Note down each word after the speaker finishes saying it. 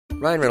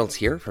Ryan Reynolds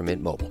here from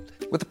Mint Mobile.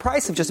 With the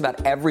price of just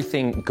about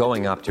everything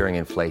going up during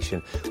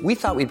inflation, we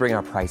thought we'd bring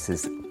our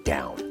prices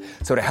down.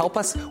 So to help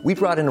us, we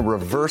brought in a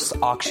reverse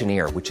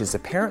auctioneer, which is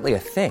apparently a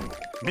thing.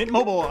 Mint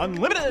Mobile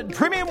Unlimited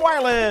Premium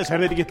Wireless. How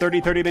to get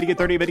 30, 30, bit to get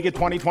 30, bit to get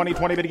 20, 20,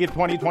 20, bit to get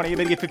 20, 20,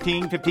 bit to get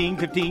 15, 15,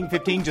 15,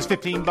 15, just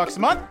 $15 a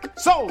month?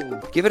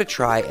 Sold! Give it a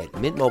try at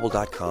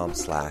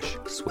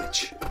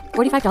mintmobile.com/switch.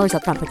 $45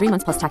 up front for 3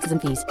 months plus taxes and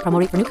fees. Promo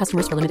rate for new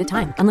customers for limited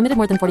time. Unlimited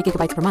more than 40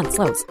 gigabytes per month.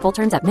 Slows full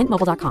terms at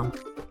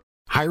mintmobile.com.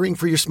 Hiring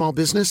for your small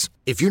business?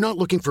 If you're not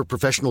looking for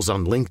professionals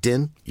on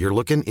LinkedIn, you're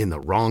looking in the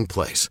wrong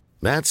place.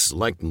 That's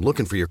like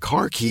looking for your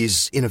car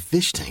keys in a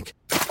fish tank.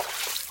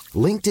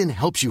 LinkedIn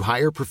helps you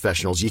hire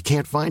professionals you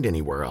can't find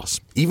anywhere else,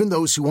 even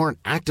those who aren't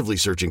actively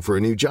searching for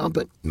a new job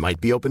but might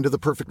be open to the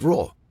perfect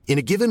role. In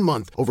a given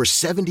month, over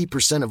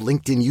 70% of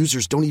LinkedIn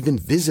users don't even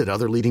visit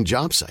other leading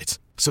job sites.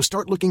 So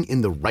start looking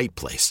in the right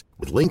place.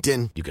 With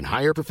LinkedIn, you can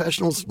hire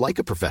professionals like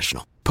a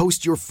professional.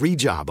 Post your free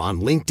job on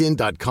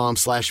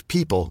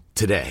linkedin.com/people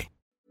today.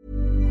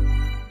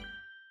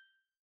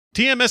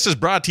 TMS is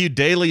brought to you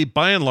daily,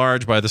 by and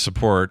large, by the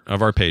support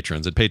of our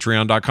patrons at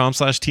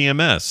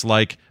patreon.com/TMS,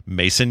 like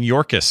Mason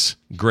Yorkis,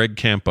 Greg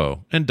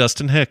Campo, and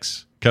Dustin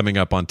Hicks. Coming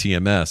up on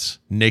TMS,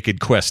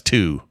 Naked Quest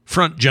 2,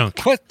 Front Junk.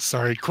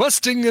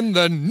 Questing in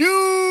the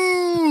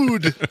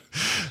nude.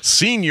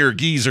 Senior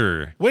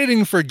Geezer.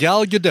 Waiting for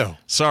Gal Gadot.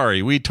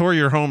 Sorry, we tore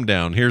your home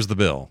down. Here's the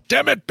bill.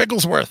 Damn it,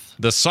 Bigglesworth.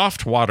 The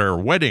Softwater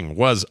wedding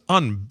was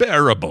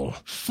unbearable.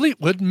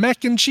 Fleetwood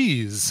mac and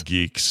cheese.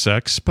 Geeks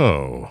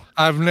Expo.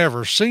 I've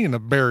never seen a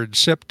buried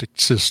septic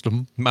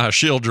system. My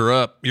shields are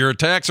up. Your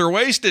attacks are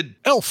wasted.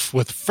 Elf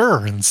with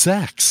fur and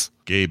sacks.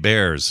 Gay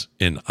bears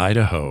in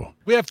Idaho.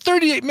 We have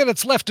 38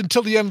 minutes left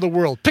until the end of the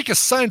world. Pick a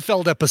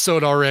Seinfeld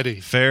episode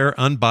already. Fair,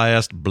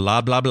 unbiased,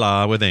 blah, blah,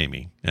 blah with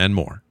Amy and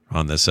more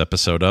on this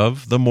episode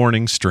of The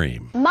Morning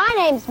Stream. My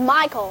name's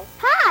Michael.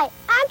 Hi,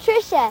 I'm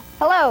Trisha.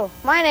 Hello,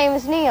 my name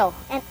is Neil.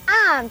 And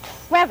I'm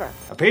Trevor.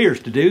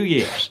 Appears to do,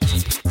 yes.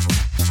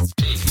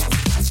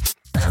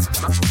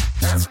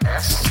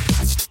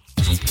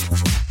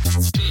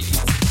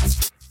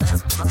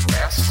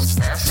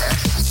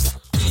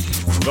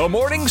 The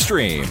Morning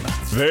Stream.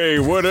 They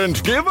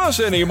wouldn't give us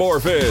any more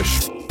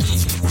fish.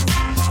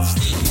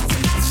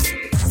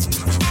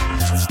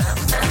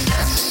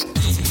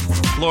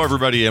 Hello,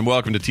 everybody, and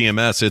welcome to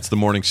TMS. It's The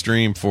Morning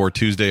Stream for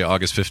Tuesday,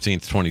 August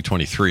 15th,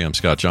 2023. I'm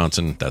Scott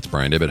Johnson. That's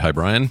Brian Ibbett. Hi,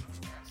 Brian.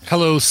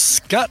 Hello,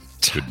 Scott.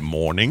 Good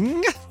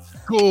morning.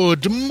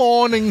 Good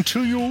morning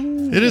to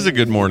you. It is a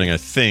good morning, I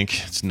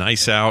think. It's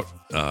nice out.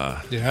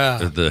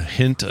 Yeah. The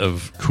hint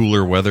of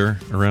cooler weather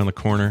around the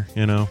corner,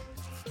 you know.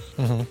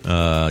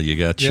 Mm-hmm. You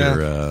got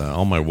your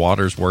all my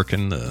water's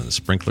working. The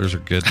sprinklers are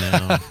good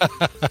now.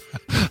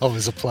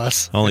 Always a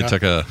plus. Only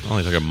took a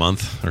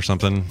month or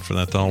something for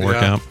that to all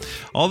work out.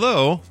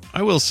 Although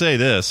I will say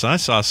this, I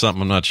saw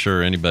something I'm not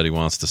sure anybody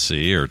wants to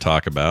see or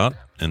talk about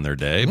in their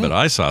day, but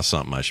I saw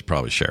something I should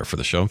probably share for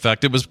the show. In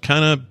fact, it's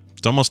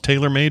almost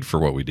tailor made for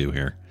what we do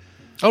here.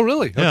 Oh,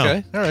 really? Yeah.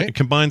 Okay. All right. It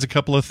combines a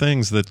couple of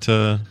things that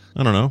I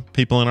don't know,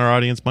 people in our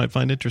audience might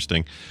find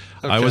interesting.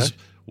 Okay. I was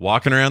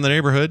walking around the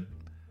neighborhood.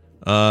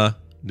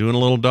 Doing a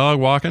little dog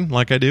walking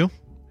like I do,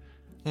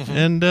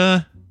 and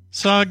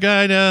saw a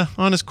guy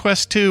on his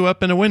Quest 2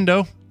 up in a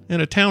window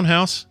in a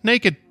townhouse,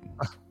 naked,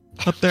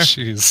 up there.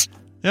 Jeez.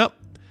 Yep,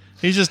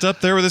 he's just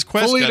up there with his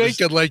Quest. Fully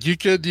naked, like you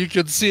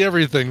could see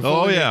everything.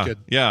 Fully naked.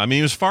 Yeah. I mean,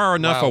 he was far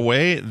enough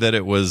away that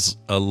it was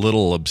a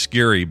little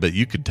obscure, but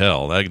you could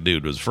tell that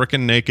dude was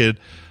freaking naked.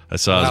 I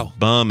saw his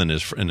bum and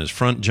his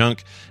front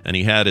junk, and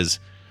he had his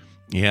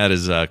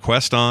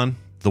Quest on,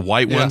 the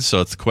white one,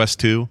 so it's the Quest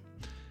 2.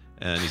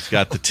 And he's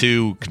got the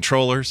two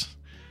controllers.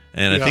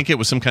 And I think it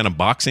was some kind of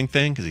boxing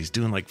thing because he's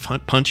doing like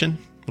punching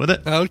with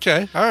it.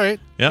 Okay. All right.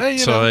 Yeah. Hey,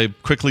 so I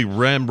quickly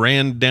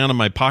ran down in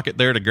my pocket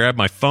there to grab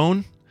my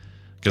phone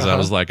because I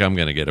was like, I'm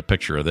going to get a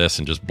picture of this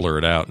and just blur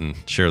it out and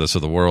share this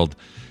with the world.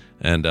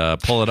 And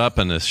pull it up.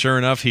 And sure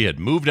enough, he had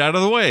moved out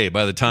of the way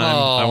by the time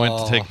I went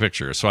to take a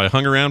picture. So I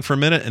hung around for a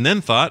minute and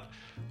then thought,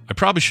 I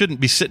probably shouldn't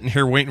be sitting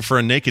here waiting for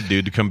a naked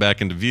dude to come back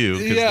into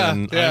view.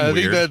 Then I'm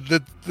weird. I think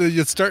that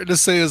it's starting to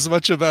say as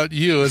much about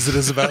you as it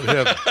is about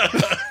him.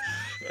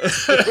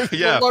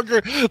 Yeah.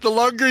 The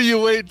longer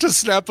you wait to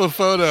snap a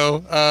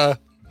photo.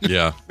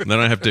 Yeah. And then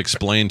I have to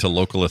explain to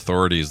local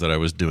authorities that I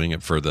was doing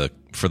it for the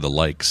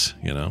likes,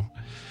 you know.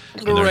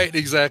 Right,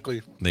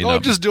 exactly.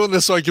 I'm just doing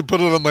this so I can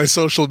put it on my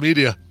social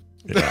media.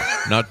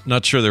 Yeah.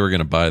 Not sure they were going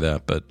to buy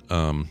that, but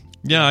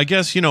yeah, I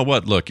guess, you know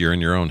what? Look, you're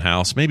in your own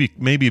house. Maybe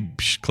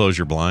close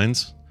your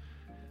blinds.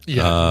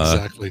 Yeah,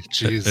 exactly.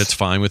 Jeez. It's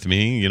fine with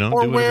me, you know.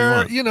 Or do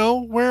whatever you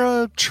want. Wear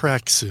a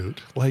tracksuit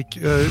like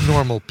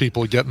normal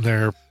people getting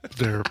their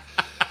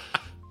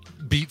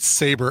Beat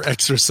Saber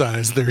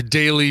exercise, their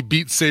daily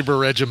Beat Saber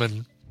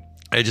regimen.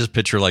 I just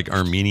picture like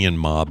Armenian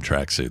mob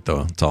tracksuit,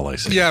 though. That's all I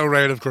see. Yeah,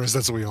 right. Of course,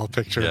 that's what we all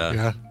picture.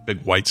 Yeah.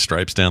 Big white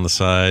stripes down the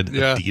side.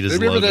 Yeah. Adidas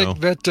remember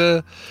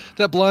logo.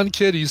 that blonde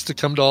kid who used to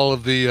come to all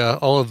of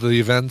the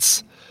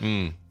events,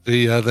 the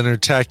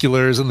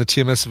Nerdtaculars and the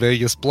TMS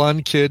Vegas.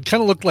 Blonde kid,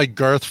 kind of looked like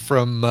Garth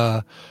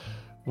from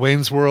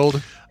Wayne's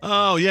World.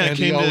 Oh yeah, and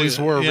he always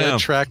wore a red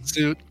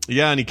tracksuit.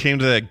 Yeah, and he came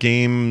to that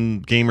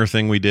gamer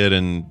thing we did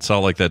in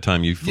Salt Lake that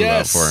time you flew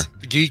out for.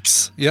 The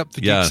Geeks. Yep,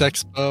 the Geeks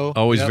Expo.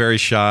 Always very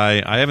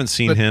shy. I haven't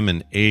seen him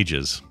in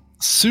ages.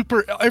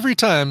 Every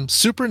time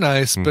super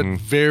nice, but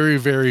very,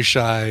 very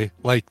shy.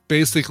 Like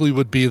basically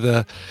would be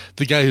the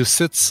guy who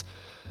sits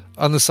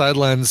on the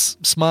sidelines,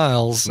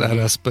 smiles at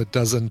us, but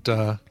doesn't.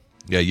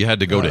 Yeah, you had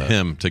to go to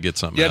him to get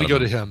something. You had to go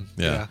to him.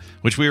 Yeah,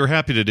 which we were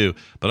happy to do.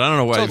 But I don't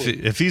know why.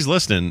 Totally. If he's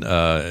listening,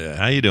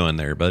 how you doing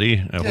there, buddy?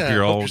 I hope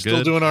you're all good.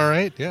 Still doing all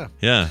right. Yeah.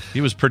 Yeah,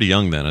 he was pretty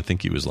young then. I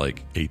think he was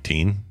like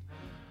 18,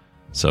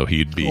 so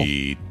he'd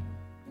be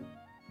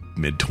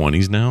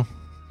mid-20s now,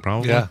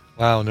 probably. Yeah.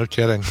 Wow. No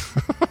kidding.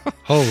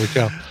 Holy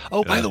cow!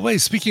 Oh, by the way,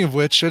 speaking of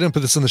which, I didn't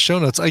put this in the show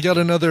notes. I got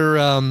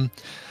another.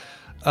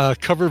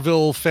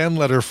 Coverville fan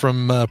letter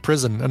from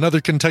prison.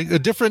 Another Kentucky, a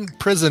different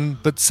prison,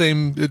 but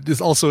same. It is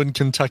also in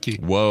Kentucky.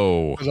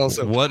 Whoa!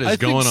 What is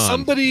going on?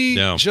 Somebody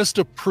just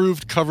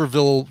approved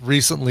Coverville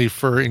recently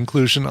for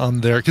inclusion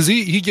on there because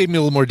he gave me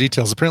a little more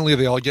details. Apparently,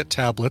 they all get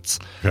tablets,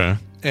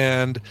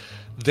 and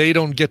they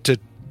don't get to.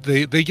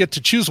 They get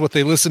to choose what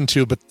they listen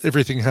to, but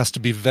everything has to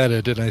be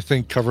vetted. And I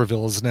think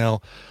Coverville is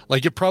now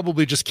like it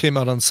probably just came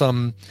out on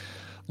some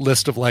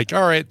list of like,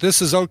 all right,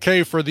 this is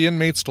okay for the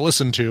inmates to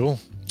listen to.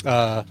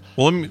 Well,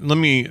 let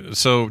me.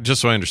 So,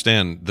 just so I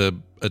understand,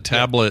 a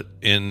tablet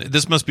in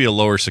this must be a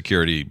lower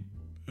security.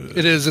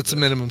 It is. It's a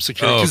minimum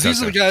security because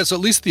these are the guys. At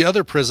least the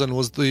other prison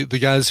was the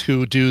guys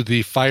who do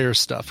the fire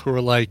stuff, who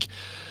are like,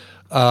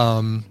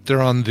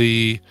 they're on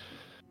the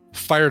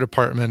fire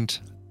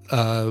department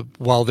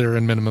while they're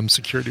in minimum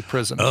security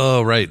prison.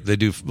 Oh, right. They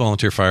do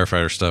volunteer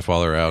firefighter stuff while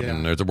they're out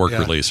and there's a work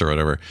release or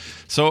whatever.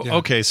 So,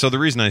 okay. So the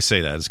reason I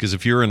say that is because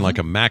if you're in like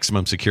a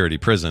maximum security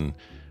prison.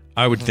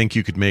 I would think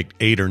you could make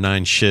 8 or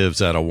 9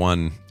 shivs out of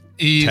one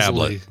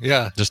tablet.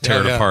 Yeah. Just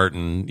tear it apart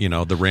and,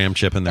 the RAM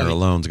chip in there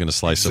alone is going to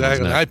slice someone's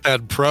neck. An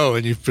iPad Pro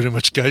and you've pretty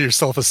much got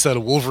yourself a set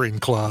of Wolverine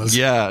claws.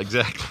 Yeah,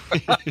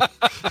 exactly.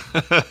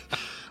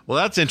 Well,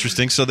 that's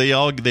interesting. So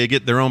they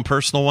get their own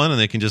personal one and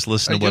they can just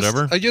listen to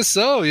whatever? I guess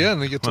so, yeah.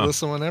 And they get to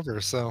listen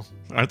whenever, so.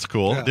 That's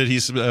cool. Yeah. Did he?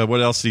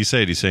 What else did he say?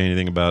 Did he say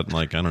anything about,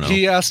 like, I don't know.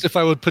 He asked if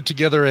I would put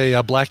together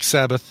a Black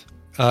Sabbath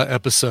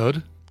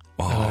episode.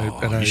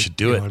 And you should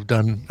do it. I've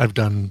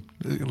done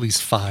at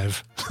least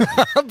 5,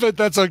 but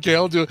that's okay.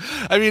 I'll do it.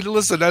 I mean,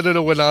 listen, I don't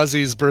know when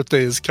Ozzy's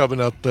birthday is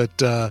coming up,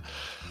 but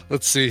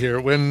let's see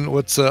here.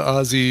 What's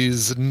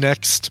Ozzy's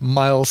next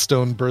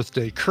milestone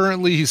birthday?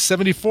 Currently, he's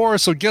 74.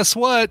 So guess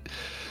what?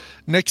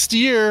 This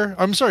year,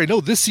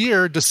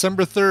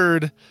 December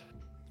 3rd,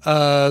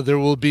 there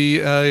will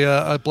be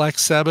a Black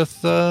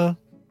Sabbath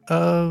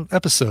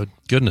episode.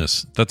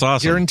 Goodness, that's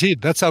awesome.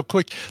 Guaranteed. That's how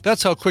quick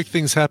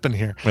things happen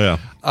here. Yeah.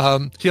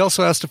 He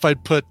also asked if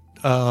I'd put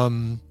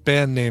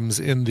band names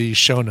in the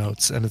show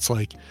notes, and it's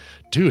like,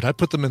 dude, I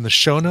put them in the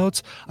show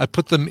notes. I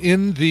put them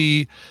in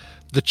the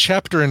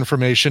chapter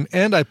information,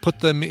 and I put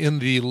them in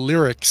the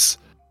lyrics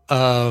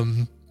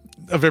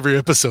of every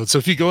episode. So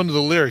if you go into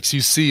the lyrics,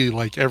 you see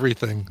like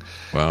everything.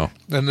 Wow.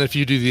 And if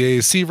you do the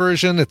AAC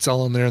version, it's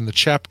all in there in the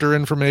chapter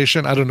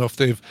information. I don't know if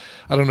the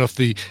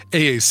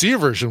AAC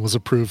version was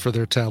approved for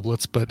their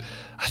tablets, but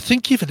I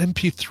think even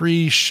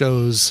MP3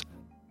 shows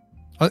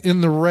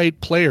in the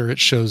right player, it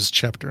shows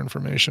chapter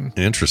information.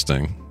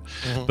 Interesting.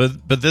 Mm-hmm.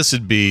 But this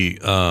would be,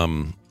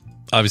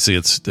 obviously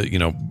it's,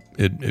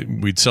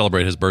 we'd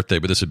celebrate his birthday,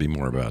 but this would be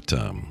more about,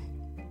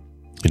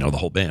 the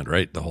whole band,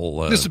 right? The whole.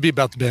 This would be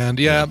about the band.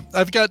 Yeah.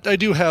 I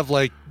do have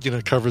like,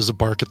 covers of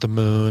Bark at the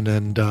Moon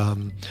and,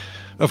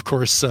 of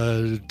course,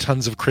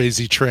 tons of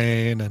Crazy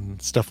Train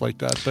and stuff like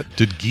that. But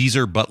did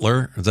Geezer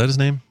Butler, is that his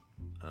name?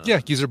 Yeah,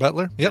 Geezer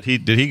Butler. Yep.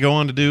 Did he go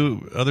on to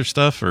do other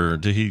stuff, or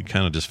did he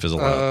kind of just fizzle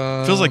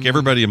out? Feels like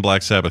everybody in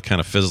Black Sabbath kind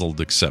of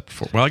fizzled, except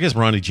for I guess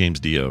Ronnie James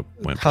Dio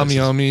went.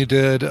 Hamiami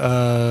did.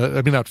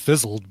 Not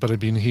fizzled, but I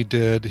mean he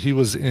did. He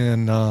was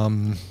in.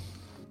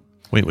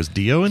 Wait, was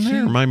Dio in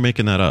there? Or am I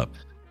making that up?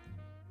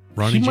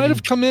 Ronnie James might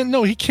have come in.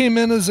 No, he came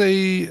in as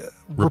a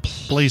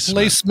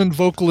replacement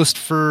vocalist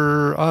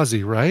for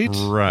Ozzy, right?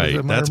 Right.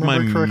 That's my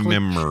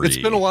memory. It's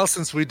been a while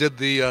since we did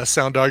the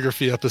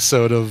soundography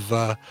episode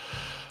of.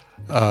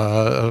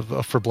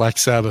 For Black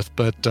Sabbath,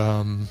 but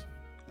I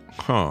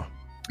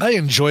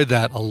enjoyed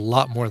that a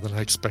lot more than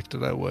I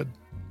expected I would.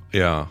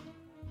 Yeah,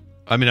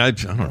 I mean, I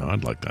don't know,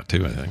 I'd like that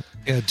too. I think.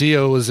 Yeah,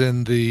 Dio was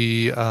in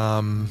the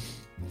in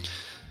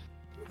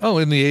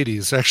the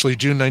 80s, actually,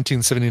 June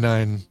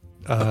 1979.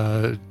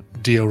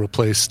 Dio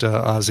replaced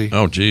Ozzy.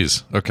 Oh,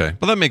 geez. Okay,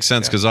 well that makes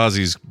sense because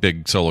Ozzy's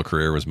big solo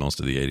career was most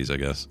of the 80s, I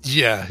guess.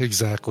 Yeah,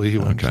 exactly. He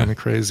went kind of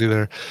crazy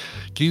there.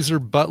 Geezer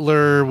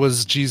Butler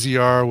was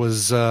GZR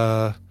was.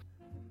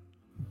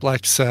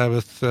 Black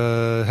Sabbath,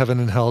 Heaven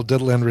and Hell,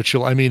 Deadland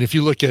Ritual. I mean, if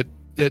you look at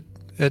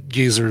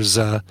Geezer's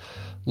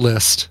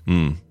list,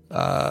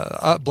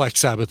 Black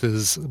Sabbath,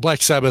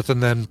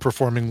 and then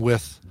performing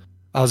with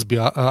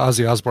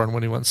Ozzy Osbourne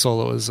when he went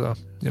solo is,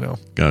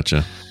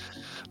 Gotcha.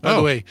 By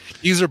the way,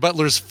 Geezer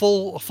Butler's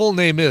full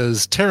name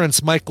is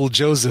Terrence Michael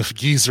Joseph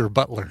Geezer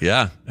Butler.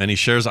 Yeah, and he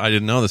shares. I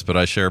didn't know this, but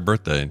I share a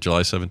birthday,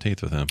 July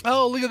 17th, with him.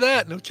 Oh, look at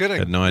that! No kidding. I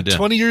had no idea.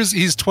 20 years.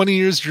 He's 20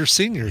 years your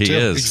senior. He too.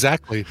 is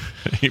Exactly.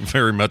 He's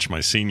very much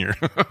my senior.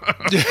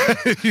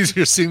 He's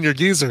your senior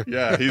geezer.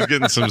 Yeah, he's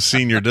getting some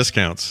senior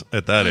discounts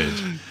at that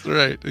age.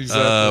 Right.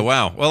 Exactly.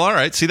 Wow. Well, all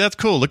right. See, that's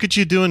cool. Look at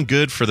you doing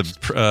good for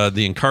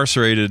the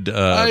incarcerated.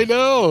 I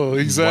know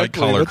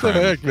exactly. White-collar What crime.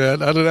 the heck,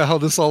 man? I don't know how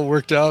this all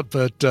worked out,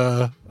 but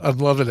I'm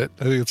loving it.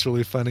 I think it's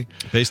really funny.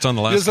 Based on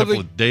the last couple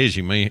of days,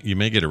 you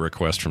may get a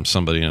request from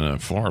somebody in a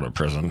Florida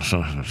prison.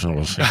 So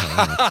we'll see.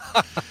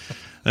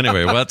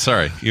 Anyway, what?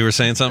 Sorry, you were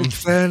saying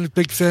something.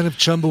 Big fan of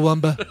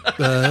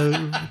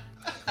Chumbawamba.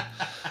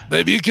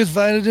 Maybe you could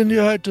find it in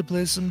your heart to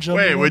play some Chumbawamba.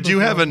 Wait, would you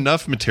have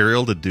enough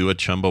material to do a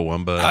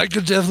Chumbawamba? I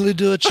could definitely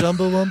do a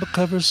Chumbawamba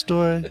cover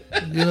story.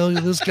 You know,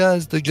 those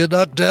guys, they get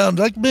knocked down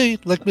like me.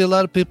 Like me, a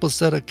lot of people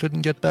said I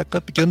couldn't get back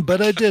up again,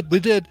 but I did.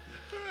 We did.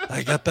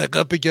 I got back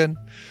up again.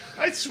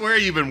 I swear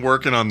you've been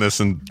working on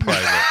this in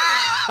private.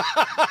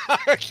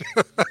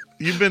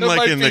 You've been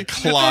in the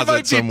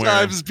closet somewhere. There might be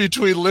times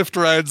between lift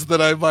rides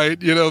that I might,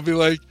 be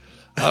like,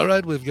 all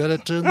right, we've got to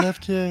turn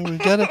left here. We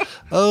got to.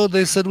 Oh,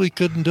 they said we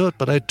couldn't do it,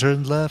 but I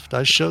turned left.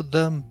 I showed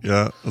them.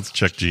 Yeah, let's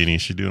check Jeannie.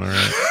 She's doing all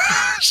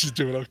right. She's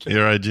doing okay. You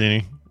all right,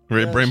 Jeannie?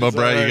 Rainbow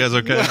Bright, right. You guys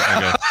okay?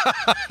 Okay.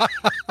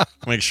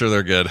 Make sure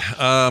they're good.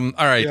 All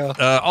right.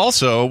 Yeah.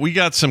 Also, we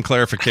got some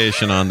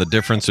clarification on the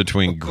difference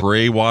between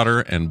gray water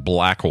and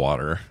black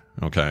water.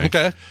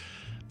 Okay.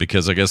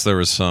 Because I guess there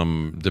was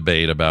some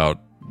debate about,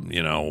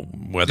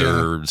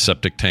 whether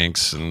septic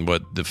tanks and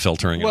what the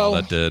filtering and all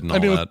that did and all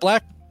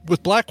that.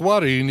 With black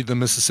water, you need the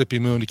Mississippi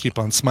moon to keep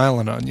on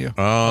smiling on you.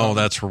 Oh,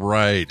 that's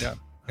right.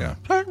 Yeah.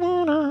 Black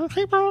water,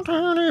 keep on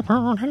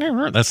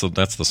turning. That's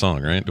the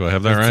song, right? Do I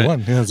have that that's right? The one.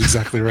 Yeah, that's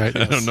exactly right.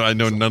 Yes. I don't know. I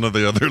know none of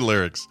the other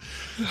lyrics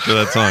to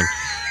that song.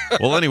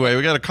 Well, anyway,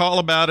 we got a call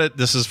about it.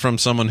 This is from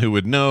someone who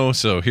would know,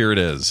 so here it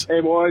is.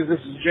 Hey, boys,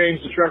 this is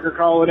James the Trucker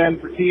calling in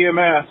for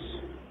TMS.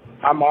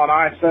 I'm on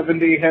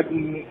I-70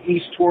 heading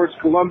east towards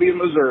Columbia,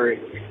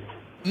 Missouri.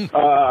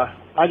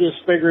 I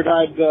just figured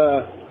I'd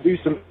do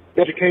some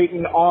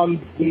educating on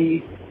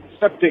the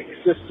septic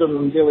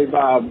system, Billy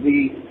Bob.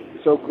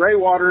 So gray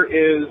water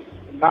is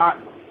not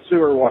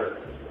sewer water.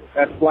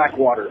 That's black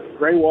water.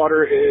 Gray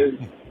water is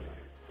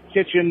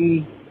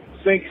kitchen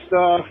sink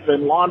stuff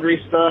and laundry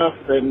stuff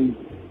and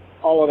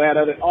all of that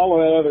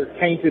other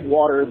tainted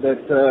water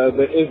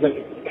that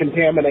isn't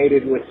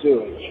contaminated with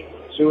sewage.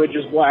 Sewage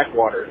is black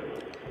water.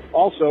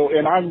 Also,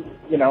 and I'm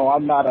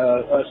not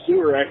a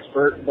sewer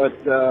expert, but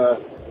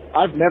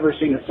I've never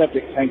seen a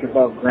septic tank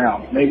above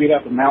ground. Maybe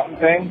that's a mountain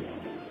thing.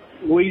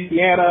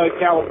 Louisiana,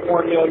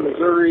 California,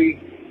 Missouri,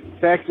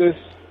 Texas,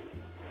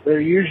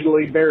 they're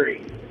usually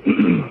buried.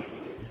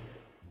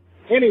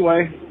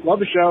 Anyway, love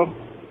the show.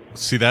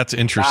 See, that's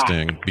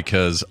interesting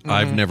because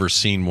I've never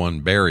seen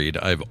one buried.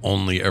 I've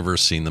only ever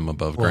seen them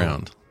above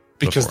ground.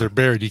 Because they're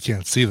buried, you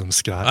can't see them,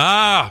 Scott.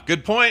 Ah,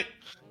 good point.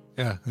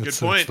 Yeah, good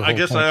point. I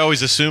guess I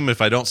always assume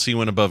if I don't see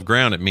one above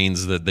ground, it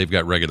means that they've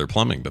got regular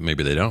plumbing, but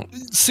maybe they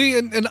don't. See,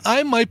 and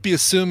I might be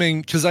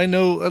assuming, because I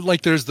know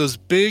there's those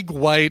big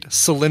white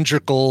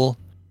cylindrical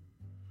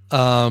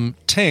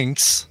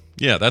tanks.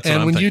 Yeah, that's what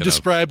and I'm when thinking you of.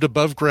 described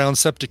above ground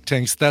septic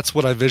tanks, that's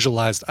what I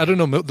visualized. I don't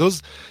know,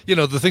 those,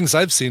 the things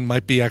I've seen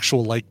might be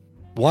actual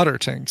water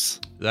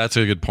tanks. That's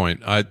a good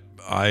point.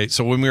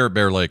 So when we were at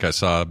Bear Lake, I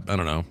saw, I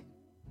don't know,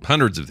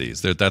 hundreds of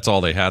these. That's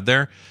all they had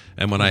there.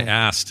 And when I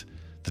asked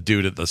the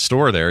dude at the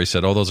store there, he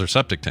said, oh, those are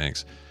septic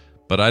tanks.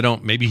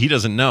 But maybe he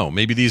doesn't know.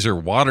 Maybe these are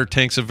water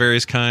tanks of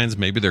various kinds.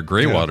 Maybe they're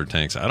gray water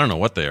tanks. I don't know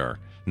what they are.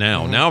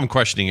 Now I'm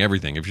questioning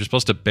everything. If you're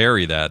supposed to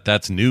bury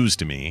that's news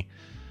to me.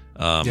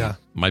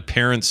 My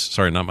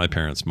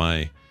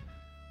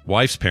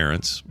wife's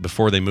parents,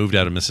 before they moved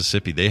out of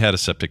Mississippi, they had a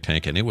septic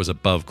tank and it was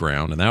above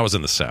ground, and that was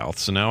in the South.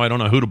 So now I don't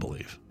know who to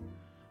believe.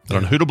 I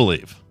don't know who to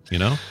believe.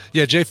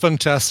 Yeah, Jay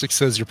Funktastic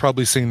says you're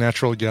probably seeing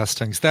natural gas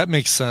tanks. That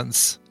makes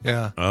sense.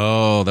 Yeah.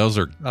 Oh, those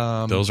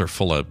are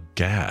full of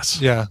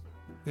gas. Yeah.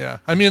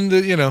 I mean,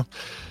 the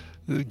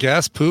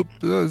gas poop,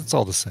 it's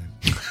all the same.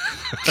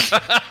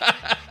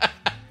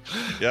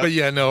 Yep. But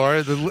yeah, no,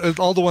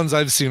 all the ones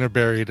I've seen are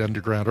buried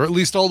underground, or at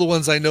least all the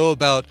ones I know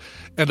about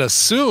and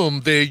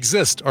assume they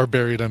exist are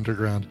buried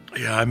underground.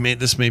 Yeah,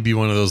 this may be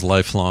one of those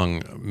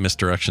lifelong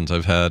misdirections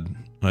I've had.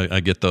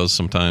 I get those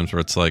sometimes where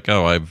it's like,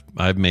 oh,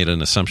 I've made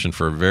an assumption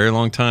for a very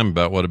long time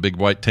about what a big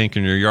white tank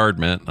in your yard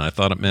meant, and I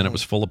thought it meant it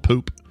was full of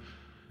poop.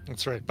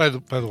 That's right. By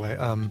the way,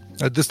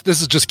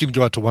 this is just going to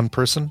go out to one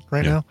person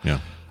now. Yeah.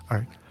 All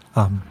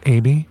right.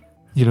 Amy,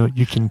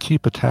 you can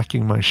keep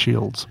attacking my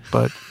shields,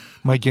 but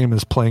my game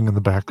is playing in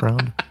the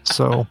background,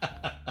 so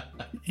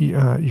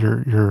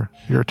your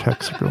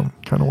attacks are going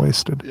kind of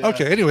wasted. Yeah.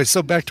 Okay. Anyway,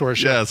 so back to our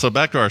show. Yeah. So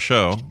back to our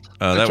show.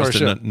 That was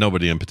to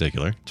nobody in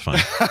particular. It's fine.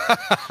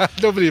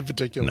 Nobody in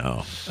particular.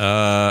 No.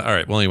 All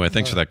right. Well, anyway,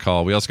 thanks for that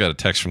call. We also got a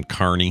text from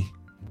Carney.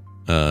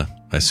 I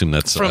assume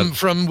that's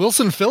from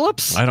Wilson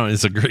Phillips.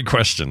 It's a great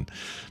question.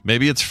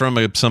 Maybe it's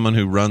from someone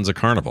who runs a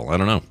carnival. I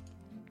don't know.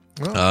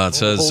 Well, it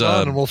says, hold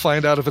on and we'll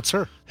find out if it's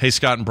her. Hey,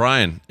 Scott and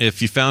Brian,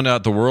 if you found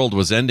out the world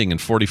was ending in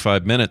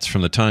 45 minutes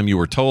from the time you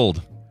were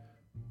told,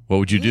 what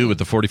would you do with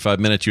the 45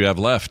 minutes you have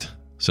left?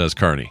 Says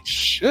Carney.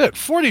 Shit,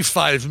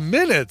 45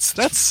 minutes.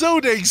 That's so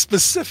dang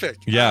specific.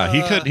 Yeah,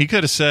 he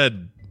could have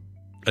said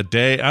a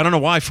day. I don't know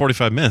why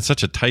 45 minutes,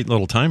 such a tight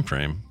little time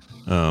frame.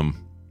 No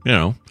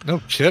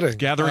kidding.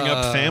 Gathering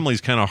up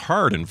families kind of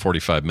hard in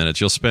 45 minutes.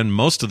 You'll spend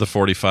most of the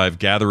 45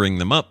 gathering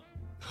them up.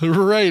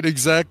 Right,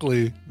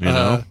 exactly.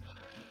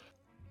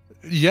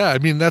 Yeah, I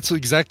mean, that's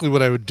exactly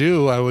what I would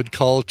do. I would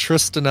call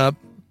Tristan up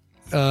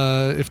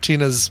if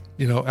Tina's,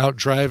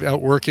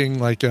 out working,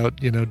 like out,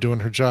 doing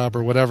her job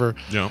or whatever.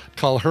 Yeah.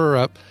 Call her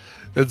up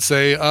and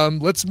say,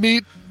 let's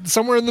meet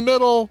somewhere in the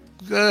middle,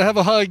 have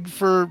a hug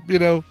for,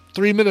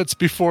 3 minutes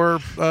before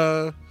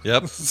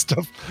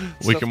stuff.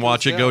 We can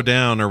watch it go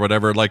down or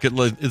whatever. Like,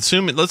 let's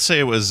say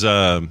it was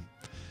a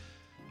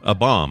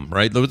bomb,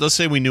 right? Let's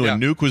say we knew a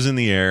nuke was in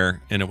the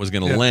air and it was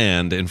going to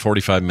land in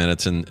 45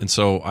 minutes. And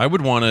so I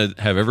would want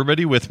to have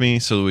everybody with me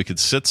so that we could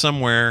sit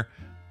somewhere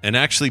and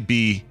actually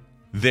be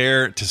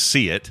there to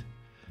see it.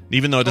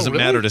 Even though it doesn't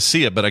matter to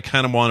see it, but I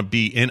kind of want to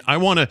be in. I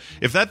want to,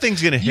 if that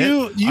thing's going to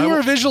hit. You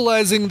were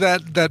visualizing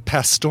that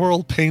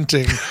pastoral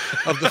painting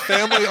of the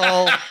family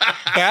all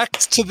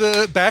backs to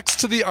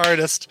the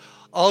artist,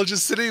 all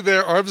just sitting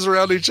there, arms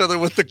around each other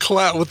with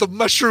the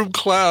mushroom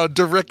cloud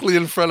directly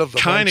in front of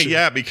them. Kind of,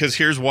 yeah, because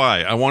here's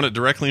why. I want it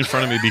directly in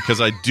front of me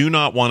because I do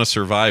not want to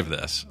survive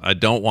this. I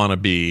don't want to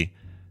be,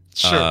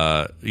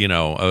 a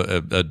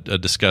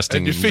disgusting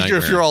And you figure nightmare.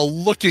 if you're all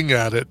looking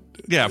at it.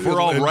 Yeah, if we're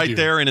all right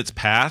there in its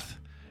path.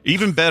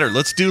 Even better,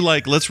 let's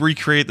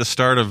recreate the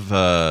start of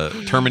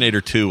Terminator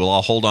 2. We'll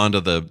all hold on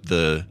to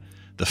the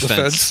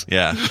fence.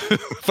 Yeah.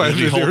 Find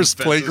the nearest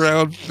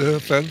playground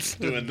fence.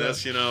 Doing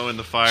this, in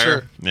the fire.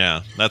 Sure.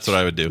 Yeah, that's what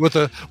I would do. With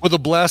a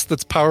blast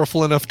that's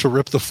powerful enough to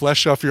rip the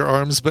flesh off your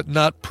arms, but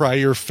not pry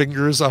your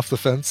fingers off the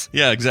fence.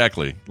 Yeah,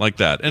 exactly. Like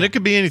that. And it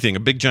could be anything. A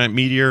big giant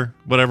meteor,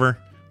 whatever.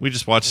 We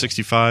just watched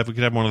 65. We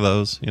could have one of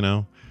those,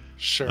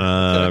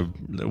 Sure.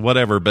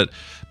 Whatever.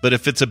 But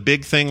if it's a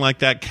big thing like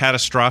that,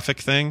 catastrophic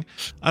thing,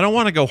 I don't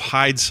want to go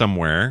hide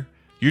somewhere.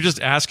 You're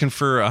just asking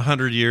for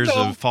 100 years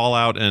of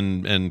fallout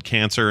and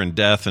cancer and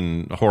death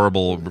and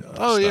horrible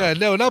stuff. Yeah.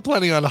 No, not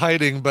planning on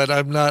hiding, but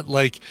I'm not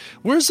like,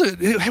 where's a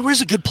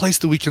good place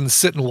that we can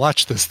sit and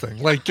watch this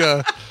thing? Like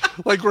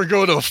we're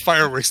going to a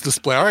fireworks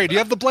display. All right, do you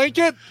have the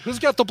blanket? Who's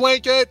got the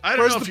blanket? I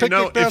don't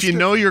know if you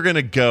know you're going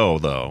to go,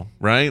 though,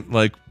 right?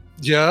 Like,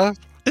 yeah,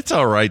 it's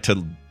all right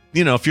to,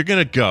 if you're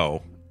going to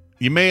go,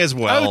 you may as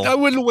well. I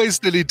wouldn't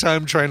waste any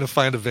time trying to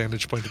find a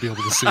vantage point to be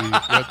able to see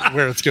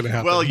where it's going to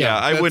happen. Well, yeah,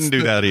 I wouldn't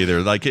do that either.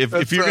 Like,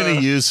 if you're going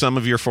to use some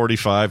of your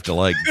 45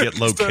 to, get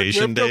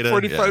location data.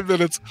 45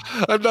 minutes.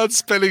 I'm not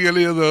spending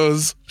any of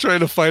those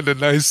trying to find a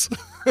nice...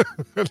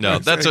 No,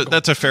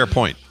 that's a fair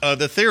point.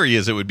 The theory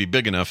is it would be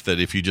big enough that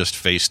if you just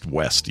faced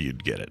west,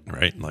 you'd get it,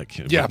 right?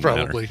 Like, yeah,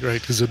 probably, right?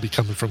 Because it'd be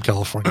coming from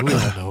California. We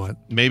all know it.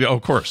 Maybe, of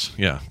course,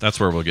 yeah. That's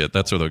where they'll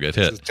get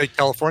hit. Take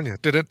California.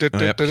 That's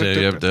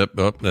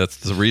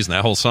the reason.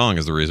 That whole song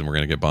is the reason we're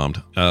going to get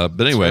bombed. But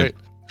anyway, right.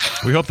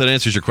 We hope that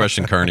answers your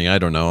question, Carney. I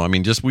don't know. I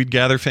mean, just we'd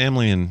gather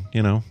family and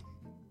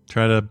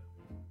try to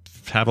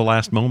have a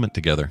last moment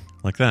together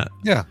like that.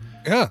 Yeah.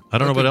 I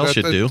don't know what else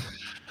you'd do.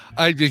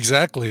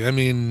 Exactly. I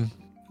mean.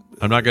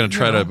 I'm not going to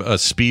try to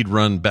speed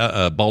run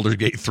Baldur's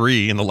Gate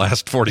 3 in the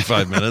last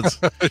 45 minutes.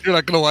 You're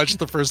not going to watch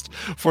the first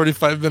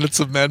 45 minutes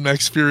of Mad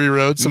Max Fury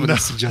Road? Somebody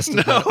suggested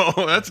that.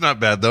 No, that's not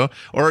bad, though.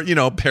 Or, get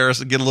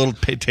a little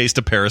taste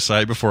of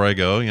Parasite before I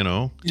go,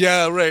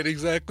 Yeah, right,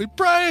 exactly.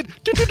 Brian,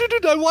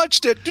 I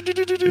watched it.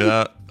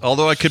 Yeah,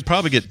 although I could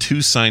probably get 2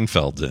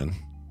 Seinfelds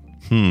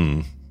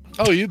in.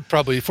 Oh, you'd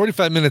probably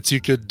 45 minutes.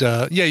 You could,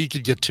 you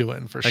could get 2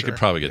 in for sure. I could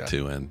probably get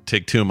 2 in.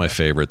 Take 2 of my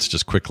favorites.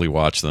 Just quickly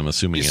watch them,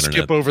 assuming internet.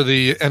 Skip over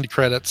the end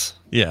credits.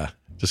 Yeah,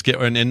 just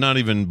get and not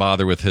even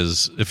bother with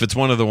his. If it's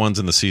one of the ones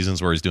in the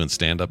seasons where he's doing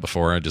stand up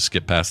before, I just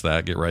skip past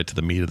that. Get right to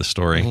the meat of the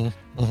story.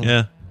 Mm-hmm.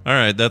 Yeah. All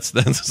right, that's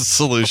the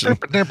solution.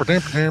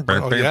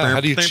 How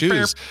do you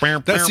choose?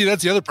 That's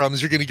the other problem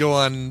is you're going to go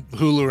on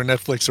Hulu or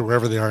Netflix or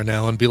wherever they are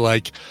now and be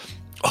like,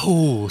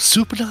 oh,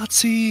 Super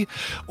Nazi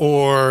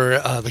or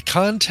The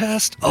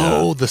Contest.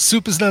 Oh, The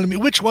Soup is Not a Me.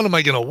 Which one am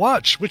I going to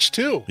watch? Which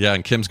 2? Yeah,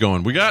 and Kim's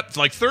going, we got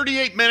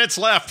 38 minutes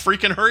left.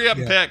 Freaking hurry up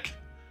and pick.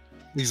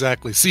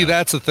 Exactly. See,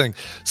 that's the thing.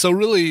 So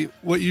really,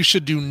 what you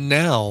should do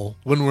now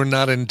when we're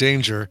not in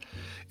danger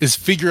is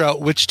figure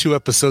out which 2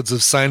 episodes of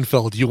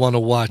Seinfeld you want to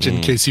watch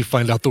in case you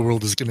find out the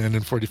world is going to end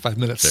in 45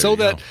 minutes. So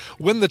that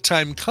when the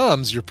time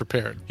comes, you're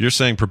prepared. You're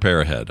saying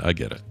prepare ahead. I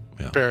get it.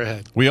 Yeah. Prepare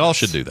ahead. We all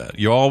should do that.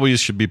 You always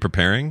should be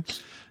preparing.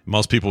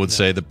 Most people would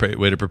say the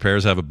way to prepare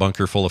is have a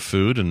bunker full of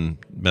food and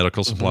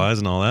medical supplies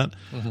and all that.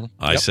 Mm-hmm.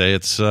 I say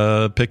it's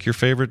pick your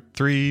favorite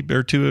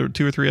 2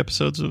 or 3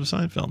 episodes of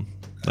Seinfeld.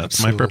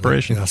 That's my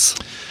preparation. Yes.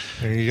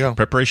 There you go.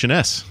 Preparation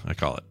S, I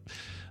call it.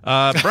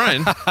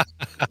 Brian,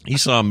 you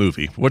saw a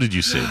movie. What did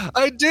you see?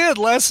 I did.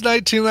 Last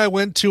night, Tina and I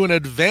went to an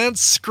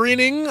advanced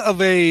screening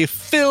of a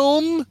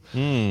film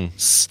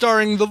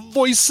starring the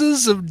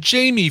voices of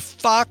Jamie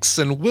Foxx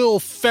and Will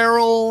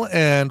Ferrell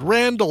and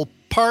Randall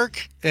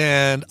Park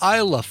and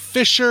Isla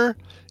Fisher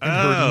in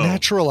her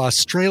natural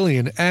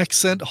Australian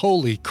accent.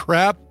 Holy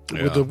crap.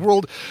 Yeah. The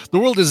world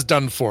is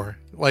done for.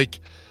 Like,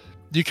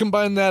 you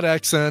combine that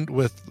accent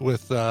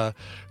with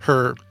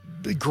her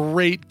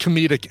great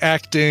comedic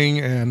acting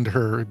and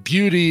her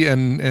beauty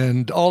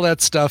and all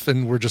that stuff,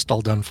 and we're just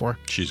all done for.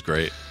 She's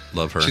great.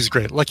 Love her. She's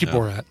great. Lucky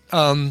Borat.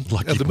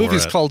 Lucky the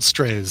movie's Borat. called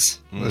Strays.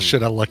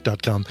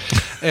 Shitoutluck.com.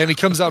 And it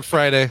comes out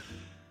Friday.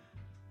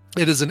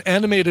 It is an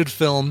animated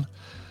film.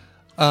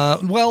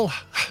 Well,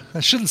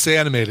 I shouldn't say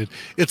animated.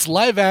 It's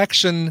live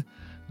action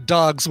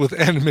dogs with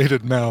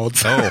animated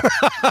mouths.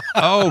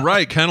 Oh,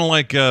 right. Kind of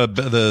like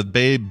the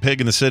Babe Pig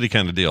in the City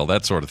kind of deal.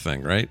 That sort of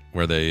thing, right?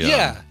 Where they...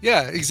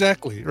 Yeah,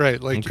 exactly.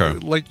 Right. Like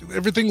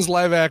everything's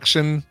live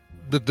action.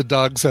 The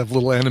dogs have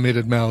little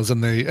animated mouths,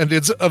 and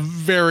it's a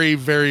very,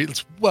 very...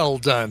 It's well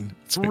done.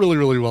 It's really,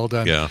 really well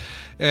done. Yeah.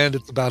 And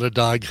it's about a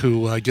dog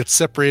who gets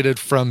separated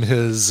from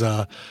his...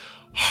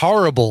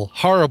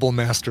 horrible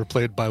master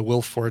played by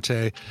Will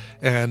Forte,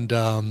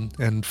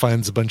 and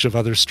finds a bunch of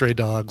other stray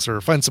dogs,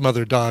 or finds some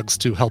other dogs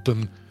to help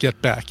him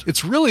get back.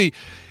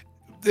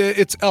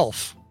 It's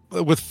Elf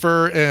with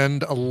fur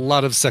and a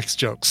lot of sex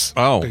jokes.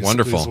 Oh,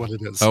 wonderful. Is what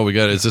it is. Oh,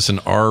 is this an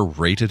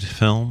R-rated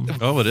film?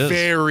 Oh, it is.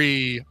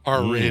 Very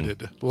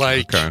R-rated.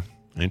 Okay.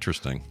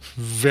 Interesting.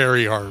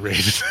 Very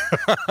R-rated.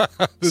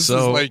 This is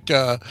like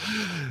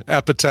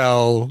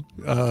Apatow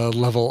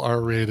level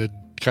R-rated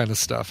kind of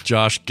stuff.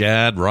 Josh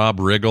Gad, Rob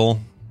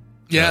Riggle.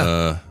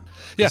 Yeah.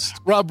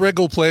 Rob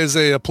Riggle plays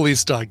a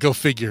police dog. Go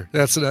figure.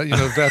 That's not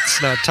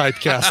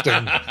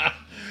typecasting.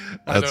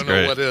 I don't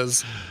know what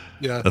is.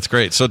 Yeah. That's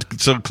great. So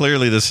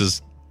clearly this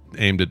is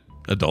aimed at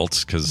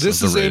adults because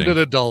this is aimed at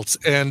adults,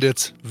 and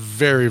it's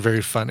very,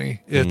 very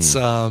funny. It's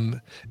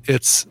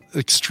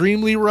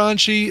extremely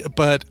raunchy,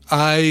 but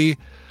I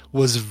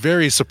was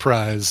very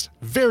surprised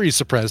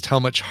how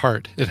much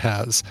heart it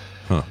has.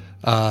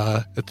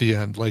 At the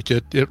end. Like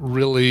it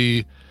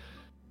really,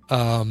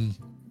 I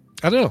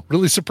don't know,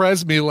 really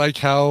surprised me, like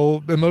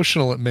how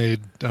emotional it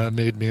made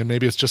me. And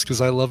maybe it's just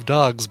because I love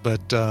dogs,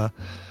 but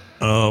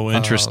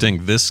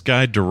interesting. This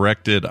guy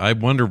directed, I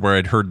wonder where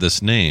I'd heard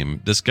this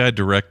name. This guy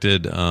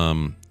directed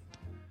a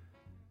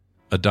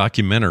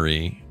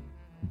documentary,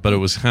 but it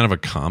was kind of a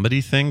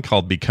comedy thing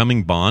called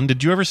Becoming Bond.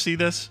 Did you ever see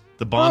this?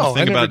 The Bond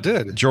thing about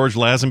George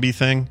Lazenby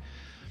thing?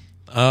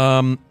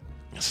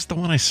 Is this the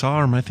one I saw,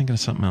 or am I thinking of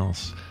something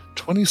else?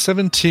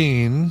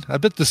 2017. I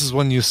bet this is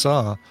one you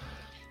saw.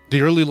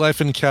 The early life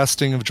and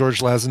casting of George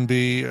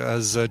Lazenby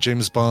as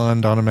James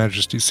Bond on Her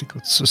Majesty's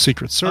Secret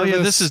Service. Oh, yeah,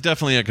 this is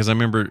definitely it, because I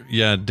remember,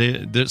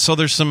 so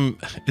there's some,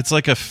 it's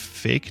like a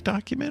fake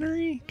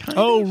documentary, kind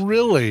of. Oh,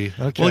 really?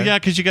 Okay. Well, yeah,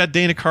 because you got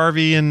Dana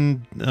Carvey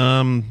and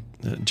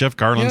Jeff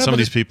Garlin, some of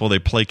these people, they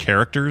play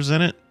characters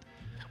in it.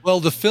 Well,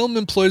 the film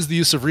employs the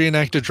use of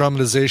reenacted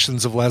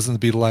dramatizations of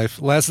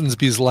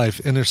Lazenby's life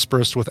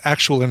interspersed with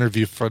actual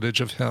interview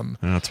footage of him.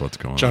 That's what's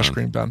going on. Josh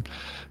Greenbaum.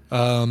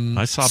 I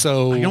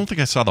don't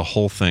think I saw the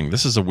whole thing.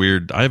 This is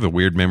I have a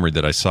weird memory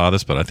that I saw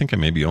this, but I think I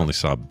maybe only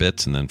saw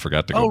bits and then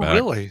forgot to go back. Oh,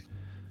 really?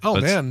 Oh,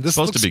 but man, this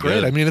looks great.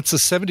 Good. I mean, it's a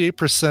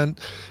 78%.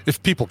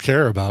 If people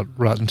care about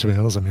Rotten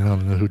Tomatoes, I mean, I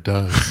don't know who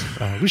does.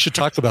 We should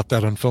talk about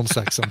that on Film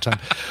Sack sometime.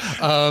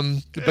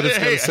 But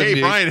it's hey,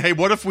 Brian,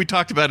 what if we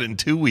talked about it in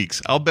 2 weeks?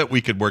 I'll bet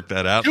we could work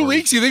that out. 2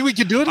 weeks? You think we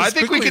could do it? I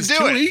think we could do it.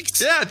 2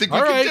 weeks? Yeah, I think we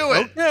could do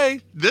it.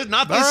 Okay.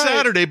 Not this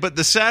Saturday, but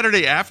the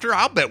Saturday after,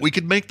 I'll bet we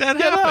could make that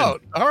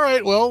happen. All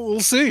right. Well,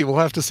 we'll see. We'll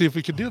have to see if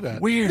we can do that.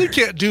 Weird. We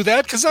can't do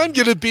that because I'm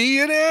going to be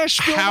in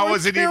Asheville, How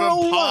is it even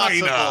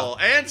possible?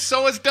 And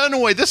so is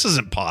Dunaway. This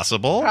isn't possible.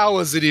 How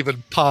is it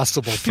even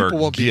possible? People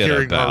won't be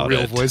hearing our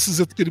real voices.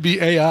 It's going to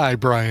be AI,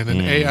 Brian,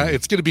 and AI.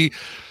 It's going to be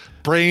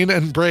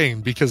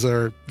brain because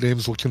our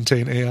names will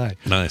contain AI.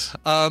 Nice.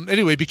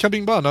 Anyway,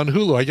 Becoming Bond on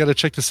Hulu. I got to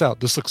check this out.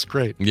 This looks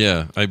great.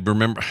 Yeah, I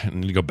remember. I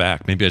need to go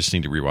back. Maybe I just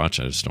need to rewatch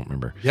it. I just don't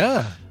remember.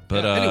 Yeah.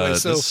 But anyway,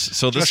 this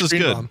is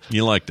good.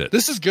 You liked it.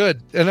 This is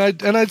good, and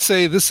I'd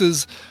say this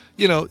is.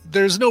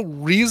 There's no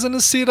reason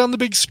to see it on the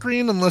big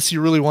screen unless you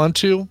really want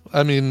to.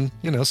 I mean,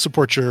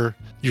 support your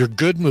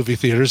good movie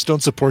theaters.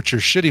 Don't support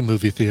your shitty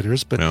movie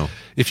theaters. But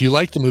if you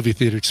like the movie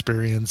theater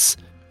experience,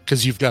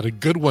 because you've got a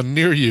good one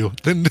near you,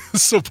 then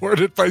support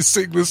it by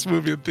seeing this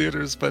movie in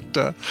theaters. But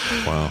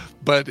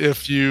But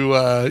if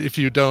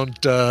you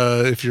don't,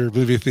 if your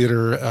movie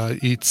theater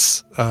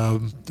eats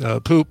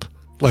poop,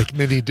 like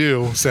many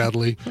do,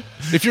 sadly.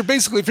 If your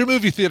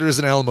movie theater is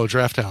an Alamo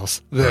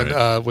Drafthouse,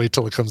 then wait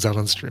till it comes out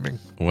on streaming.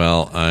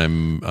 Well,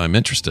 I'm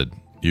interested.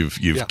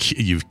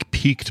 You've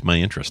piqued my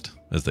interest,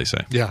 as they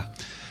say. Yeah.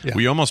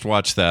 We almost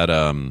watched that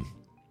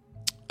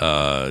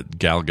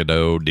Gal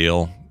Gadot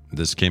deal.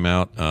 This came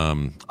out.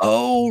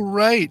 Oh,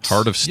 right.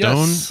 Heart of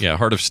Stone. Yes. Yeah,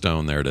 Heart of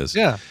Stone. There it is.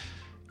 Yeah.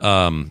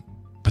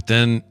 But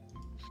then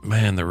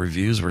man, the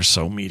reviews were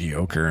so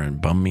mediocre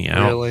and bummed me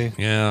out. Really?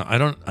 Yeah,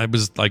 I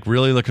was like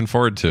really looking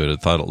forward to it. I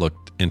thought it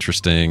looked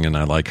interesting, and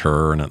I like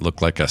her, and it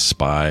looked like a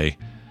spy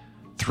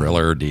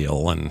thriller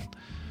deal, and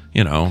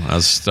I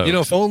was stoked.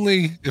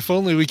 If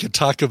only we could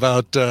talk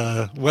about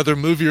whether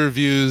movie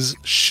reviews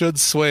should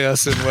sway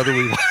us in whether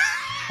we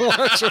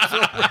watch a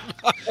film or not.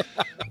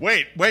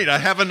 Wait, I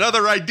have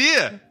another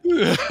idea.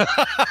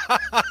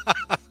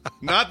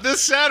 Not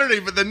this Saturday,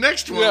 but the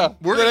next one. Yeah,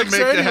 we're going to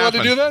make it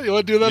happen. You want to do that? You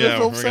want to do that? Yeah,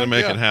 we're going to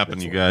make it happen,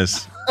 you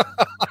guys.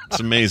 It's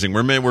amazing.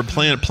 We're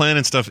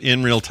planning stuff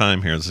in real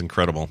time here. It's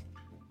incredible.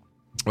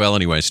 Well,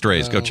 anyway,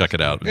 Strays, go check it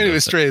out. Anyway,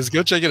 Strays,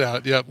 go check it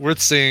out. Yeah, worth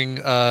seeing.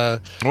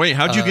 Wait,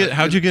 how'd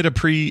you get a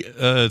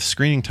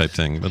pre-screening type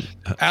thing?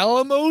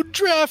 Alamo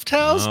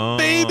Drafthouse,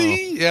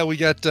 baby. Yeah, we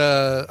got.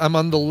 I'm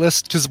on the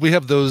list because we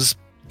have those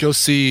go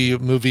see a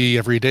movie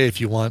every day if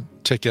you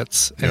want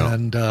tickets,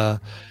 and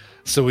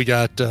so we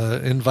got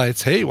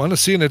invites. Hey, want to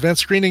see an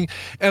advanced screening?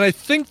 And I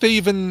think they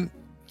even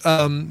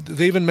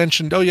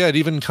mentioned. Oh yeah, it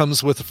even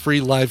comes with a free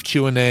live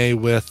Q&A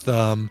with.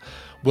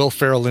 Will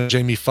Ferrell and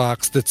Jamie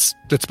Foxx that's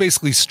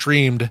basically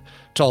streamed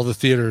to all the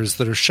theaters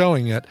that are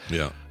showing it.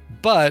 Yeah.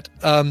 But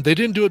they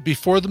didn't do it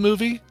before the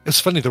movie.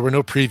 It's funny, there were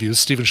no previews.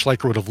 Steven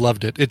Schleicher would have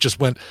loved it. It just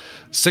went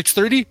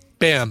 6:30,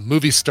 bam,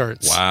 movie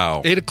starts.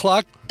 Wow. 8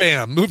 o'clock,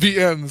 bam, movie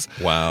ends.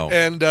 Wow.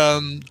 And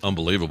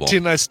unbelievable.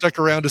 Tina and I stuck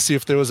around to see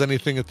if there was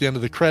anything at the end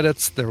of the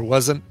credits. There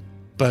wasn't.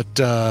 But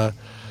well,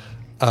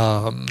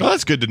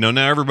 that's good to know.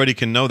 Now everybody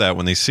can know that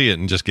when they see it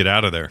and just get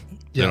out of there.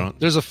 Yeah,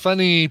 there's a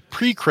funny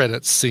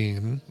pre-credits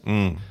scene,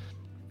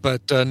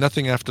 but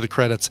nothing after the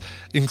credits,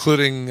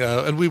 including,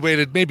 and we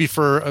waited maybe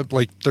for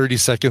like 30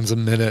 seconds, a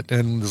minute,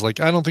 and it was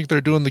like, I don't think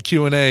they're doing the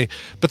Q&A,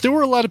 but there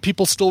were a lot of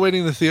people still waiting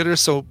in the theater,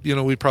 so,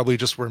 we probably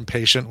just were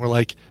impatient. We're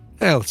like,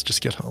 let's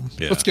just get home.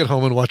 Yeah. Let's get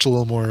home and watch a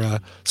little more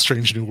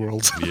Strange New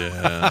Worlds.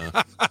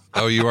 Yeah.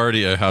 Oh, you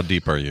already, how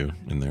deep are you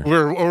in there?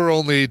 We're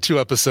only 2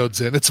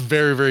 episodes in. It's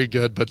very, very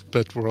good,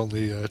 but we're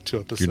only 2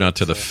 episodes. You're not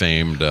to the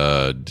famed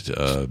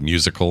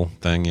musical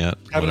thing yet?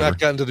 I've not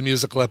gotten to the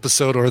musical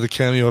episode or the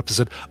cameo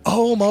episode.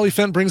 Oh, Molly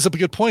Fenton brings up a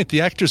good point.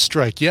 The actors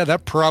strike. Yeah,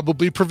 that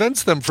probably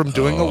prevents them from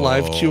doing a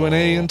live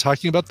Q&A and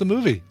talking about the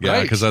movie.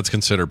 Yeah, because that's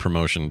considered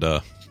promotion,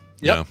 duh.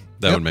 Yep. Yeah,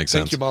 that would make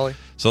sense. Thank you, Molly.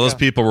 So those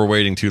people were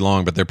waiting too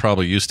long, but they're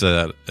probably used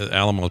to that.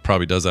 Alamo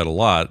probably does that a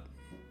lot,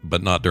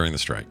 but not during the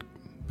strike,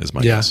 is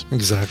my guess. Yeah,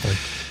 exactly.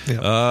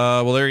 Yeah.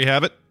 Well, there you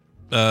have it.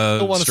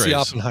 Still want to see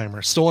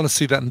Oppenheimer. Still want to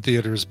see that in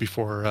theaters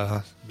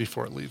before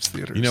it leaves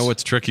theaters. You know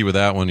what's tricky with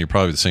that one? You're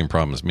probably the same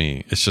problem as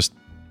me. It's just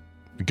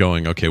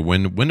going, okay,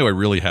 when do I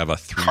really have a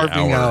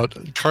 3-hour?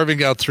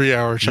 Carving out 3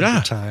 hour chunk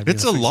of time.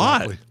 It's a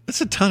lot. It's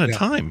a ton of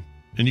time.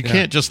 And you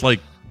can't just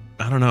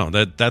I don't know.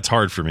 That's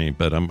hard for me,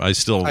 but I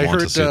still want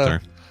to sit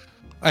there.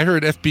 I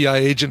heard FBI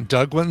agent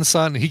Doug went and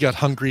saw it, and he got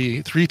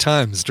hungry 3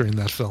 times during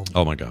that film.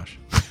 Oh my gosh.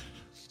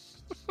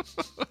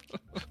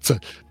 It's a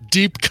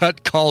deep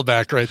cut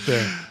callback right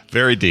there.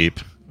 Very deep,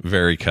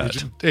 very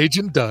cut.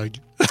 Agent Doug.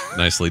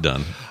 Nicely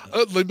done.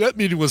 That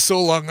meeting was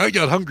so long, I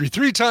got hungry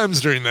 3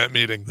 times during that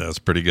meeting. That's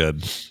pretty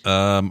good.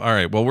 All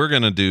right. Well, we're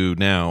going to do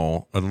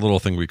now a little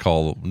thing we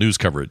call news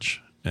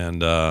coverage.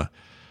 And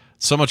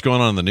so much going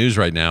on in the news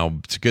right now.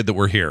 It's good that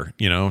we're here,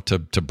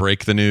 to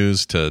break the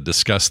news, to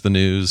discuss the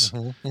news,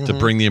 to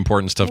bring the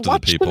important stuff to the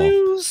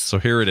people. So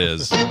here it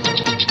is.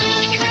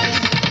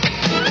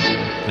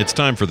 It's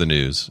time for the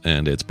news,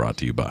 and it's brought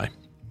to you by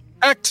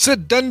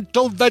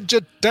Accidental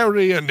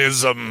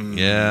Vegetarianism.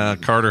 Yeah,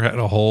 Carter had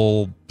a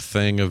whole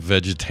thing of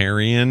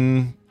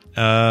vegetarian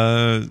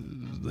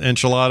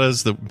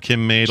enchiladas that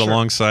Kim made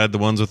alongside the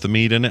ones with the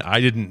meat in it.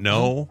 I didn't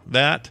know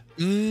that.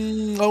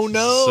 Oh,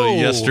 no. So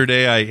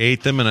yesterday I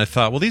ate them, and I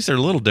thought, well, these are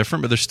a little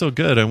different, but they're still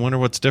good. I wonder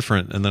what's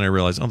different. And then I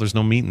realized, there's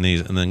no meat in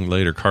these. And then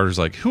later Carter's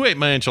like, who ate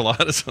my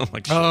enchiladas? I'm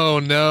like, oh,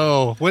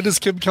 no. When does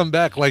Kim come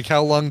back? Like,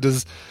 how long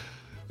does...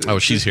 Oh,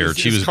 she's here.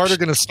 Is Carter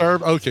going to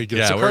starve? Okay, good.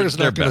 Yeah, so Carter's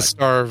not going to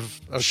starve.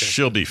 Okay.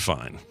 She'll be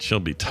fine. She'll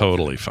be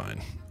totally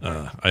fine.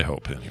 I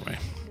hope, anyway.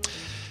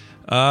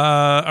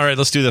 All right,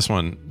 let's do this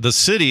one. The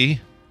city...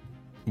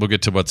 We'll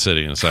get to what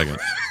city in a second.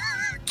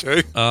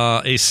 Okay.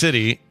 A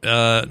city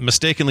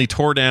mistakenly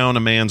tore down a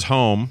man's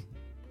home,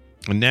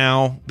 and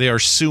now they are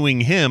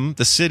suing him.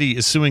 The city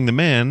is suing the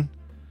man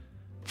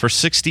for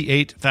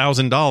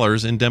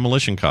 $68,000 in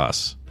demolition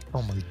costs.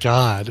 Oh, my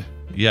God.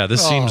 Yeah,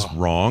 this seems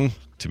wrong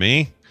to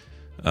me.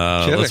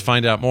 Let's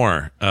find out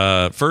more.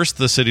 First,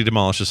 the city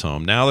demolishes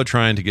home. Now they're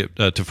trying to get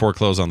to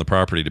foreclose on the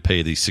property to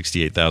pay these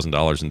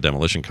 $68,000 in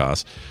demolition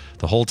costs.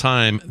 The whole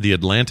time, the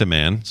Atlanta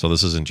man, so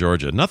this is in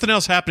Georgia. Nothing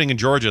else happening in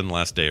Georgia in the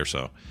last day or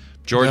so.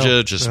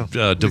 Georgia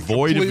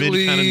devoid of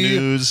any kind of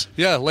news.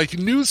 Yeah, like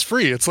news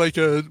free. It's like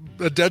a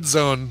dead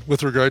zone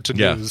with regard to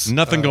news.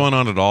 Nothing going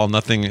on at all.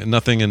 Nothing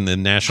in the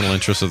national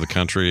interest of the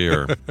country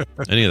or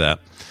any of that.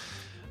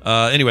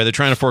 Anyway, they're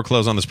trying to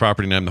foreclose on this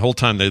property now. And the whole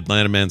time, the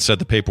Atlanta man said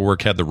the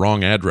paperwork had the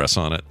wrong address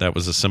on it. That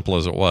was as simple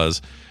as it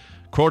was.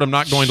 Quote, I'm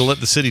not going to let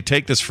the city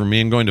take this from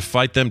me. I'm going to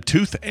fight them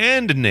tooth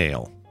and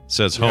nail,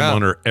 says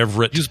homeowner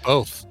Everett. Use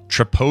both.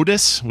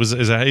 Tripodis?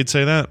 Is that how you'd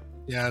say that?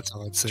 Yeah, that's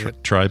how I'd say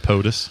it.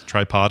 Tripodus.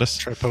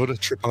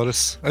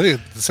 Tripodus. I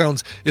think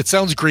it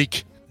sounds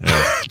Greek. Yeah.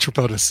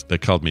 Tripodus. They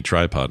called me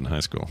tripod in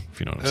high school, if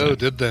you know what I'm saying. Oh,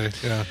 did they?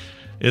 Yeah.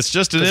 It's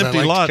just an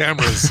empty lot.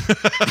 Cameras.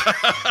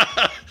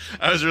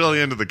 I was really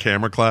into the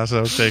camera class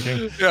I was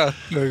taking. Yeah,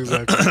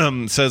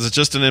 exactly. Says it's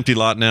just an empty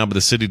lot now, but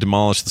the city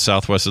demolished the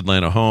Southwest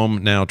Atlanta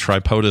home. Now,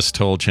 Tripodus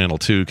told Channel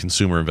 2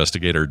 consumer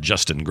investigator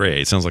Justin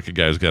Gray, sounds like a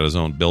guy who's got his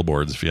own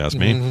billboards, if you ask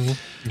me,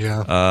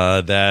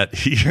 that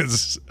he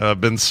has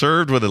been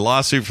served with a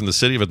lawsuit from the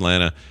city of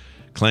Atlanta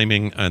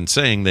claiming and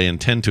saying they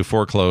intend to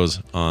foreclose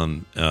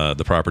on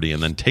the property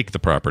and then take the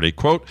property.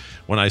 Quote,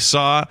 when I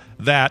saw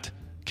that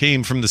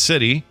came from the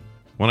city,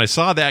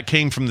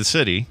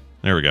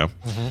 there we go.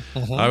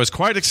 I was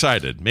quite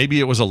excited. Maybe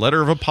it was a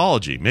letter of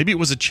apology. Maybe it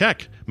was a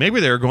check. Maybe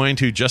they were going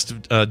to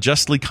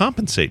justly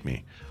compensate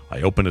me.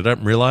 I opened it up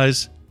and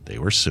realized they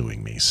were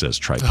suing me, says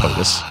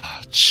Tripodus.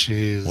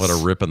 Jeez. What a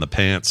rip in the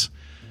pants.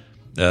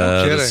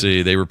 No let's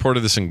see. They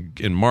reported this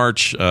in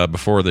March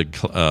before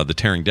the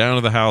tearing down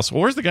of the house.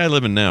 Well, where's the guy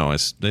living now?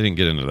 They didn't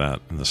get into that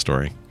in the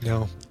story.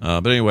 No.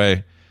 But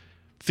anyway,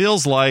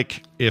 feels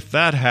like if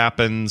that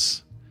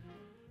happens,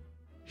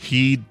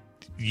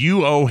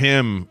 you owe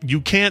him. You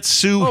can't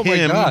sue him. Oh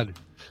my God.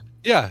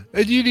 Yeah,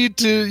 and you need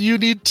to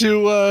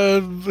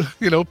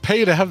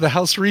pay to have the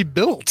house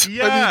rebuilt.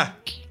 Yeah.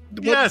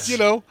 Yes.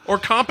 Or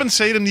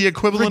compensate him the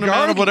equivalent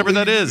amount of whatever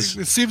that is.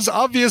 It seems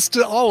obvious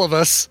to all of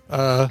us.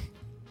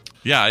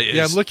 Yeah,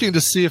 I'm looking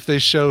to see if they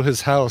show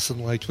his house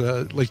and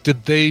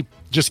did they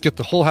just get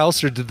the whole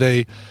house or did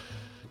they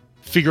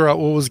figure out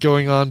what was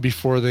going on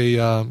before they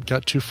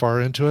got too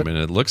far into it? I mean,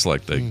 it looks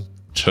like they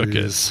took it.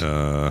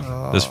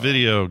 This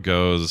video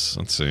goes,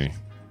 let's see.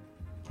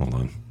 Hold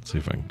on. Let's see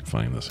if I can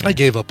find this here. I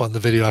gave up on the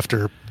video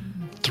after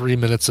 3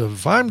 minutes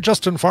of I'm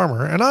Justin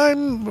Farmer and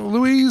I'm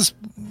Louise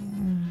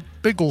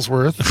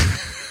Bigglesworth.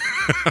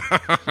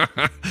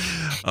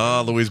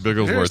 Louise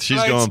Bigglesworth.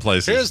 She's going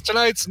places. Here's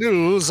tonight's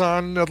news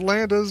on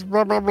Atlanta's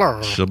blah, blah,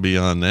 blah. She'll be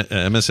on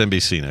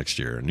MSNBC next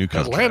year. New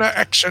country. Atlanta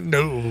Action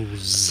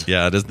News.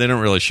 Yeah, they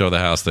don't really show the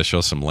house. They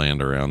show some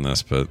land around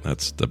this, but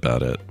that's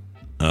about it.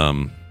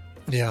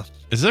 Yeah.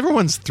 Is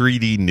everyone's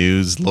 3D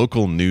news,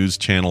 local news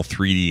channel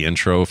 3D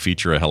intro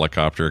feature a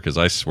helicopter? Because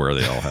I swear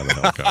they all have a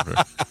helicopter.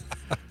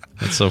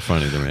 That's so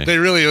funny to me. They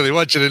really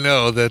want you to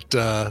know that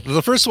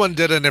the first one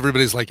did, and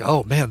everybody's like,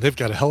 oh, man, they've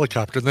got a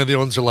helicopter. And then the other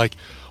ones are like,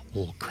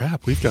 well,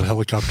 crap, we've got a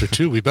helicopter,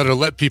 too. We better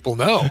let people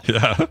know.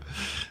 Yeah.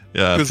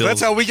 Because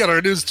that's how we get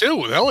our news, too,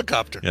 with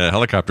helicopter. Yeah,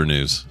 helicopter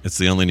news. It's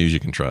the only news you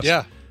can trust.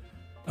 Yeah.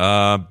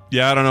 I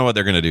don't know what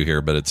they're going to do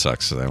here, but it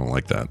sucks. So I don't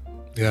like that.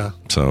 Yeah.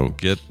 So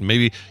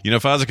maybe,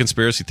 if I was a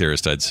conspiracy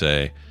theorist, I'd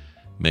say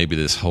maybe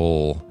this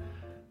whole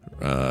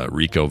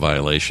RICO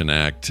violation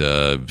act,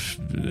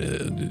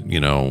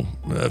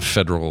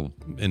 federal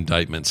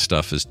indictment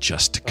stuff is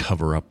just to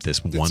cover up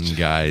this one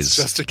guy's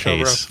just to case.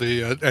 Cover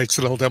up the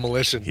accidental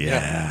demolition.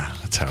 Yeah,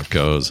 that's how it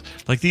goes.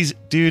 Like these,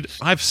 dude,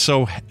 let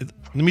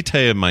me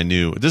tell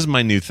you this is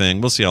my new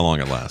thing. We'll see how long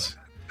it lasts.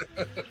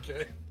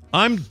 Okay.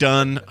 I'm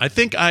done. I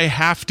think I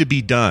have to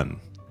be done.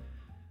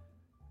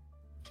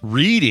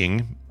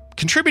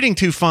 Contributing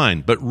to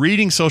fine, but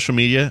reading social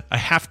media, I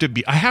have to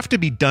be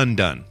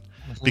done.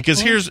 Because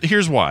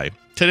here's why.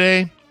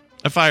 Today,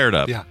 I fired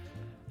up. Yeah.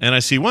 And I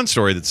see one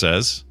story that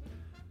says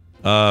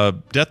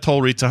death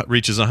toll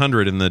reaches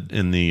 100 in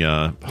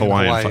the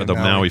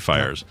Maui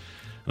fires.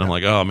 And I'm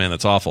like, oh man,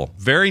 that's awful.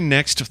 Very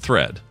next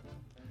thread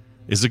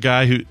is a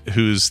guy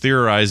who's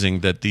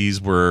theorizing that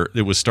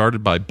it was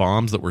started by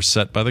bombs that were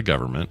set by the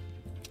government.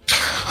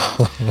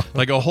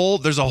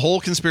 There's a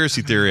whole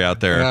conspiracy theory out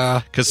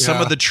there because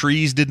some of the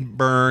trees didn't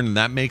burn and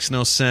that makes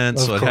no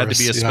sense. So it had to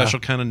be a special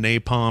kind of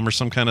napalm or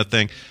some kind of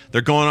thing.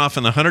 They're going off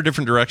in 100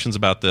 different directions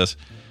about this.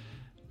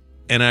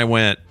 And I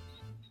went,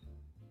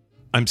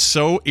 I'm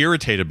so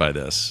irritated by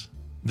this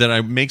that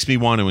it makes me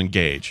want to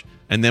engage.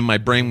 And then my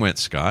brain went,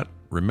 Scott,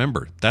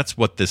 remember, that's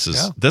what this is.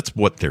 Yeah. That's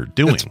what they're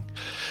doing.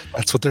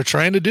 That's what they're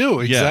trying to do.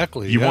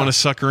 Exactly. You want to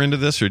sucker into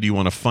this or do you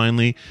want to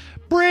finally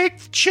break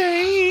the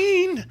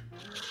chain?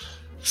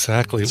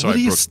 Exactly. So what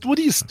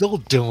are you still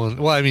doing?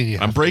 Well, I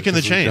mean, I'm breaking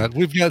the chain.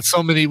 We've got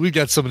so many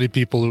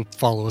people who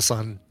follow us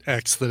on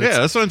X that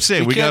that's what I'm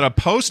saying. We got to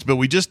post, but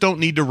we just don't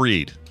need to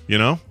read.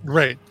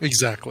 Right?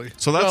 Exactly.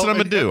 So that's what I'm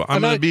gonna do.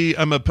 I'm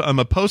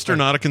a poster,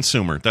 not a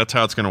consumer. That's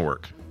how it's gonna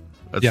work.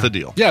 That's the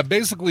deal. Yeah.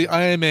 Basically,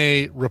 I am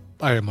a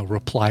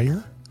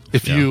replier.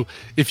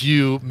 If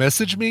you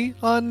message me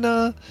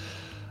on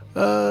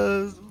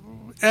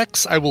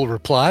X, I will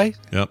reply.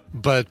 Yep.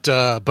 But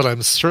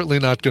I'm certainly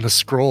not going to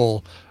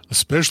scroll.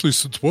 Especially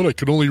since I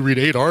can only read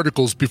 8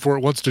 articles before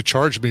it wants to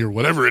charge me or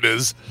whatever it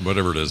is.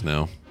 Whatever it is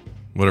now.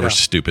 Whatever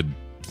stupid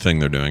thing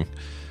they're doing.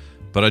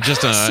 But I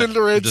just...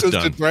 Cinderhead says,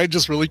 did Brian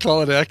just really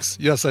call it X?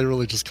 Yes, I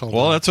really just called it.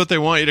 Well, that's what they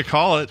want you to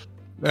call it.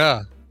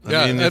 Yeah.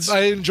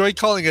 I enjoy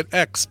calling it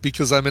X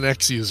because I'm an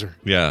X user.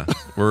 Yeah.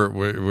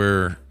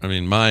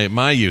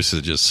 My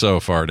usage is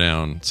so far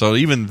down. So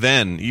even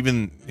then,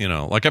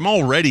 I'm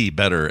already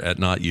better at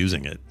not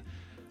using it.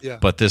 Yeah.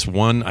 But this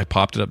one, I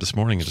popped it up this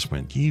morning and just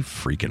went, you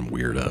freaking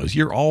weirdos.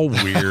 You're all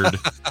weird.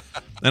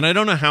 And I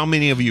don't know how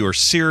many of you are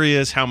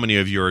serious, how many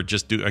of you are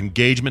just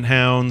engagement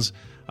hounds.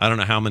 I don't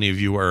know how many of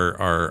you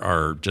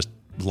are just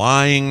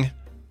lying.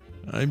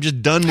 I'm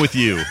just done with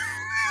you.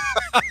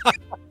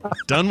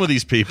 Done with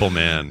these people,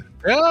 man.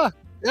 Yeah.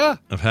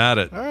 I've had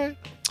it. All right.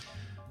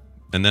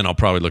 And then I'll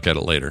probably look at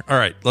it later. All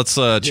right, let's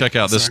check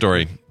out this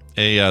story.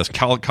 A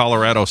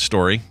Colorado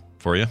story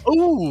for you.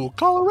 Oh,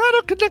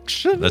 Colorado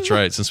connection. That's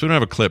right. Since we don't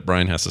have a clip,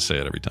 Brian has to say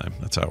it every time.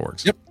 That's how it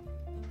works. Yep,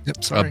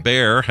 sorry. A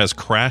bear has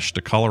crashed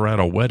a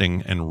Colorado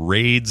wedding and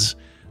raids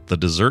the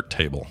dessert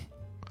table.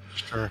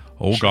 Sure.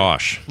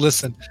 Gosh.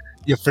 Listen,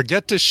 you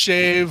forget to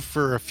shave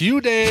for a few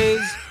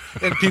days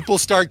and people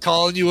start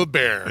calling you a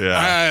bear.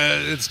 Yeah.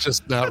 It's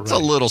just not right. It's a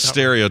little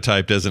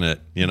stereotyped, isn't it?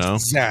 You know?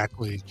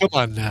 Exactly. Come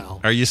on now.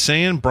 Are you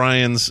saying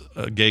Brian's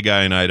a gay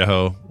guy in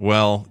Idaho?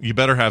 Well, you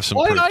better have some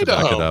proof to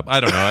back it up. I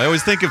don't know. I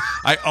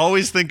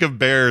always think of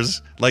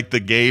bears like the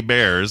gay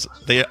bears.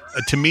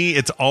 To me,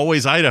 it's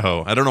always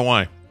Idaho. I don't know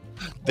why.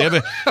 They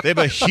have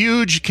a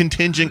huge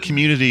contingent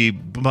community,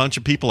 bunch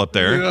of people up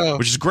there,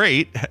 which is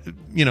great.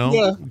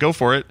 Go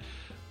for it.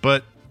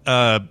 But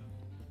I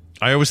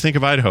always think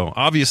of Idaho.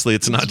 Obviously,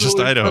 it's not just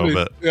really Idaho, funny.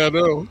 But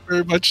no,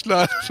 very much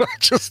not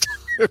just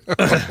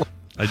Idaho.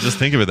 I just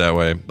think of it that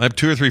way. I have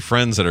 2 or 3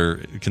 friends that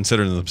are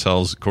considering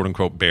themselves "quote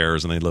unquote"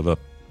 bears, and they live up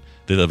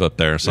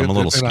there. So I'm a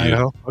little skewed.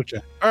 Idaho?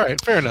 Okay, all right,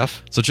 fair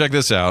enough. So check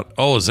this out.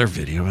 Oh, is there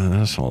video in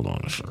this? Hold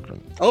on a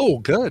second. Oh,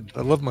 good.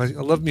 I love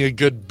me a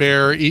good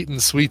bear eating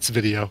sweets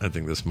video. I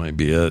think this might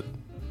be it.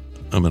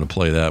 I'm going to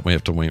play that. We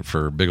have to wait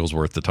for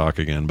Bigglesworth to talk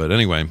again, but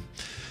anyway.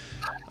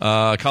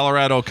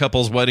 Colorado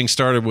couple's wedding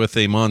started with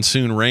a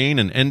monsoon rain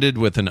and ended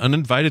with an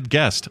uninvited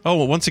guest.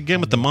 Oh, once again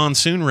with the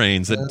monsoon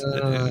rains.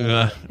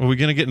 Are we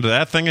going to get into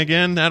that thing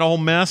again? That old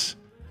mess?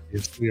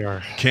 Yes, we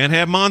are. Can't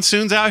have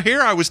monsoons out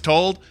here, I was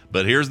told.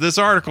 But here's this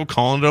article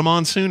calling it a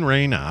monsoon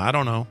rain. I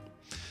don't know.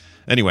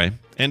 Anyway,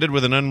 ended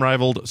with an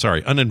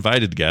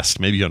uninvited guest,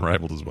 maybe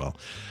unrivaled as well.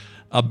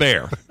 A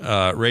bear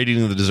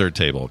raiding the dessert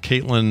table.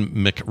 Caitlin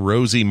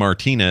McRosie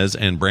Martinez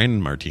and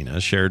Brandon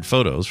Martinez shared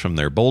photos from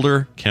their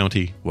Boulder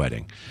County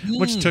wedding,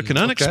 which took an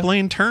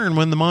unexplained turn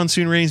when the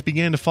monsoon rains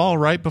began to fall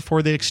right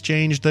before they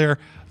exchanged their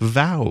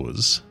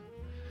vows.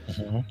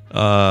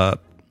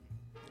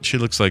 She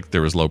looks like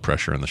there was low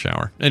pressure in the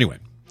shower. Anyway.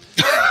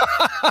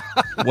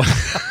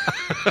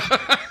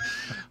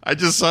 I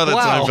just saw that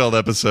Seinfeld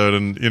episode,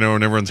 and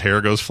when everyone's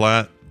hair goes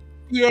flat.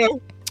 Yeah.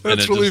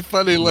 That's really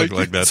funny. Like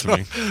that to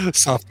me.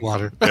 Soft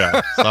water.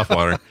 Yeah, soft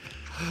water.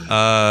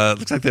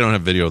 Looks like they don't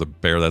have video of the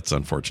bear. That's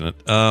unfortunate.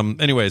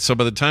 Anyway, so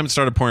by the time it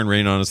started pouring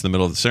rain on us in the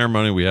middle of the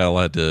ceremony, we all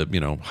had to,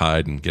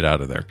 hide and get out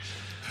of there.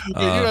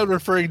 You're not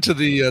referring to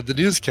the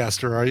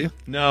newscaster, are you?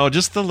 No,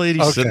 just the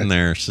lady sitting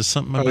there. It's just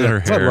something about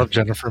her hair. I love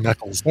Jennifer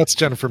Meckles. That's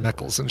Jennifer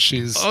Meckles, and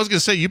she's... I was going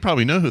to say, you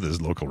probably know who this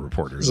local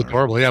reporter is. It's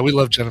adorable. Yeah, we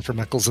love Jennifer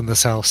Meckles in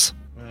this house.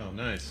 Wow,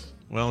 nice.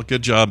 Well,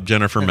 good job,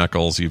 Jennifer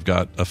Meckles. You've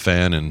got a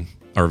fan in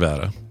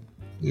Arvada.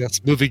 Yes,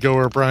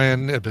 moviegoer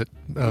Brian Ibbett.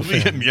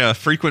 Yeah,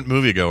 frequent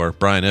moviegoer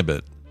Brian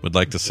Ibbett would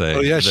like to say. Oh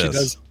yeah, this. she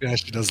does. Yeah,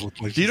 she does look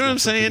like. Do you know what I'm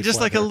saying? Just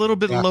like a little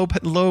bit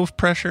low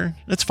pressure.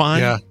 It's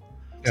fine. Yeah,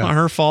 it's not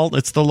her fault.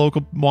 It's the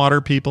local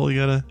water people. You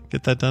gotta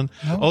get that done.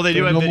 No, they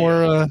do have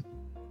more.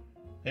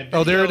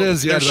 Oh, there it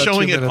is. Yeah, they're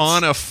showing it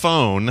on a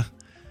phone,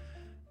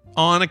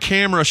 on a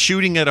camera,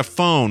 shooting at a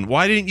phone.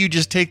 Why didn't you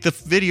just take the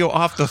video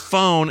off the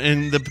phone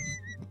and the?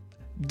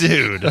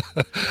 Dude,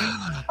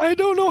 I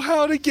don't know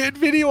how to get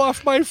video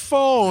off my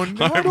phone.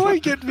 How do I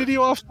get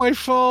video off my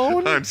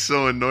phone? I'm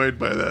so annoyed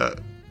by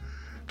that.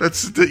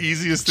 That's the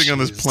easiest thing on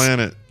this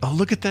planet. Oh,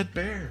 look at that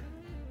bear.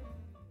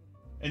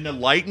 And the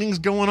lightning's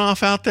going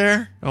off out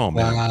there. Oh,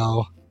 man.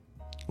 Wow.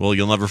 Well,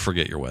 you'll never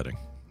forget your wedding.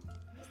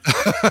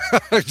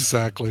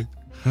 Exactly.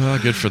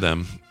 Good for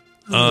them.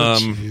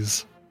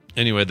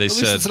 Anyway, they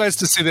said... it's nice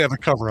to see they have a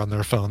cover on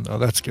their phone, though.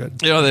 That's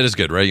good. Yeah, that is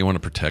good, right? You want to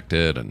protect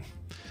it, and...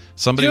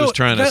 Somebody was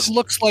trying to. That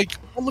looks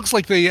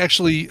like they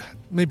actually,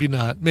 maybe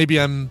not. Maybe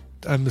I'm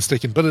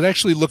mistaken, but it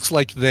actually looks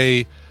like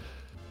they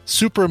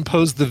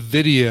superimposed the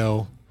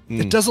video.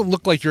 It doesn't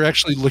look like you're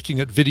actually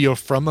looking at video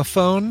from a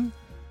phone.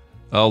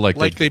 Oh, like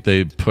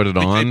they put it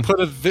on.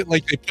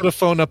 They put a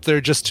phone up there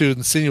just to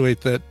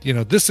insinuate that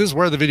this is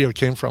where the video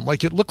came from.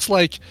 Like it looks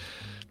like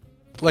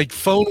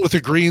phone with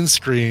a green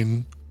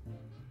screen,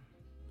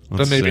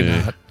 but maybe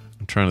not.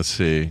 I'm trying to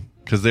see.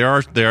 Because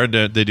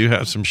they do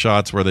have some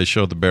shots where they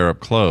show the bear up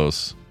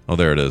close. Oh,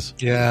 there it is.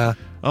 Yeah.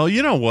 Oh,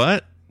 you know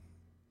what?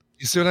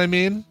 You see what I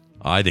mean?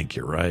 I think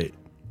you're right.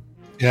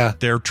 Yeah.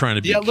 They're trying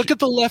to be... Yeah, look at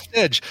the left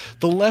edge.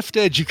 The left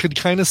edge, you could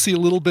kind of see a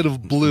little bit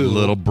of blue. A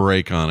little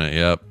break on it,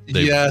 yep.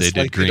 They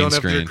did green they don't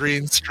screen. Have their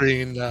green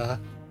screen. Yep,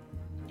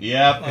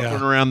 up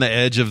and around the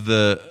edge of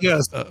the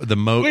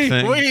moat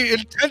thing. We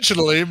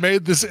intentionally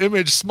made this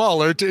image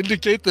smaller to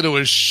indicate that it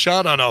was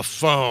shot on a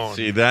phone.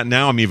 See, that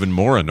now I'm even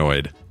more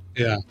annoyed.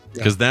 Yeah.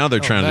 Because now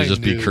they're trying to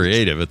just be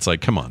creative. It's like,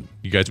 come on.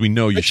 You You guys, we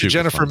know you shoot.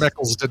 Jennifer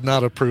Meckles did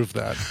not approve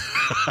that.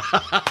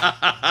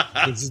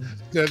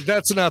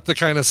 That's not the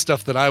kind of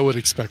stuff that I would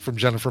expect from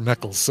Jennifer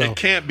Meckles. So it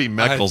can't be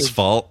Meckles'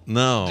 fault.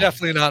 No.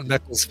 Definitely not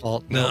Meckles'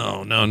 fault.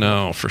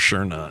 No, for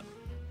sure not.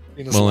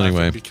 Well,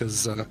 anyway.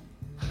 Because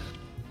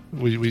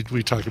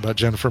we talk about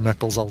Jennifer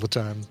Meckles all the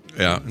time.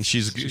 Yeah, and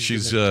she's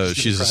a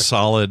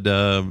solid,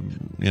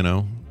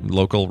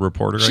 local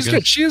reporter, She's I guess.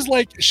 Good.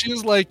 She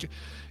is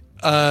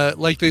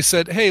like they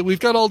said, hey,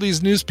 we've got all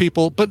these news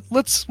people, but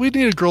we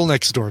need a girl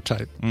next door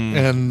type.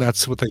 And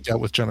that's what they got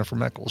with Jennifer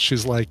Meckles.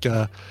 She's like,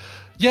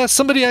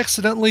 somebody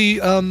accidentally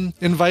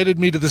invited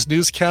me to this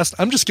newscast.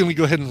 I'm just going to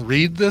go ahead and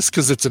read this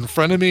because it's in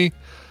front of me.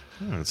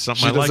 It's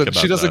something I like about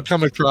She doesn't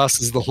come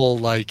across as the whole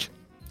like,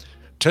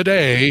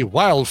 today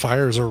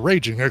wildfires are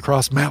raging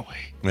across Maui.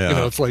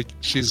 Yeah. It's like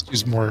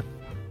she's more.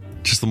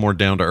 Just the more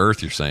down to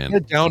earth, you're saying.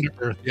 More down to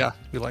earth, yeah.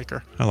 We like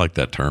her. I like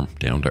that term,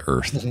 down to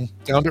earth. Mm-hmm.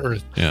 Down to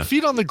earth. Yeah.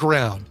 Feet on the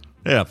ground.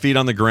 Yeah, feet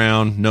on the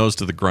ground, nose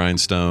to the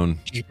grindstone.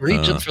 Keep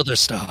reaching for the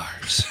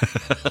stars.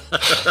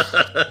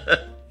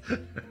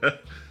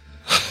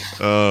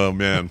 Oh,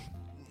 man.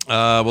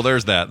 Well,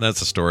 there's that.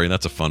 That's a story.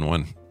 That's a fun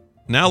one.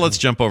 Now let's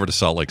jump over to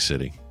Salt Lake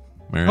City.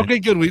 Right. Okay,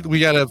 good. We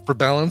got to, for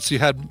balance, you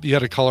had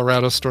a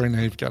Colorado story.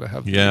 Now you've got to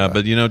have.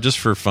 But just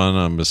for fun,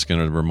 I'm just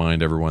going to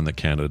remind everyone that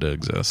Canada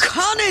exists.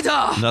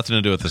 Canada. Nothing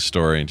to do with the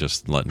story.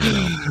 Just letting you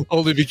know.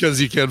 Only because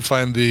you can't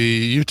find the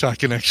Utah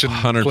connection.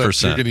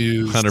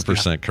 100%.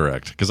 100%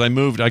 correct. Because I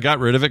got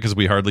rid of it because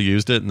we hardly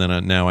used it, and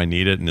then now I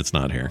need it, and it's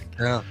not here.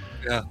 Yeah.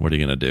 What are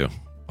you going to do?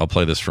 I'll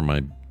play this for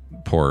my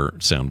poor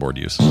soundboard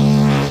use.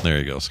 There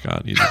you go,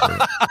 Scott. You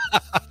deserve it.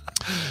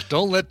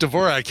 Don't let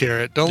Dvorak hear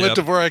it. Don't let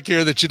Dvorak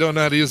hear that you don't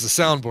know how to use the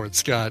soundboard,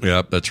 Scott.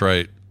 Yep, that's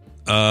right.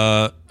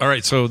 All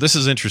right, so this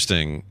is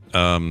interesting.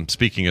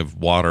 Speaking of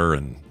water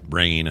and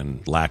rain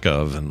and lack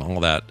of and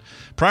all that,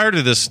 prior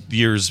to this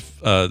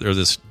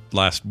this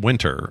last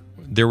winter,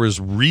 there was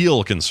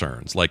real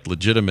concerns, like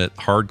legitimate,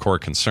 hardcore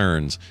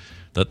concerns,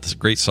 that the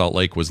Great Salt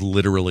Lake was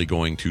literally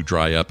going to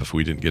dry up if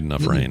we didn't get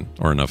enough rain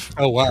or enough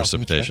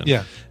precipitation. Okay.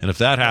 Yeah. And if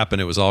that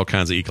happened, it was all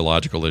kinds of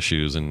ecological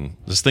issues. And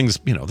this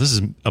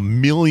is a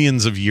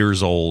millions of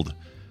years old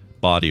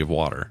body of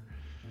water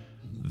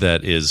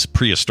that is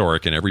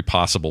prehistoric in every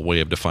possible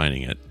way of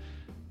defining it.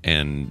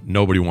 And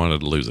nobody wanted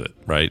to lose it,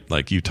 right?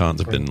 Like Utahns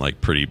have been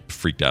like pretty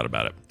freaked out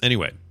about it.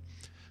 Anyway,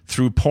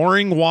 through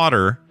pouring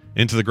water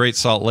into the Great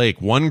Salt Lake,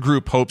 one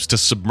group hopes to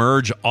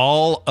submerge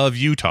all of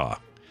Utah.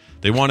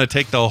 They want to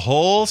take the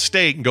whole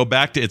state and go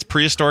back to its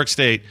prehistoric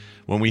state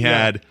when we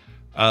had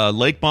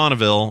Lake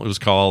Bonneville, it was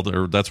called,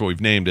 or that's what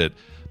we've named it.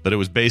 But it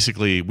was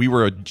basically,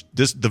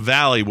 the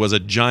valley was a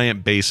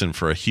giant basin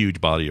for a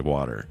huge body of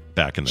water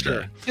back in the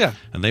day. Yeah.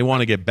 And they want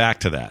to get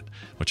back to that,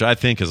 which I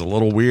think is a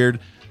little weird,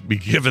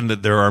 given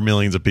that there are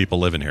millions of people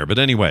living here. But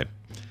anyway,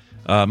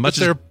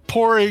 they're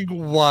pouring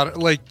water.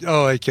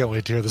 I can't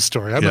wait to hear the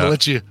story. I'm gonna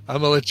let you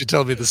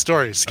tell me the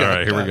story, Scott. All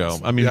right, here we go.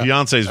 I mean,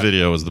 Beyonce's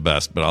video is the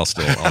best, but I'll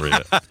read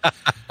it.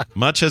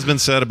 Much has been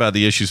said about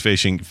the issues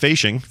facing. You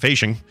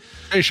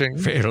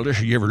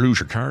ever lose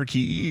your car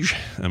keys?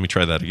 Let me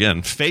try that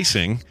again.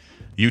 Facing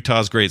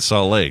Utah's Great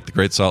Salt Lake. The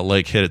Great Salt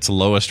Lake hit its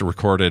lowest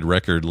recorded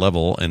record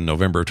level in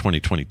November of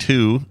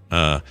 2022.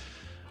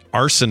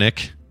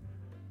 Arsenic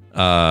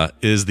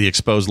is the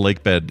exposed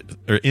lake bed,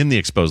 or in the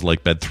exposed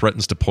lake bed,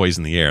 threatens to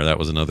poison the air. That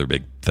was another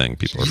big thing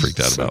people are freaked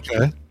out about.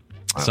 Okay.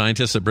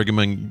 Scientists at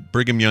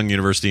Brigham Young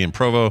University in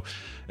Provo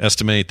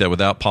estimate that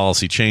without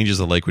policy changes,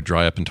 the lake would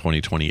dry up in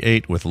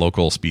 2028, with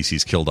local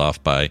species killed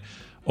off by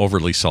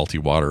overly salty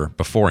water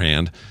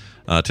beforehand.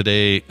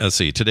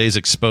 Today's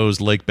exposed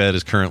lake bed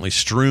is currently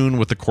strewn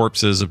with the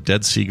corpses of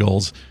dead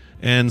seagulls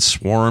and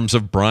swarms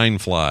of brine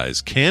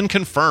flies. Can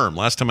confirm.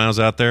 Last time I was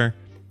out there,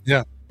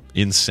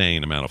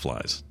 insane amount of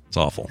flies. It's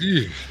awful.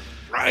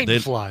 Brine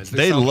flies.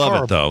 They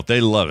love it, though.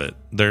 They love it.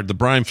 The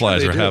brine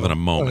flies are having a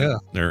moment. Oh, yeah.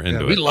 They're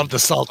into it. We love the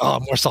salt.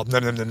 Oh, more salt.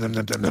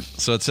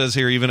 So it says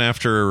here, even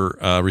after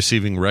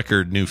receiving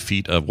record new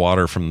feet of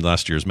water from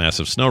last year's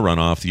massive snow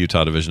runoff, the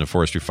Utah Division of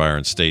Forestry, Fire,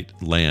 and State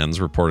Lands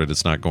reported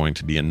it's not going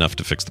to be enough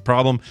to fix the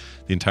problem.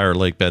 The entire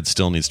lake bed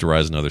still needs to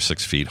rise another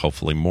 6 feet,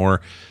 hopefully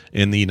more.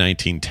 In the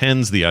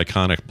 1910s, the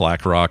iconic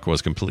Black Rock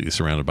was completely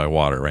surrounded by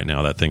water. Right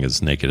now, that thing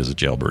is naked as a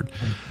jailbird.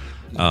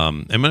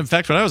 And in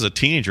fact, when I was a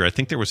teenager, I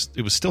think it was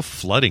still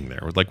flooding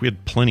there. Like, we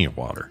had plenty of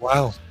water.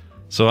 Wow.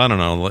 So I don't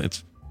know.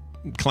 It's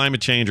climate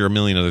change or a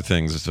million other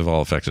things that have all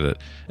affected it.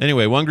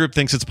 Anyway, one group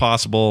thinks it's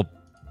possible,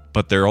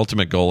 but their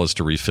ultimate goal is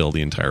to refill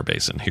the entire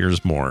basin.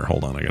 Here's more.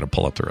 Hold on, I got to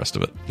pull up the rest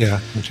of it. Yeah.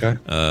 Okay.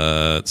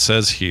 It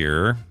says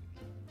here,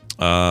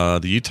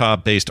 the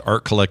Utah-based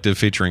art collective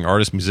featuring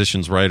artists,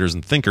 musicians, writers,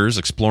 and thinkers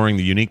exploring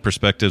the unique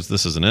perspectives.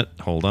 This isn't it.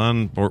 Hold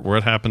on.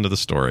 What happened to the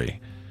story?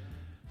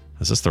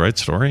 Is this the right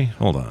story?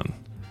 Hold on.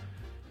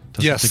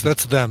 Yes,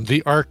 that's them.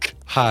 The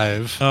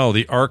Archive. Oh,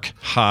 the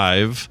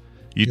Archive.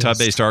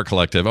 Utah-based art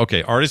collective.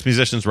 Okay, artists,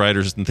 musicians,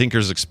 writers, and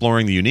thinkers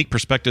exploring the unique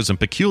perspectives and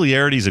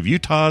peculiarities of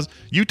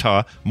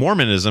Utah,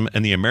 Mormonism,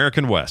 and the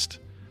American West.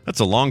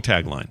 That's a long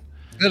tagline.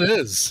 It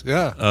is,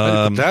 yeah.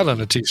 I put that on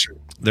a T-shirt.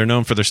 They're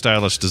known for their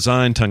stylish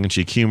design,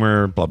 tongue-in-cheek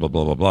humor, blah, blah,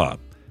 blah, blah,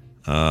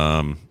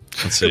 blah.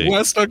 Let's see.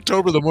 Last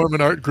October, the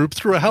Mormon art group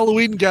threw a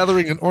Halloween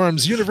gathering in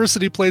Orm's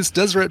University Place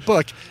Deseret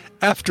Book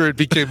after it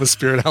became a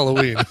Spirit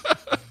Halloween.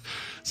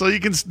 So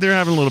they're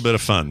having a little bit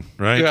of fun,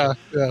 right?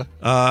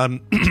 Yeah.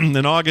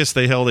 In August,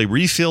 they held a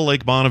Refill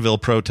Lake Bonneville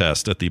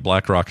protest at the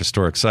Black Rock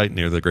Historic Site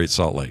near the Great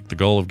Salt Lake. The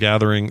goal of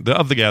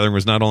the gathering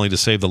was not only to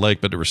save the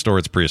lake, but to restore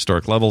its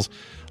prehistoric levels.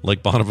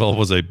 Lake Bonneville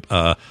was a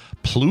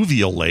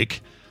pluvial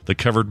lake that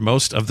covered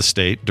most of the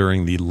state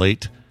during the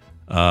late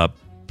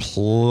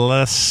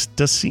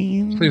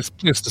Pleistocene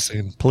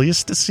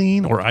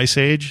or Ice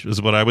Age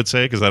is what I would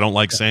say, because I don't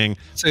like saying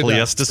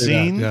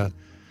Pleistocene. That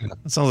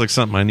sounds like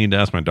something I need to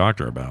ask my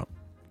doctor about.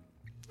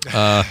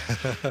 The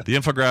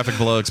infographic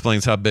below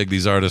explains how big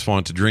these artists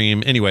want to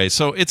dream. Anyway,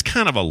 so it's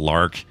kind of a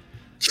lark.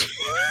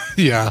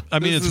 Yeah. I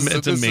mean,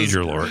 it's a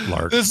major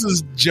lark. This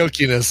is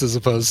jokiness as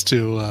opposed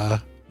to...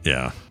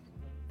 yeah.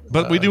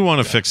 But we do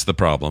want to fix the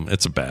problem.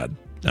 It's bad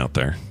out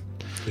there.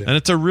 Yeah. And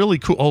it's a really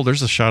cool... Oh,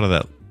 there's a shot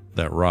of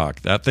that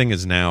rock. That thing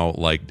is now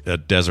like a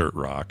desert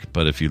rock.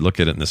 But if you look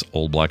at it in this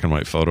old black and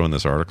white photo in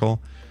this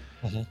article,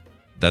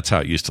 that's how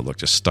it used to look.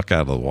 Just stuck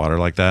out of the water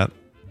like that.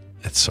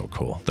 It's so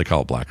cool. They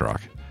call it black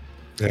rock.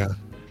 Yeah.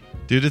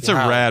 Dude, it's a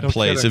rad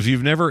place. If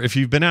you've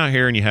been out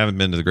here and you haven't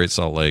been to the Great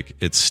Salt Lake,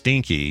 it's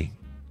stinky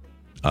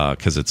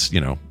because it's,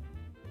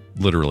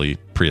 literally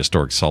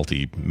prehistoric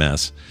salty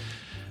mess.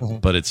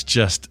 But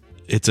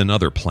it's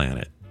another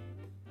planet.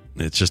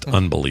 It's just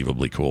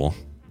unbelievably cool.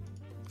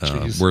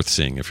 Worth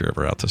seeing if you're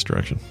ever out this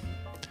direction.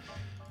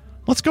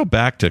 Let's go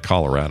back to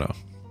Colorado.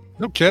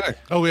 No kidding.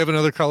 Oh, we have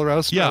another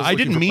Colorado spot. Yeah, I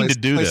didn't mean to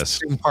do this.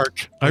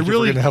 Park. I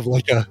really going to have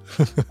like a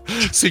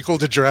sequel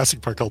to Jurassic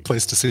Park called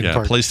Pleistocene Park.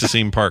 Yeah,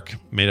 Pleistocene Park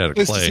made out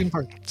of clay.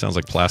 Sounds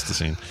like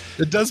plasticine.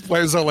 It does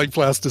sound like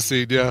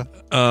plasticine. Yeah.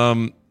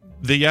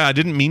 I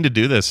didn't mean to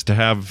do this, to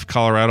have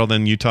Colorado,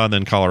 then Utah,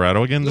 then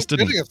Colorado again. This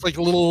didn't. It's like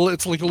a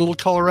little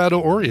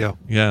Colorado Oreo.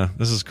 Yeah,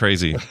 this is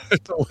crazy.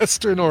 It's a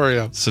Western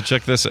Oreo. So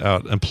check this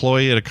out.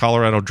 Employee at a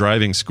Colorado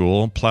driving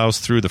school plows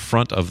through the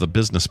front of the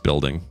business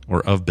building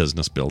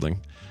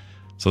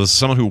So this is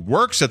someone who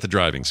works at the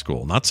driving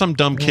school, not some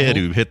dumb kid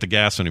who hit the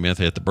gas when he meant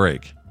to hit the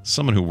brake.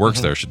 Someone who works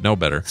there should know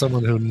better.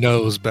 Someone who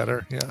knows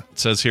better, yeah. It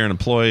says here an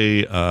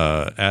employee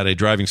at a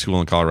driving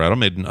school in Colorado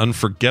made an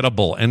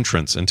unforgettable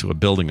entrance into a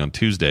building on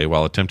Tuesday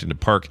while attempting to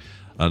park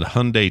a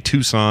Hyundai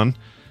Tucson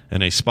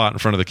in a spot in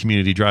front of the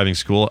community driving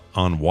school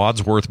on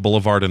Wadsworth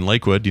Boulevard in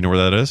Lakewood. Do you know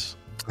where that is?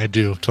 I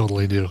do,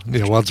 totally do.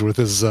 Yeah, Wadsworth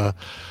is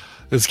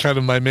kind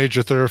of my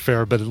major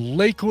thoroughfare, but in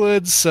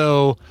Lakewood,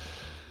 so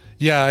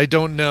yeah, I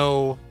don't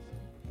know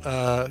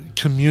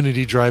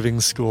community driving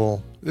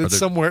school. It's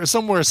somewhere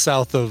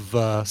south of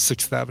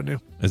 6th Avenue.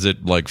 Is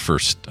it like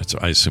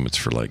I assume it's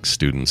for like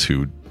students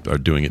who are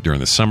doing it during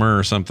the summer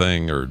or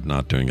something, or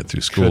not doing it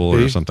through school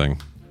or something?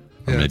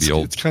 Or maybe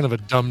it's kind of a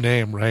dumb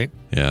name, right?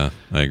 Yeah,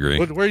 I agree.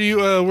 Where do you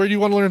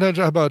want to learn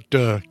about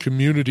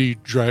community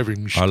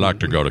driving school? I like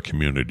to go to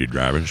community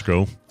driving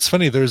school. It's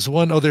funny. There's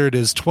one. Oh, there it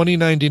is.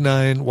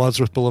 2099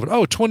 Wadsworth Boulevard.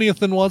 Oh,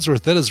 20th and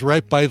Wadsworth. That is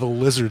right by the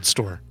Lizard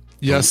store.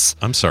 Yes.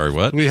 I'm sorry,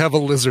 what? We have a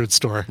lizard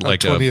store.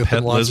 Like a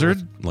pet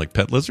lizard? Like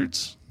pet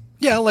lizards?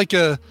 Yeah, like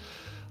a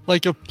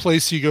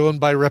place you go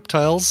and buy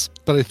reptiles,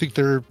 but I think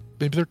they're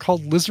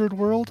called Lizard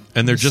World.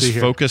 And they're just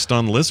focused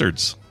on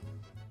lizards.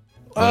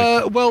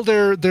 Well,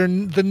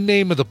 the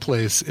name of the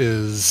place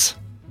is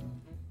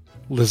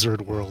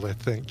Lizard World, I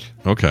think.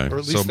 Okay. Or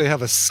at least they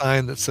have a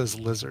sign that says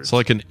lizards. It's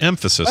like an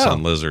emphasis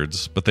on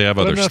lizards, but they have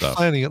other stuff. I'm not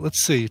finding it. Let's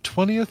see.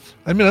 20th?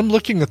 I mean, I'm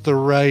looking at the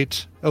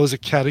right. Oh, is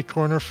it catty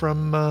corner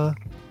from...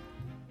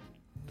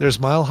 There's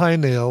Mile High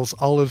Nails,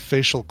 Olive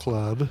Facial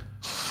Club.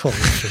 Olive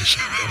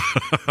Facial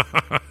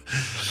Club.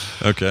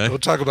 Okay. We'll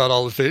talk about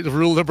Olive Facial.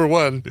 Rule number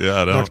 1. Yeah,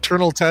 I know.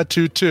 Nocturnal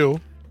Tattoo 2.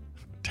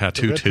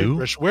 Tattoo 2?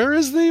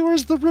 Where's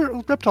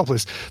the reptile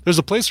place? There's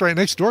a place right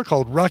next door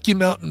called Rocky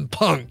Mountain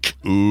Punk.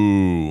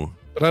 Ooh.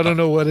 But I don't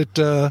know what it...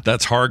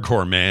 That's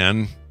hardcore,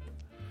 man.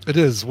 It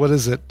is. What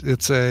is it?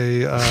 It's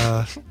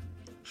a...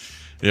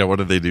 yeah, what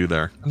did they do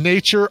there?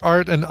 Nature,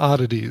 Art, and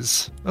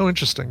Oddities. Oh,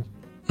 interesting.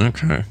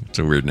 Okay. It's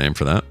a weird name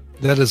for that.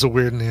 That is a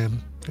weird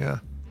name. Yeah.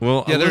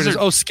 Well, yeah,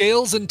 there's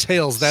Scales and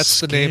Tails. That's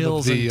the name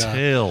of the Scales and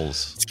Tails.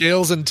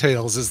 Scales and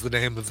Tails is the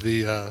name of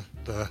the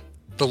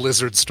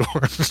lizard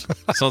store.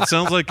 So it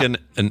sounds like an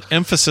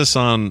emphasis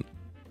on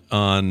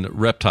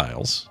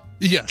reptiles.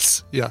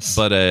 Yes.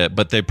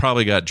 But they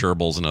probably got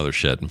gerbils and other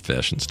shit and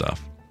fish and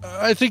stuff.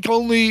 I think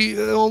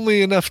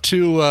only enough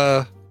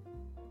to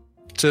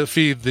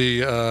feed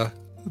the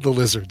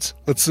lizards.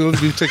 Let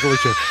me take a look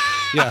here.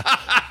 Yeah.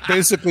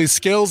 Basically,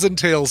 Scales and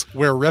Tails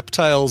where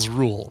reptiles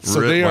rule.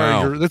 So they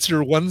are that's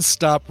your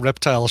one-stop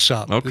reptile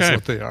shop. Okay. Is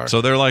what they are.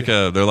 So they're like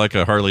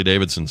a Harley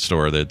Davidson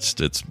store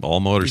it's all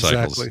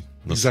motorcycles.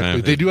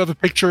 Exactly. They do have a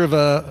picture of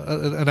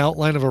an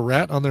outline of a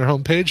rat on their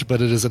homepage,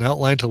 but it is an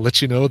outline to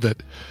let you know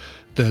that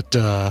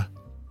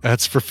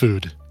that's for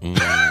food.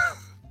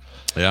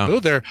 Yeah.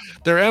 Oh, their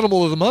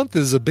animal of the month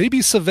is a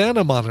baby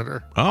savanna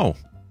monitor. Oh.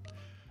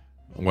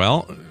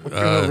 Well, what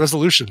kind of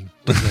resolution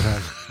does it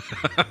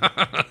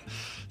have?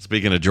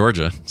 Speaking of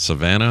Georgia,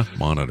 Savannah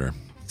Monitor.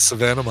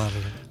 Savannah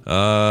Monitor.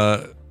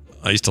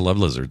 I used to love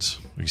lizards.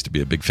 I used to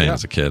be a big fan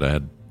as a kid. I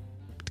had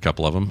a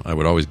couple of them. I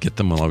would always get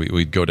them while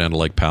we'd go down to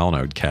Lake Powell, and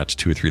I would catch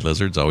 2 or 3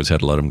 lizards. I always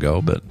had to let them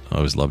go, but I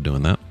always loved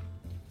doing that.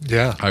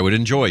 Yeah, I would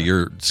enjoy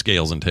your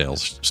Scales and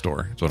Tails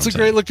store. It's a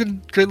great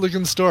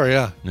looking store.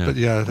 Yeah. But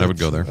yeah, I would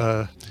go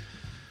there.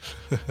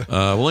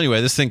 Well, anyway,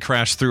 this thing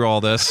crashed through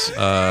all this.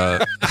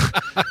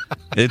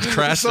 It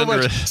crashed so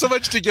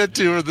much to get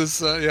to with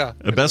this. Yeah.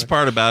 The best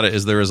part about it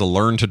is there is a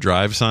learn to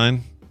drive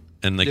sign,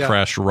 and they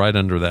crashed right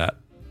under that.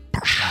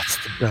 That's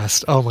the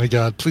best. Oh my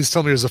God! Please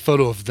tell me there's a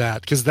photo of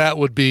that, because that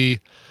would be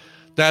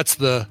that's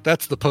the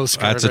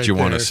postcard. That's what you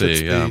want to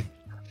see. Yeah.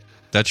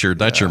 That's your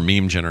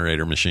meme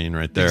generator machine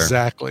right there.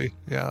 Exactly.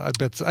 Yeah,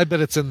 I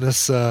bet it's in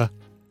this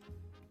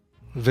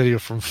video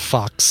from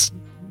Fox.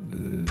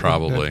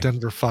 Probably.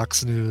 Denver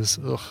Fox News.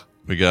 Ugh.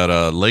 We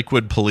got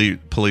Lakewood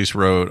Police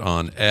wrote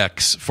on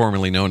X,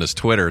 formerly known as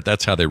Twitter.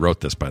 That's how they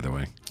wrote this, by the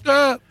way.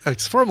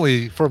 X,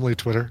 formerly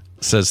Twitter.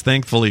 Says,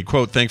 thankfully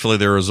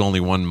there was only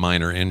one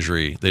minor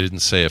injury. They didn't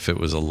say if it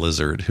was a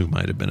lizard who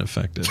might have been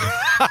affected.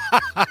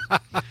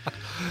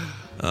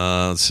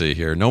 Let's see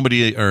here.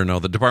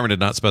 The department did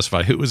not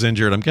specify who was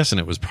injured. I'm guessing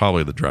it was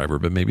probably the driver,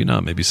 but maybe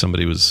not. Maybe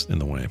somebody was in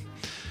the way.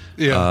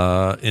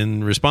 Yeah.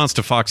 In response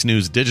to Fox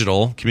News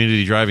Digital,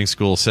 Community Driving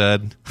School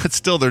said, that's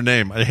still their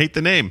name. I hate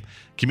the name.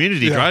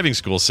 Community Driving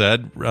School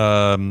said,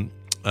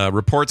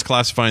 reports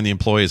classifying the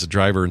employee as a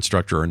driver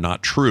instructor are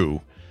not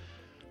true.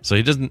 So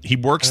he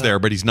works there,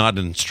 but he's not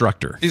an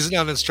instructor. He's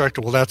not an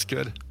instructor. Well, that's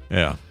good.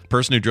 Yeah. The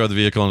person who drove the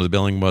vehicle into the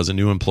building was a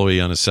new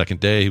employee on his second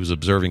day. He was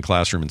observing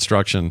classroom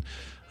instruction.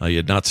 He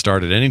had not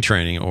started any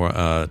training or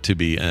to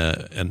be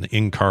an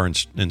in-car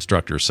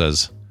instructor,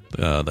 says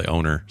the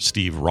owner,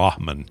 Steve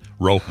Roman.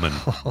 Oh,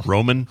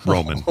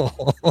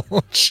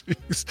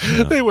 jeez.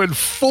 Yeah. They went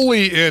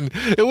fully in.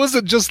 It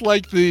wasn't just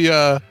like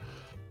the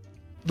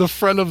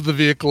front of the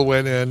vehicle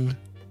went in.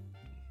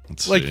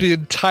 The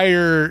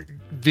entire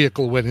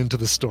vehicle went into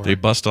the store. They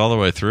bust all the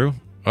way through?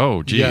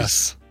 Oh, geez.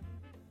 Yes.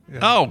 Yeah.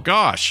 Oh,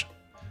 gosh.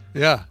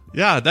 Yeah.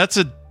 Yeah,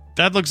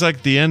 that looks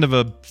like the end of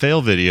a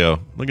fail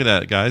video. Look at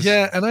that, guys.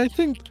 Yeah, and I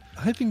think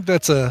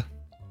that's a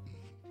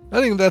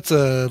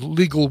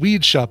legal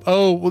weed shop.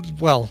 Oh,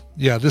 well,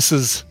 yeah, this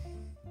is...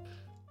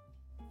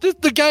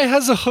 The guy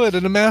has a hood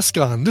and a mask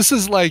on. This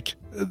is like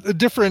a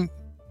different...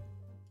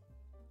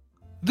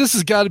 This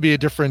has got to be a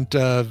different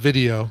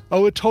video.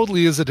 Oh, it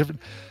totally is a different...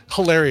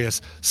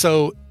 Hilarious.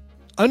 So,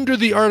 under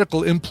the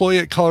article, employee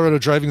at Colorado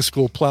Driving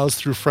School plows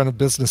through front of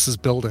business's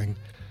building,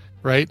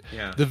 right?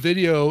 Yeah. The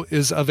video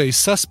is of a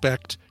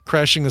suspect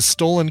crashing a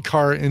stolen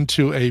car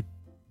into a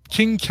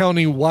King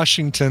County,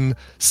 Washington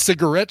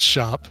cigarette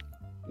shop.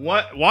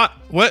 What?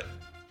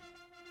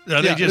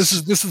 This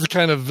is the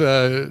kind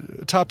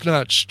of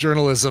top-notch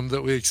journalism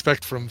that we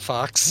expect from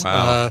Fox.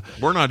 Wow.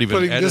 We're not even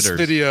putting editors. This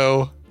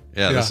video.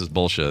 Yeah, this is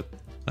bullshit.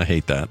 I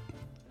hate that.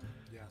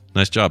 Yeah.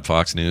 Nice job,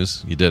 Fox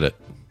News. You did it.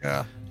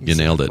 Yeah. You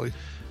nailed it.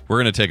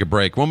 We're going to take a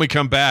break. When we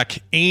come back,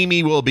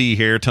 Amy will be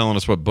here telling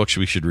us what books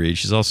we should read.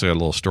 She's also got a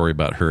little story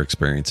about her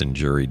experience in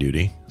jury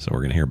duty, so we're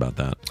going to hear about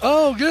that.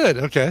 Oh, good.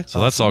 Okay.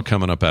 So that's all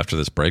coming up after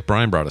this break.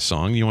 Brian brought a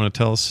song. You want to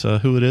tell us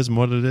who it is and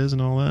what it is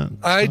and all that?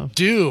 I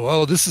do.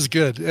 Oh, this is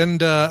good.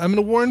 And I'm going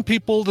to warn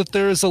people that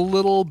there is a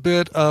little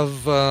bit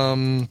of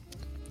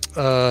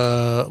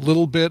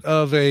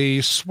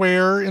a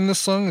swear in the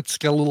song. It's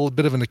got a little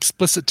bit of an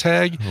explicit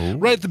tag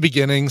right at the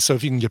beginning. So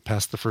if you can get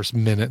past the first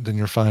minute, then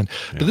you're fine.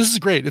 Yeah. But this is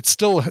great. It's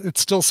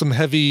still some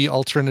heavy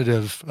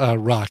alternative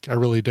rock. I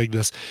really dig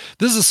this.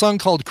 This is a song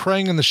called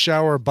 "Crying in the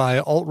Shower" by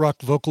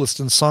alt-rock vocalist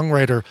and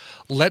songwriter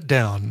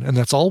Letdown, and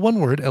that's all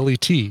one word: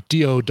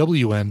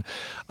 Letdown.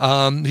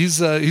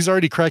 He's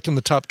already cracked in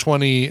the top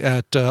 20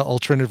 at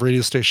alternative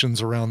radio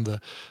stations around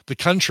the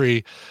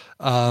country.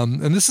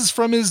 And this is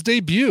from his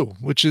debut,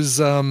 which is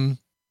also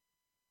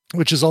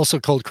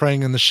called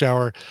 "Crying in the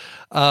Shower."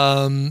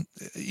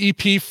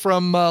 EP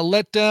from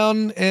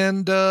Letdown,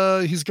 and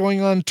he's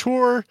going on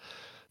tour.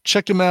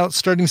 Check him out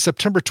starting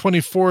September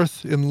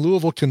 24th in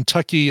Louisville,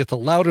 Kentucky at the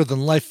Louder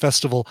Than Life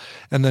Festival,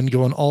 and then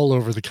going all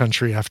over the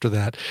country after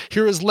that.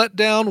 Here is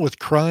Letdown with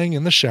 "Crying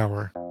in the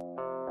Shower."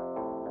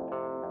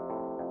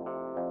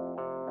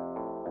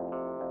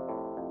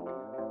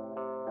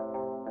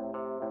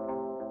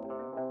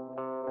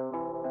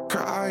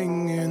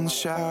 Crying in the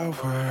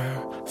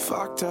shower,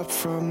 fucked up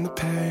from the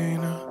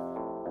pain.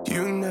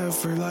 You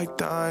never like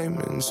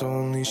diamonds,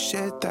 only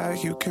shit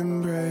that you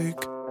can break.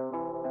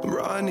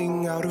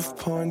 Running out of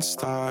porn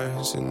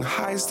stars and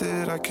highs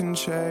that I can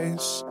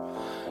chase.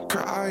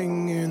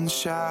 Crying in the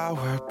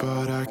shower,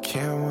 but I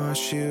can't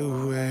wash you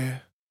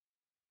away.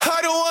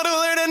 I don't want to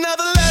learn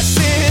another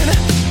lesson.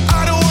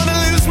 I don't want to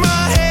lose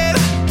my head.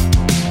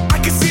 I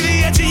can see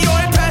the edge of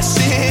your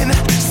passion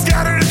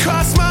scattered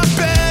across my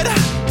bed.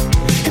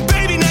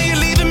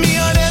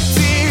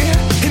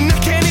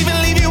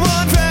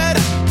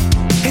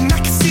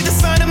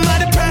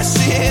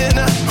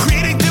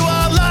 Reading through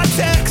all our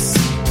texts,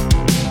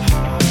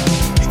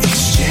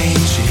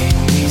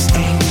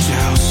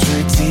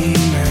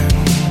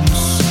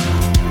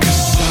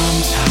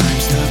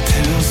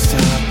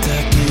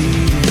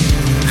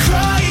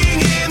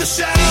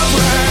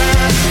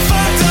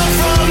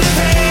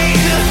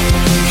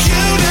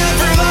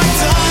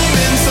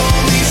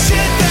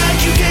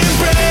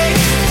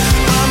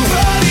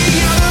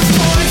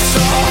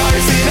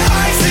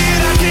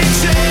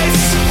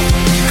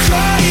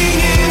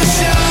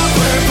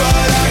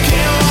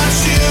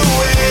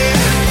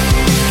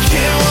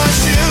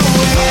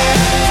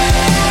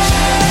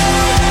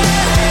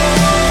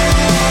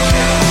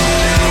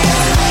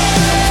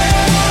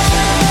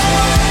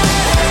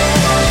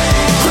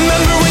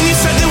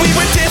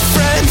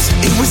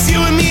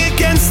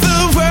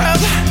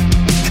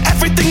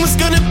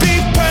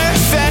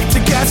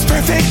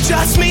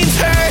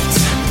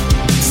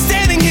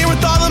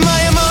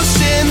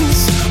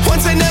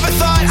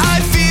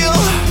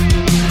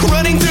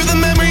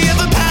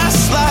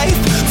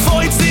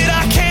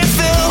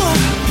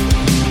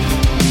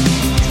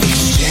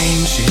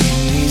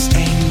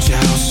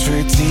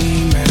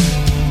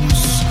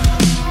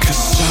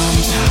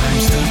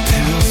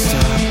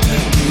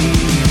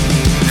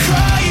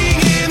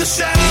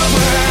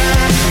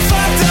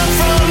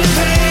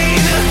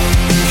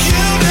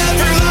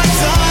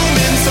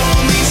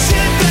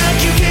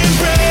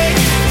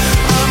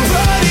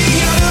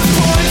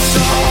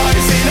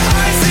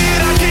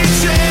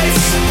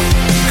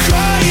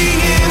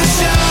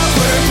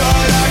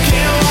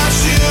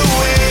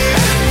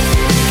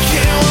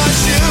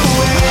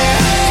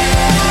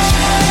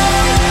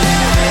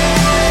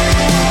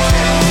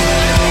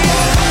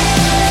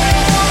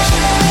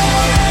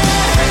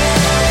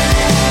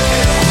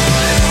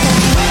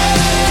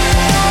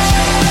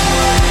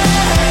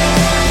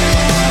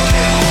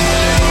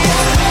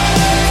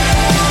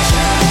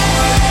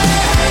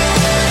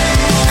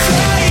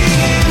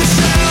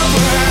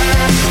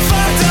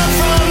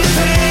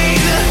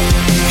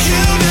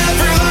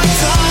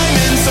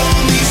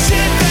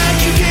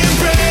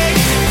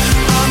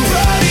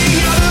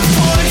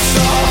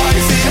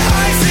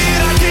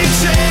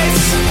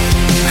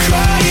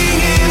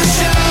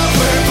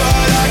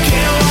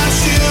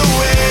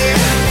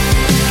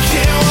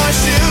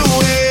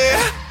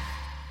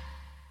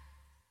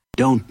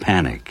 Don't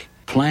panic.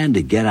 Plan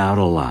to get out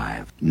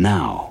alive.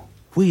 Now,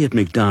 we at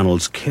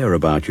McDonald's care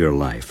about your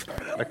life.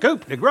 The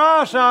coupe de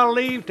grace I'll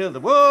leave to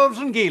the wolves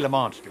and Gila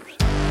monsters.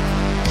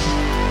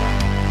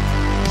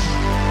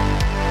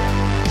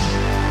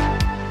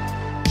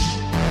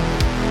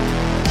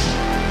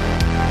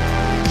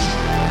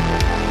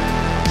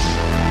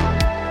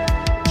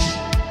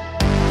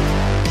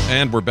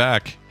 And we're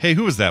back. Hey,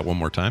 who was that one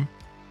more time?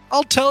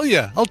 I'll tell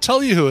you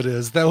who it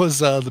is. That was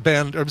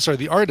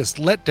the artist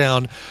Let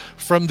Down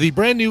from the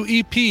brand new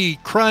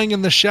EP Crying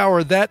in the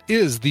Shower. That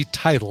is the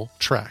title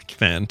track.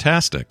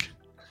 Fantastic.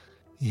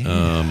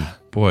 Yeah.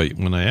 Boy,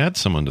 when I add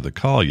someone to the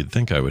call, you'd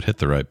think I would hit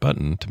the right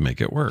button to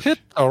make it work. Hit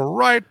the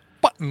right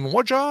button,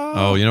 would ya?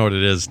 Oh, you know what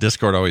it is?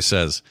 Discord always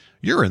says,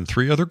 you're in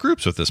 3 other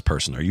groups with this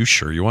person. Are you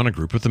sure you want to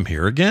group with them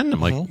here again?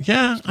 I'm like,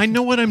 yeah, I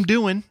know what I'm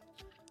doing.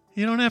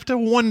 You don't have to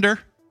wonder.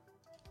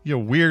 You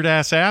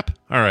weird-ass app.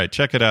 All right,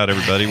 check it out,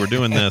 everybody. We're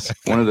doing this.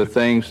 One of the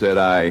things that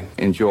I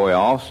enjoy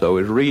also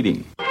is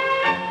reading.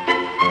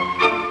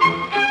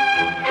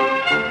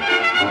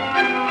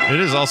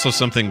 It is also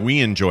something we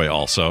enjoy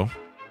also,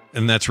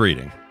 and that's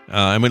reading.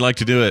 And we'd like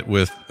to do it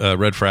with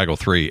Red Fraggle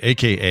 3,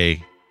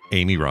 a.k.a.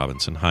 Amy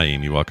Robinson. Hi,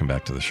 Amy. Welcome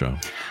back to the show.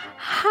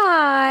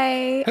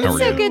 Hi. How It's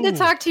so good to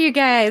talk to you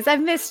guys.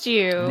 I've missed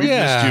you. We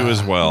missed you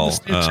as well.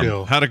 Missed you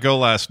too. How'd it go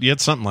last? You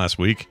had something last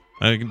week.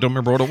 I don't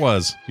remember what it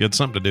was. You had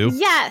something to do?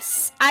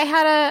 Yes. I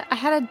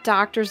had a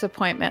doctor's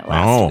appointment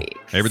last week.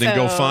 Everything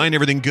go fine?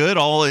 Everything good?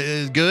 All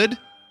is good?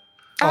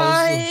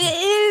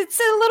 It's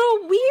a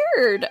little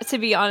weird, to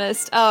be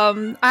honest.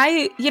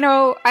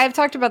 I've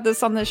talked about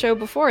this on the show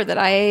before that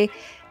I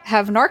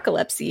have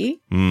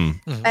narcolepsy.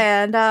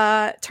 And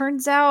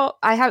turns out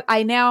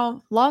I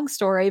now, long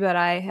story, but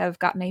I have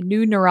gotten a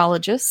new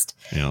neurologist.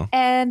 Yeah.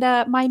 And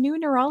my new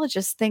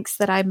neurologist thinks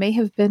that I may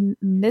have been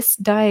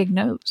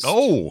misdiagnosed.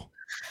 Oh.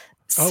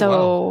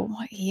 So,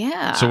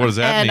 yeah. So what does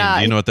that mean?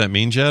 Do you know what that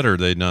means yet, or are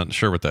they not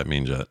sure what that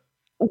means yet?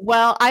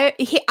 Well,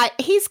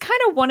 he's kind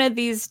of one of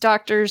these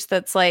doctors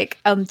that's like,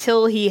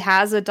 until he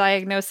has a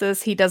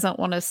diagnosis, he doesn't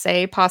want to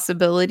say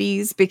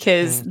possibilities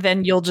because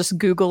then you'll just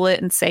Google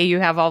it and say you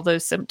have all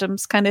those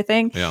symptoms kind of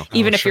thing. Yeah.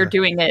 Even if you're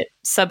doing it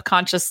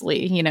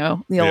subconsciously,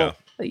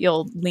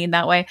 you'll lean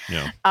that way.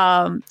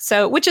 Yeah.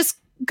 So, which is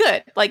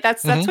good. Like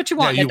that's what you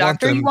want in a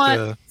doctor. You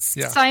want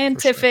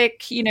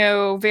scientific,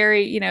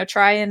 very,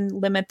 try and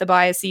limit the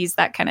biases,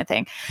 that kind of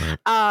thing.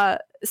 Right.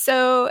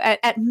 So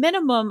at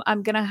minimum,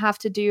 I'm going to have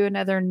to do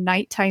another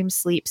nighttime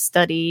sleep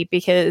study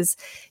because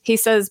he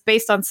says,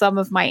 based on some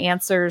of my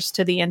answers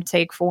to the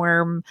intake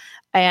form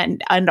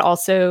and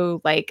also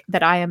like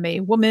that I am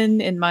a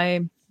woman in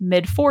my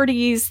mid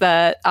 40s,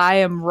 that I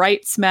am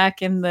right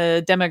smack in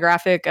the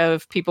demographic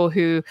of people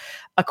who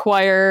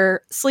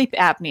acquire sleep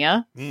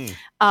apnea.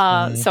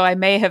 So I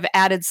may have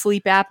added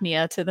sleep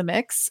apnea to the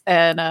mix.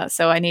 And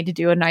so I need to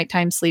do a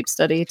nighttime sleep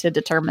study to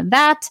determine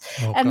that.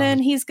 Then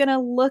he's going to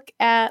look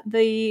at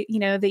the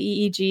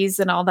EEGs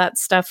and all that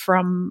stuff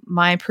from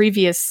my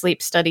previous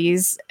sleep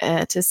studies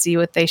to see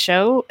what they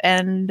show.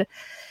 And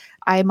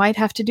I might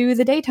have to do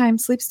the daytime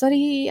sleep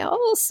study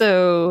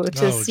also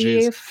to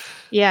see if,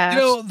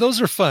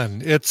 those are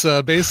fun. It's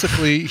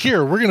basically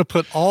here, we're going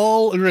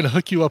to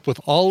hook you up with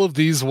all of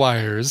these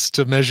wires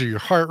to measure your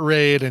heart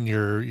rate and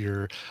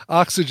your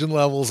oxygen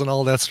levels and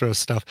all that sort of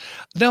stuff.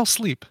 Now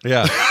sleep.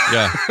 Yeah.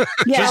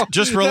 Yeah.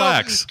 Just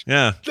relax.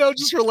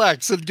 Just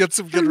relax and get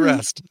some good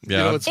rest.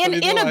 Yeah.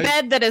 In a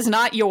bed that is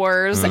not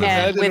yours. In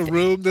And a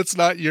room that's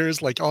not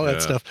yours, like all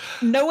that stuff.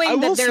 Knowing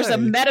that there's a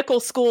medical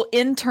school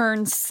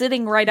intern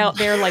sitting right out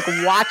there, like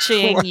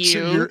watching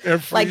you.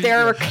 Like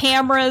there are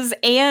cameras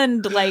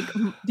and like,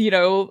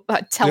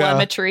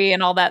 telemetry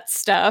and all that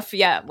stuff.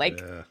 Yeah.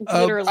 Like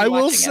literally. I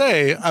will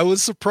say, I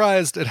was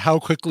surprised at how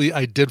quickly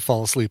I did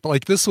fall asleep.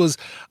 Like this was,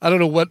 I don't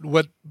know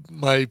what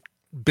my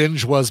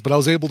binge was, but I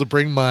was able to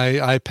bring my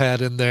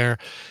iPad in there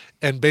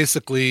and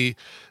basically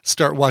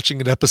start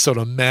watching an episode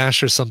of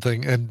MASH or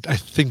something. And I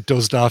think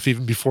dozed off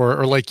even before,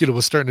 or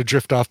was starting to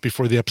drift off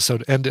before the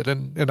episode ended.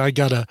 And I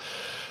got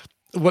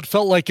what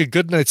felt like a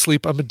good night's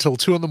sleep up until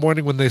 2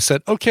 a.m. when they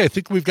said, okay, I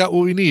think we've got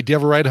what we need. Do you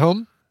have a ride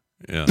home?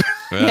 Yeah.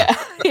 Yeah.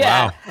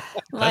 Wow.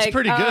 That's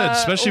pretty good,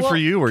 especially for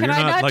you, where you're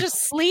not like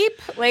just sleep.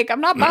 Like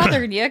I'm not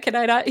bothering you. Can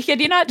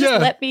you not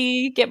just let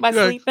me get my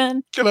sleep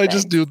in? Can I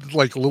just do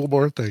like a little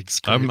more things?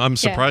 I'm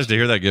surprised to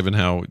hear that, given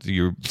how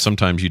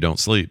sometimes you don't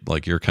sleep.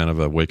 Like you're kind of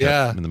a wake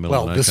up in the middle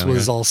of the night. This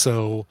was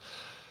also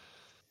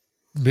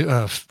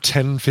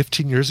 10,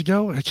 15 years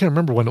ago. I can't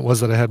remember when it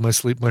was that I had my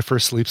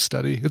first sleep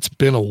study. It's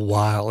been a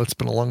while. It's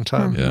been a long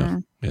time.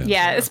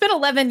 Yeah. It's been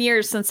 11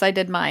 years since I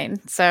did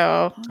mine.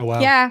 So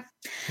wow.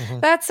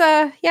 That's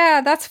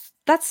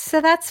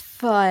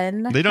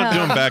fun. They don't do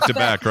them back to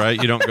back, right?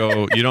 You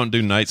don't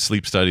do night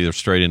sleep study or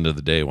straight into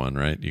the day one,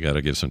 right? You got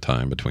to give some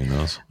time between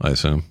those, I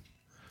assume.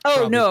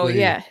 Oh, no.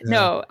 Yeah.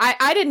 No,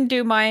 I didn't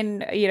do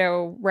mine,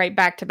 right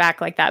back to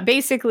back like that.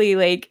 Basically,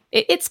 like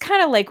it's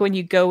kind of like when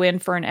you go in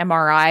for an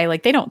MRI,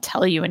 like they don't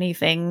tell you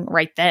anything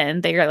right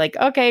then. They're like,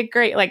 okay,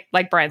 great.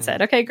 Like Brian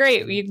said, okay,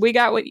 great. We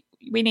got what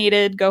we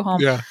needed, go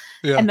home. Yeah.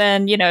 And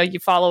then, you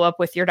follow up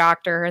with your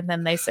doctor, and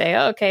then they say,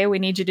 okay, we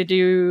need you to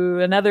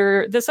do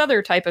this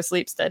other type of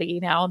sleep study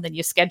now. And then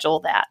you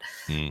schedule that.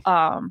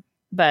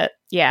 But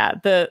yeah,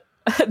 the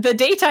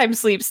daytime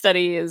sleep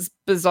study is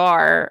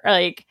bizarre.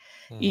 Like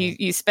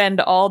you spend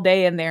all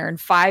day in there,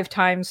 and 5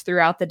 times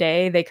throughout the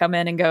day, they come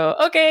in and go,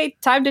 okay,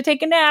 time to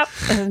take a nap.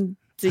 And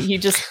you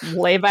just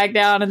lay back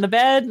down in the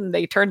bed, and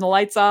they turn the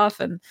lights off.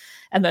 And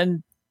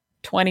then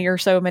 20 or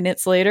so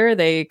minutes later,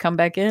 they come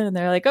back in and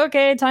they're like,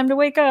 okay, time to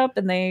wake up.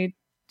 And they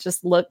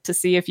just look to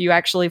see if you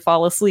actually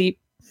fall asleep.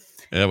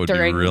 That would be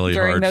really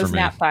hard those for me.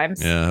 Nap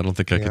times. Yeah, I don't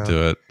think I could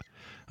do it.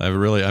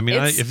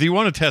 If you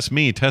want to test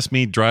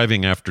me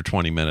driving after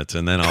 20 minutes,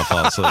 and then I'll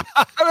fall asleep.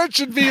 That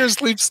should be your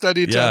sleep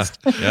study test.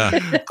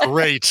 Yeah.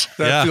 Great.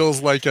 That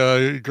feels like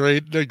a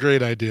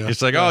great idea.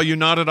 It's like, you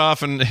nodded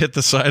off and hit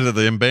the side of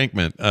the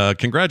embankment.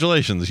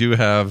 Congratulations, you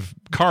have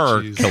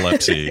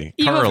carcolepsy.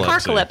 You have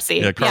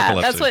carcolepsy. Yeah, carcolepsy.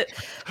 Yeah, that's what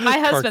my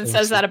husband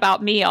says that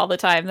about me all the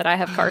time, that I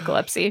have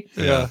carcolepsy.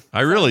 Yeah.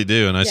 I really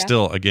do. And I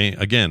still,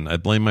 again, I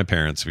blame my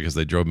parents because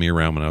they drove me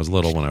around when I was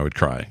little when I would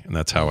cry. And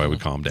that's how I would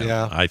calm down.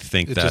 Yeah. I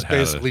think it that just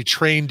basically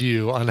trained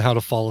you on how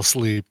to fall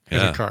asleep in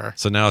a car.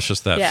 So now it's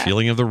just that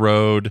feeling of the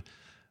road.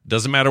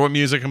 Doesn't matter what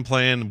music I'm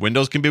playing.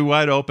 Windows can be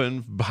wide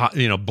open.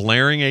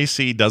 Blaring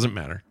AC doesn't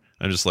matter.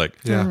 I'm just like,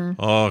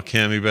 oh,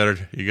 Cam, you got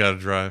to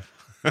drive.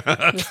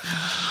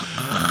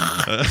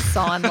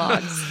 Sawing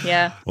logs.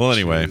 Yeah. Well,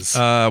 anyway,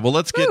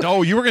 let's get.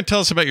 Oh, you were going to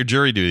tell us about your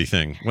jury duty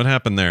thing. What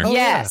happened there?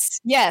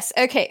 Yes.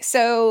 Okay.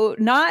 So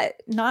not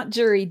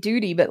jury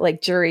duty, but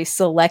like jury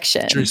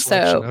selection.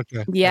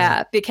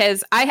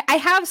 Because I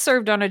have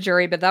served on a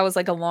jury, but that was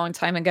like a long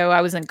time ago.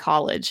 I was in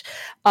college.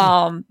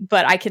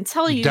 But I can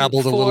tell you,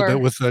 dabbled a little bit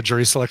with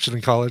jury selection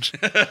in college.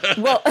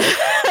 Well,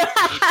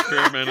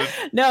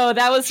 no,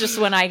 that was just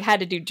when I had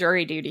to do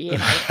jury duty,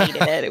 and I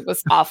hated it. It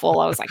was awful.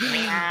 I was like,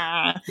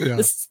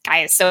 this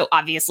guy is so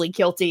obviously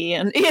guilty,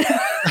 and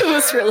it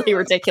was really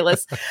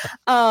ridiculous.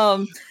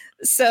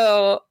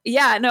 So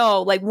yeah,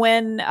 no, like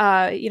when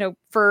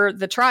for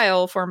the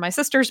trial for my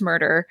sister's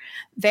murder,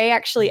 they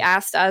actually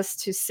asked us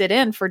to sit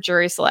in for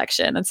jury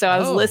selection, and so I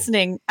was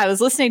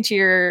listening to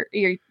your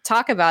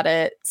talk about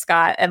it,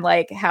 Scott, and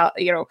like how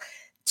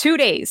 2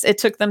 days. It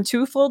took them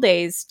 2 full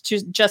days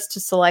just to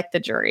select the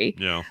jury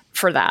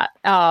for that.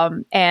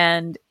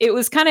 And it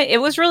was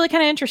really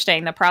kind of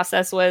interesting. The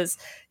process was,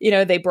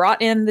 they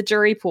brought in the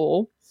jury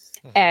pool.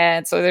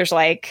 And so there's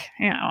like,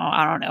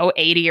 I don't know,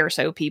 80 or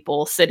so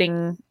people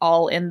sitting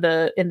all in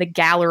the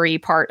gallery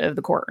part of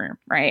the courtroom.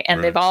 Right.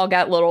 And they've all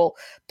got little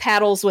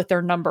paddles with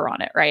their number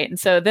on it. Right. And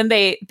so then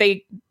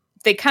they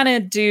kind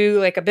of do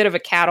like a bit of a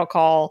cattle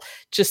call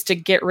just to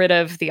get rid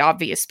of the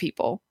obvious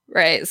people.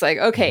 Right. It's like,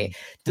 okay,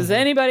 does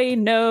anybody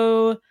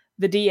know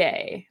the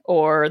DA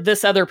or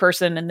this other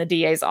person in the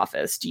DA's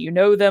office? Do you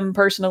know them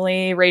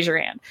personally? Raise your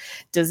hand.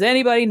 Does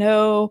anybody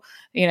know,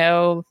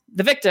 the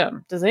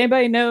victim? Does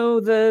anybody know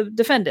the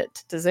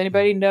defendant? Does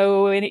anybody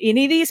know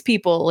any of these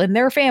people and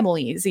their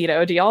families? Do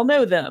y'all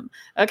know them?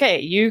 Okay,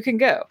 you can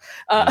go.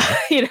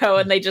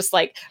 And they just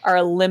like are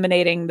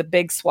eliminating the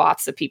big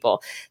swaths of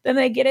people. Then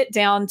they get it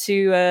down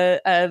to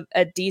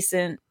a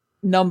decent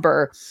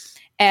number.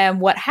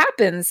 And what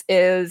happens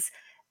is,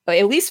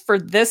 at least for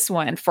this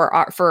one,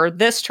 for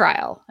this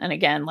trial, and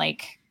again,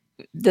 like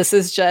this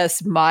is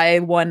just my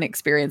one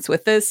experience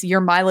with this. Your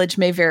mileage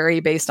may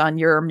vary based on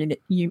your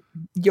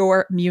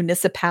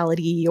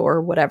municipality or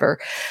whatever.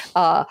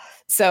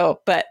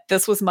 But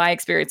this was my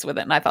experience with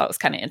it, and I thought it was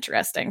kind of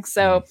interesting.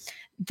 So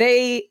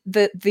the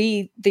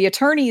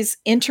attorneys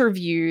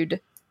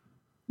interviewed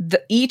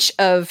each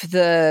of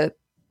the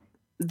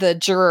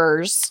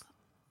jurors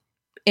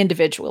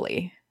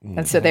individually.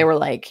 And so they were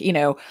like,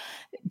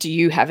 do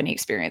you have any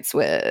experience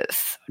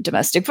with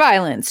domestic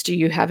violence? Do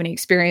you have any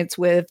experience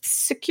with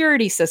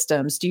security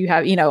systems? Do you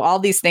have, all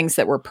these things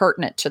that were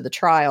pertinent to the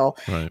trial?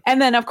 Right.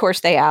 And then, of course,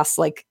 they asked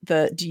like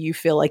do you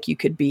feel like you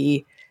could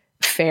be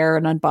fair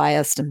and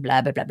unbiased and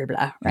blah, blah, blah, blah,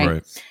 blah.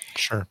 Right.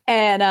 Sure.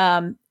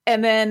 And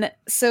then,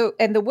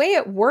 and the way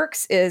it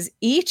works is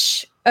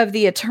each of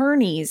the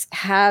attorneys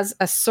has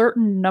a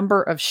certain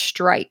number of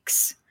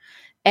strikes.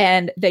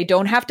 And they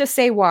don't have to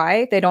say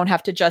why. They don't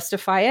have to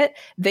justify it.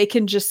 They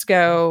can just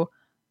go,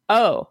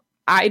 "Oh,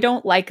 I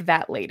don't like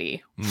that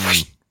lady,"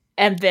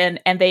 and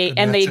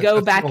they go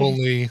back.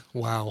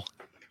 Wow.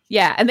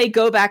 Yeah, and they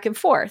go back and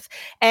forth,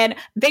 and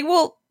they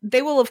will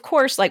of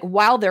course, like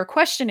while they're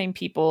questioning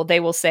people, they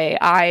will say,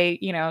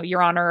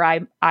 Your Honor,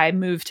 I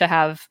move to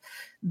have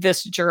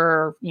this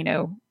juror,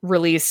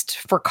 released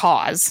for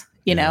cause,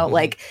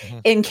 like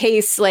in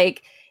case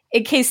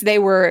they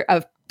were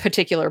of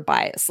particular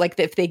bias. Like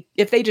if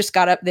they just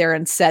got up there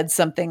and said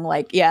something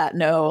like, I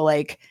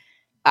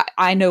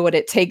know what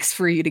it takes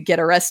for you to get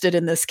arrested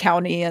in this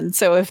county, and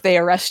so if they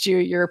arrest you,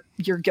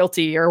 you're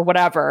guilty or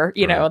whatever,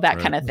 that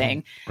kind of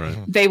thing. Right.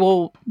 They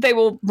will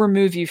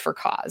remove you for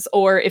cause.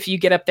 Or if you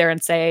get up there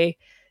and say,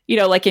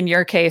 like in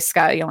your case,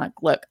 Scott, you're like,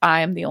 look, I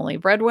am the only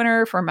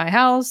breadwinner for my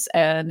house,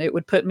 and it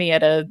would put me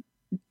at a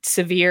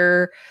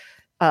severe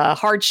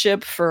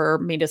hardship for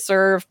me to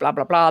serve, blah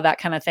blah blah, that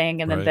kind of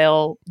thing, and then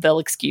they'll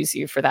excuse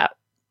you for that.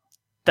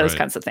 Those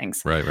kinds of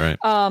things. Right.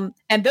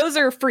 And those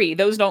are free.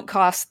 Those don't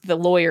cost the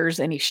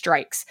lawyers any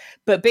strikes.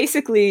 But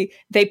basically,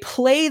 they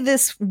play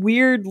this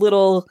weird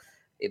little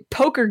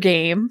poker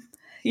game,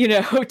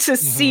 to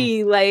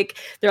see, like,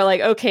 they're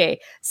like, okay,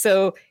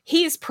 so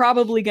he's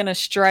probably going to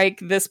strike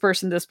this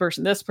person. But,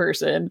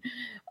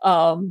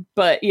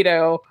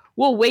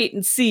 we'll wait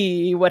and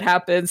see what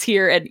happens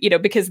here. And,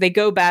 because they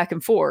go back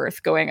and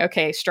forth going,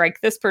 okay,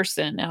 strike this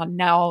person.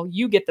 Now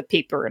you get the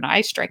paper and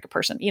I strike a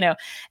person,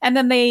 and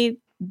then they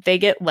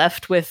get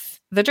left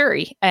with the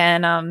jury.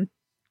 And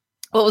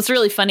what was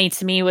really funny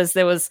to me was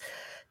there was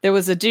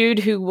a dude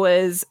who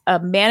was a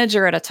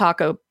manager at a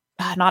Taco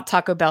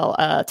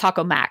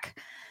Mac.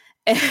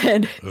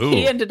 And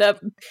he ended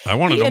up. I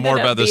want to know more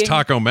about this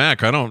Taco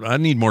Mac. I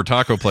need more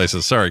taco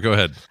places. Sorry, go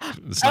ahead.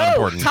 It's not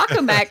important.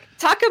 Taco Mac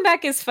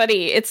is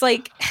funny. It's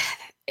like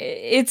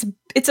it's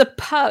a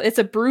pub. It's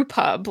a brew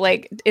pub.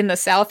 Like in the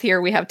South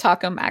here, we have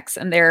Taco Macs,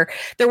 and they're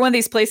one of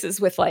these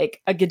places with like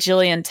a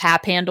gajillion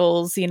tap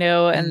handles,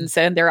 and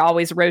so they're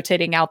always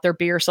rotating out their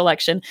beer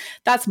selection.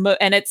 That's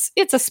and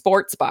it's a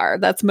sports bar.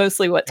 That's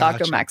mostly what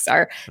Taco Macs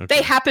are. Okay.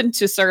 They happen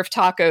to serve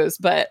tacos,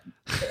 but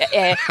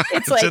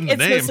it's like it's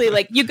mostly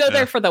like you go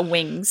there for the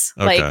wings.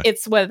 Okay. Like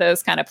it's one of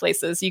those kind of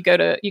places. You go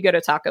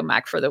to Taco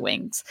Mac for the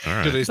wings.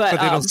 Right. But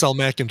they don't sell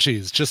mac and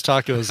cheese, just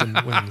tacos and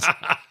wings.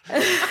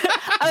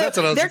 That's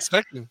what I was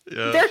expecting.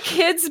 Yeah. Their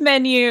kids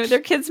menu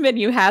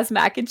has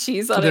mac and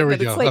cheese on it. There we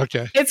go.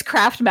 Okay. It's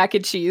Kraft mac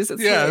and cheese.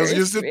 It's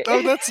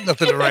that's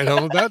nothing to write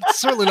home. That's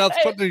certainly not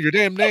putting in your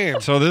damn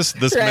name. So this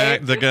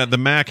right? Mac, the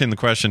Mac in the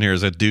question here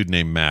is a dude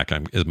named Mac.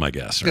 Is my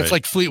guess. Right? It's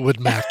like Fleetwood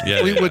Mac.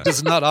 Fleetwood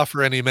does not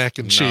offer any mac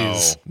and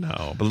cheese.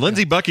 No. But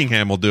Lindsey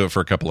Buckingham will do it for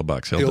a couple of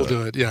bucks. He'll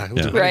do it. Yeah. He'll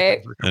do it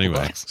right.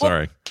 Anyway,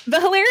 sorry. The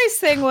hilarious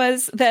thing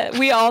was that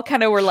we all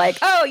kind of were like,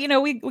 oh,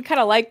 we kind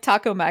of like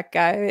Taco Mac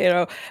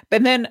guy,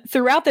 But then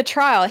throughout the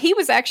trial, he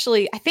was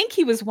actually, I think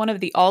he was one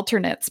of the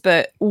alternates,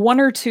 but one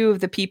or two of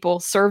the people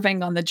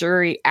serving on the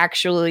jury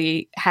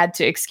actually had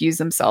to excuse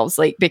themselves,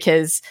 like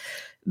because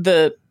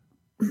the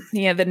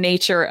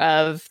nature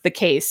of the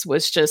case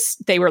was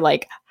just, they were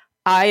like,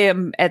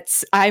 I'm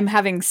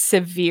having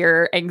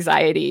severe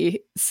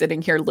anxiety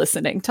sitting here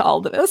listening to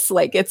all of this.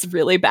 Like, it's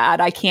really bad.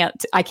 I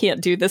can't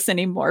do this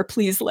anymore.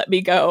 Please let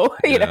me go.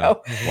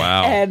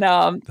 Wow.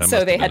 And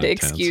so they had to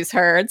excuse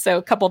her. And so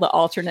a couple of the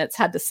alternates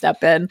had to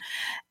step in.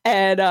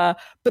 And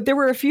but there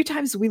were a few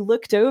times we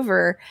looked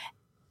over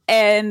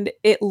and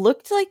it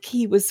looked like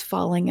he was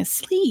falling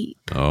asleep.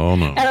 Oh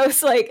no. And I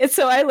was like, and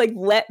so I like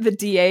let the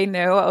DA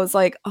know. I was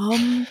like,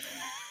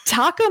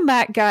 Taco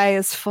Mac guy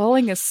is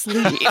falling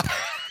asleep.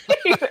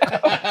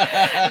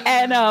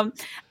 And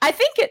I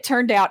think it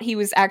turned out he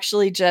was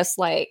actually just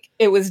like,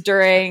 it was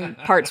during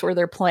parts where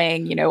they're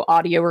playing,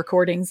 audio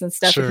recordings and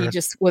stuff. Sure. And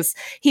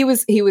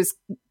he was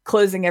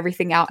closing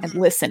everything out and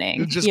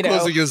listening. Just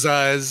closing his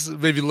eyes,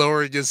 maybe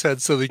lowering his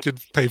head so they could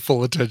pay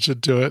full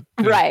attention to it.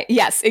 Right.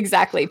 Yes,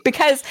 exactly.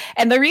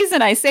 And the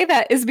reaan I say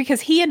that is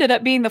because he ended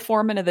up being the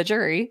foreman of the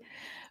jury,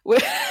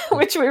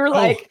 which we were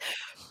like,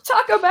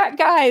 Taco Mac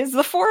guy is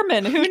the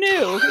foreman. Who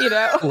knew?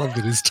 I love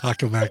that he's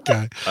Taco Mac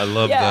guy. I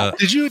love that.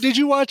 Did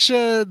you watch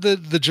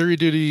the Jury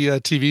Duty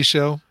TV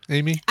show,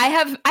 Amy? I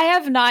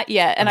have not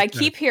yet, and I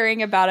keep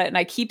hearing about it, and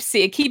it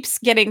keeps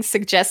getting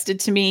suggested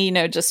to me.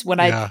 Just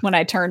when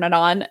I turn it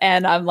on,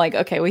 and I'm like,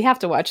 okay, we have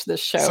to watch this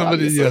show.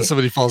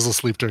 Somebody falls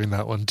asleep during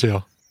that one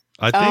too.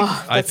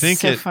 I think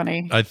so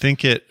funny. I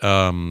think it.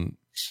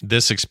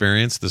 This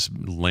experience, this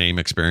lame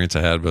experience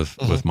I had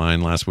with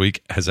mine last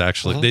week has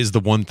actually is the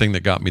one thing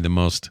that got me the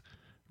most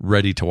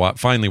ready to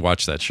finally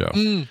watch that show.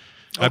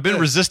 I've been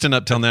resistant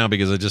up till now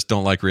because I just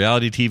don't like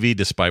reality TV,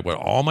 despite what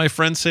all my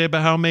friends say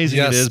about how amazing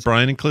it is,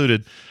 Brian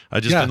included. I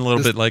just been a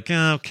little bit like,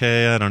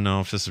 okay, I don't know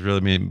if this is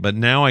really me. But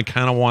now I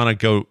kind of want to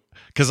go,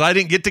 because I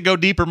didn't get to go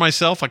deeper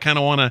myself. I kind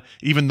of want to,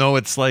 even though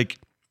it's like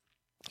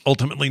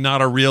ultimately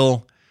not a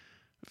real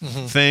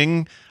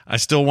thing, I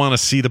still want to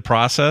see the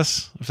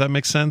process, if that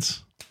makes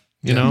sense.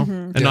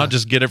 And not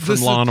just get it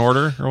from Law and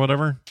Order or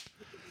whatever.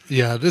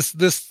 Yeah,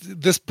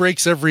 this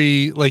breaks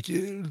every, like,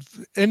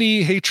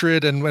 any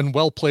hatred and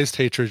well-placed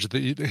hatred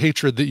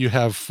that you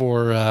have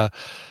for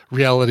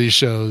reality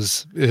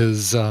shows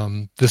is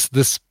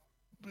this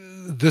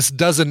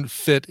doesn't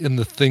fit in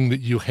the thing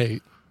that you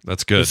hate.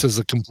 That's good. This is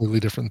a completely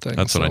different thing.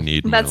 That's what I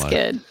need. That's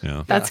good.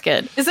 Yeah. That's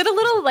good. Is it a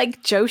little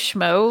like Joe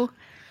Schmo?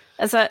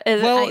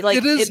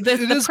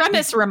 The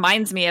premise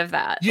reminds me of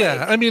that.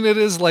 Yeah, I mean, it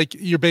is like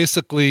you're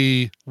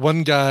basically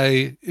one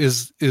guy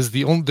is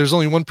the only. There's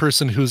only one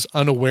person who's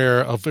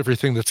unaware of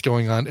everything that's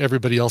going on.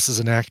 Everybody else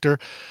is an actor,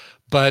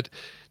 but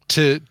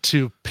to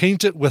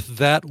paint it with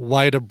that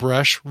wide a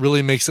brush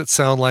really makes it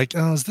sound like,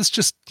 oh, is this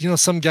just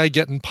some guy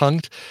getting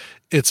punked?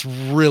 It's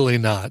really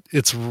not.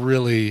 It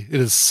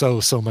is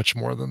so much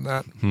more than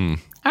that.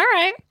 All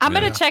right, I'm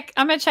gonna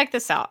check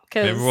this out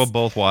because maybe we'll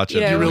both watch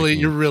it.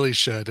 You really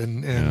should,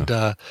 and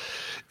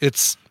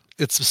it's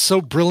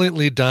so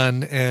brilliantly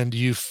done, and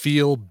you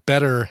feel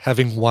better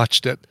having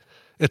watched it.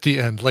 at the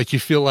end. Like you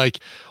feel like,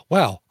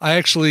 wow, I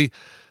actually,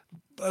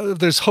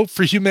 there's hope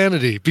for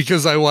humanity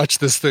because I watched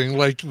this thing.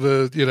 Like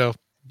the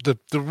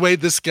way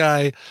this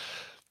guy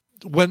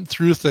went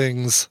through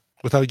things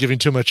without giving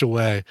too much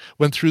away,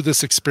 went through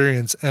this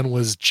experience and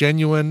was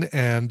genuine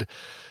and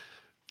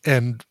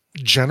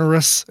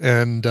generous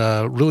and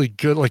really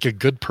good, like a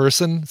good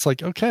person. It's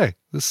like, okay,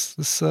 this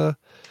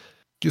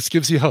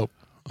gives you hope.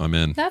 I'm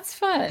in. That's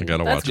fun. I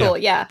gotta That's watch cool.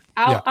 it. Yeah.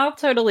 I'll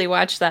totally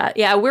watch that.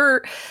 Yeah.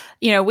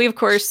 We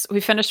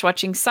finished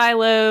watching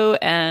Silo,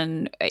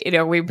 and,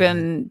 we've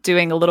been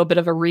doing a little bit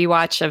of a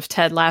rewatch of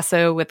Ted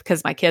Lasso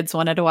because my kids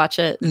wanted to watch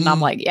it. And I'm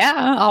like,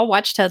 yeah, I'll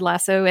watch Ted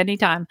Lasso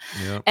anytime.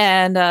 Yep.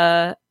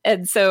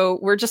 And so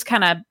we're just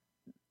kind of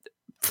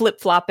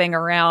flip-flopping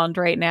around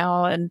right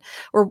now. And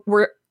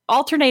we're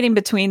alternating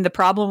between The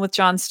Problem with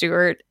Jon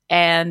Stewart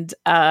and,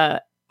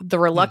 The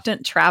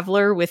Reluctant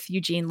Traveler with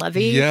Eugene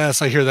Levy.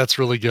 Yes, I hear that's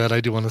really good. I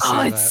do want to see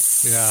that.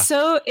 Yeah.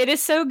 So it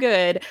is so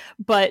good.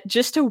 But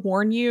just to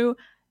warn you,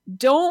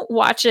 don't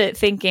watch it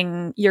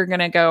thinking you're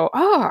going to go,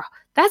 oh,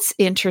 that's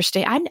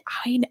interesting.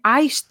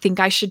 I think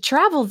I should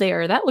travel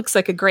there. That looks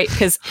like a great,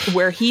 because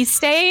where he's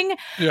staying,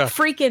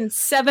 freaking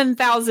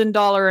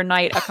 $7,000 a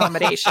night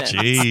accommodation.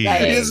 Jeez. He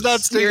is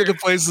not staying in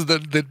places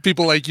that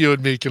people like you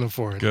and me can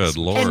afford. Good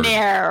Lord.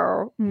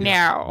 No.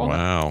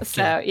 Wow.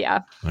 So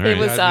yeah, right. It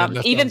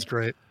was even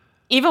great.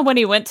 Even when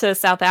he went to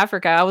South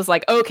Africa, I was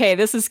like, okay,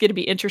 this is going to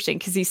be interesting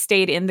because he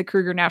stayed in the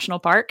Kruger National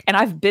Park, and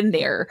I've been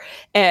there,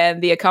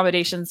 and the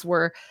accommodations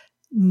were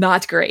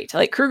not great.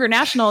 Like Kruger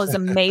National is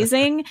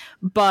amazing,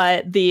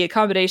 but the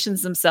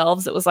accommodations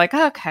themselves, it was like,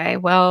 okay,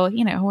 well,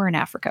 we're in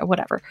Africa,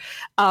 whatever.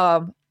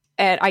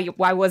 And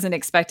I wasn't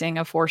expecting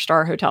a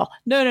 4-star hotel.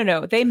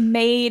 No. They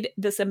made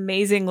this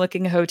amazing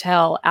looking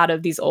hotel out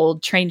of these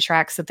old train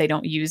tracks that they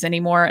don't use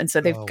anymore. And so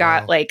they've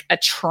got like a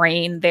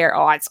train there.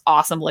 Oh, it's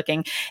awesome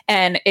looking.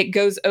 And it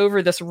goes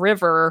over this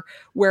river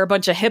where a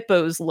bunch of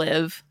hippos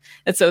live.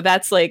 And so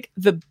that's like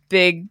the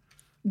big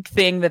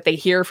thing that they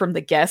hear from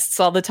the guests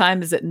all the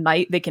time is at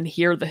night they can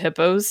hear the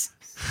hippos.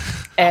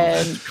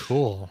 And that's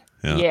cool.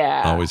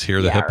 Yeah. Always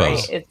hear the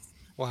hippos.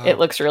 Right. It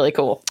looks really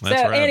cool. That's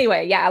so rad.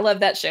 Anyway, I love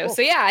that show. Cool.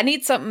 So I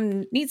need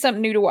something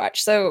new to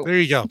watch. So there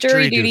you go.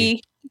 Jury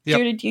duty. Yep.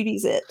 Jury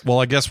duty's it.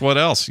 Well, I guess what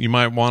else? You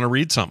might want to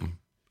read something.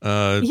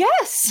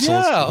 Yes. So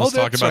let's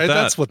talk about that.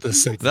 That's what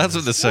this segment That's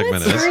what this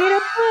segment is. Read a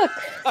book.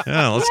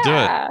 Yeah, let's do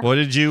it.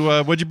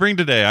 What'd you bring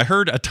today? I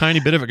heard a tiny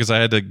bit of it because I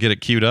had to get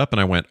it queued up,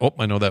 and I went, oh,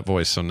 I know that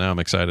voice, so now I'm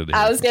excited to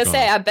hear I was going to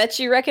say, I bet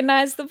you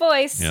recognize the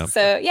voice. Yep.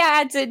 So,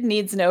 it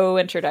needs no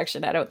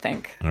introduction, I don't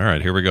think. All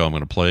right, here we go. I'm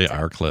going to play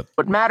our clip.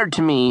 What mattered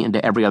to me and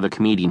to every other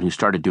comedian who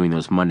started doing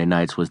those Monday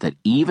nights was that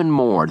even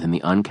more than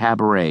the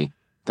Uncabaret,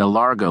 the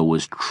Largo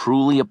was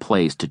truly a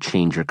place to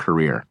change your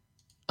career.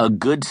 A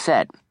good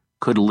set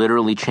could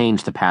literally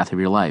change the path of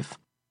your life.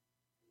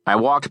 I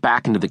walked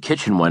back into the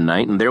kitchen one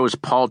night, and there was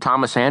Paul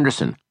Thomas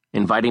Anderson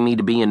inviting me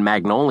to be in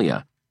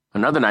Magnolia.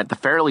 Another night, the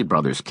Farrelly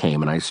brothers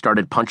came, and I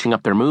started punching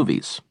up their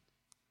movies.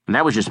 And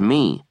that was just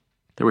me.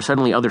 There were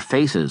suddenly other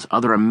faces,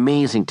 other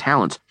amazing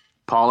talents.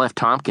 Paul F.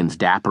 Tompkins,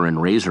 dapper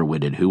and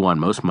razor-witted, who on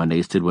most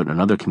Mondays did what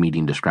another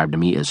comedian described to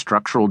me as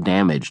structural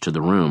damage to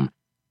the room.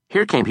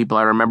 Here came people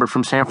I remembered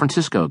from San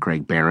Francisco,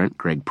 Greg Barrett,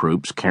 Greg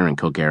Proops, Karen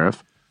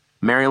Kilgariff.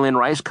 Marilyn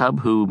Rice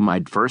Cub, whom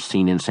I'd first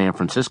seen in San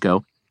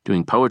Francisco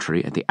doing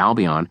poetry at the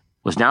Albion,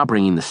 was now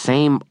bringing the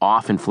same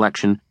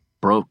off-inflection,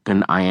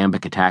 broken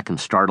iambic attack and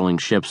startling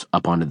shifts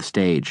up onto the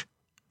stage.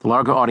 The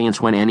Largo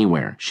audience went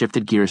anywhere,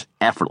 shifted gears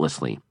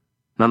effortlessly.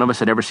 None of us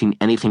had ever seen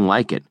anything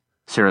like it.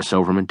 Sarah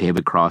Silverman,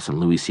 David Cross, and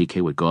Louis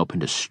C.K. would go up and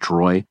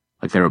destroy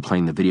like they were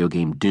playing the video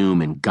game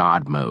Doom in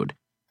God mode.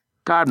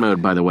 God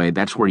mode, by the way,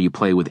 that's where you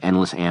play with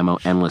endless ammo,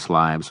 endless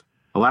lives.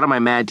 A lot of my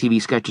Mad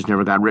TV sketches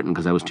never got written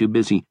because I was too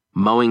busy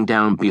mowing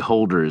down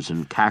beholders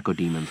and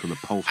cacodemons with a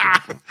pulse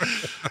rifle.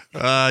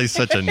 He's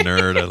such a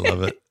nerd. I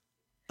love it.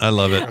 I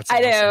love it.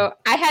 I know.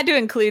 I had to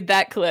include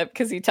that clip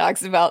because he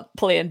talks about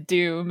playing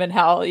Doom and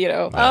how,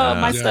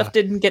 my stuff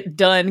didn't get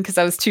done because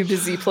I was too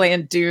busy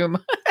playing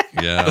Doom.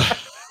 Yeah.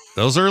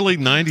 Those early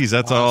 90s,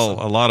 that's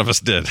all a lot of us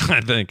did,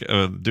 I think.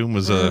 Doom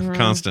was a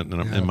constant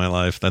in my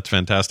life. That's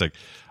fantastic.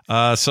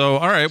 So,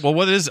 all right. Well,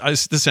 this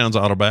sounds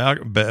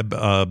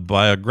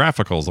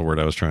autobiographical is the word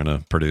I was trying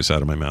to produce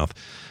out of my mouth.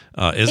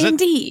 Is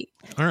Indeed.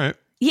 it? All right.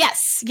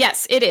 Yes,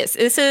 it is.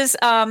 This is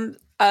a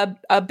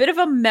bit of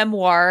a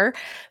memoir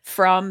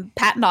from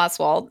Patton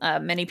Oswalt.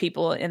 Many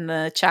people in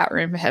the chat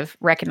room have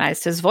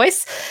recognized his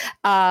voice.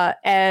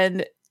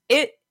 And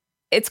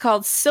it's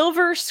called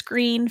Silver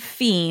Screen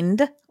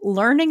Fiend,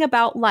 Learning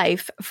About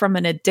Life from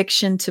an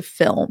Addiction to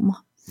Film.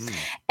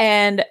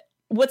 And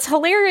what's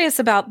hilarious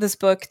about this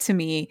book to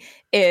me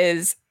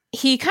is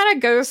he kind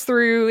of goes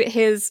through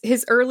his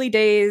early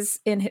days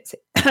in his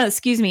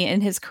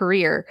in his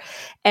career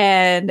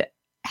and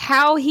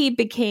how he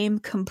became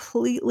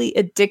completely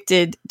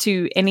addicted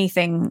to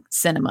anything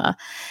cinema.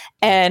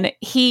 And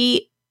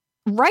he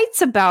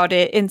writes about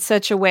it in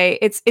such a way,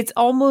 it's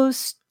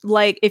almost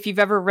like if you've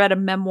ever read a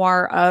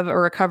memoir of a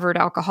recovered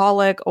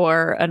alcoholic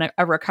or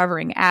a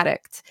recovering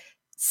addict.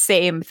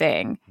 same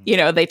thing.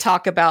 They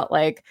talk about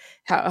like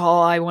how,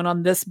 I went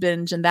on this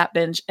binge and that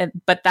binge,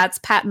 but that's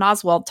Patton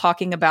Oswalt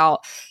talking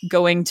about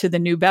going to the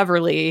New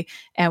Beverly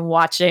and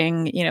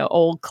watching,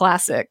 old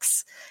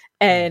classics.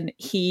 And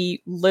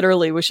he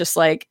literally was just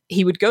like,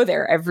 he would go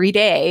there every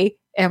day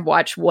and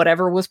watch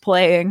whatever was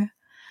playing.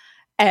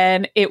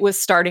 And it was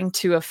starting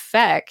to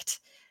affect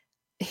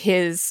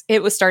his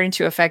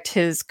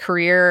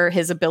career,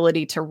 his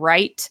ability to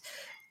write,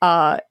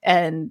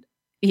 and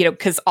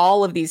because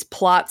all of these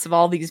plots of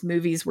all these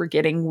movies were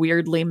getting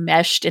weirdly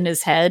meshed in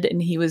his head,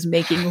 and he was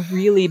making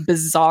really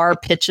bizarre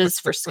pitches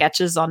for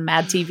sketches on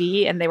Mad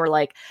TV, and they were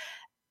like,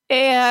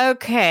 "Yeah,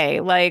 okay,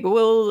 like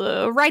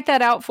we'll write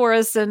that out for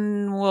us,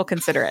 and we'll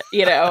consider it."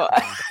 Yeah.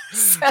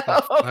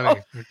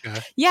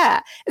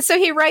 So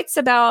he writes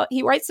about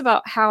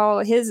how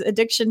his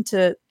addiction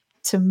to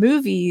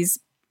movies,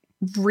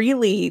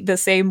 really the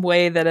same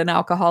way that an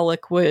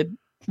alcoholic would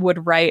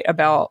write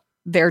about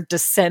their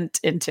descent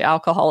into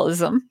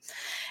alcoholism.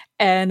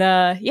 And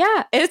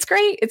it's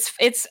great.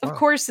 It's of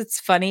course it's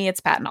funny. It's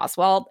Patton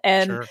Oswalt.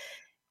 And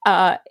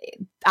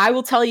I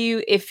will tell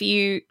you, if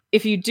you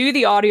do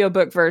the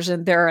audiobook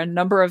version, there are a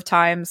number of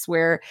times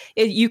where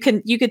you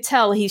could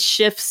tell he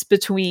shifts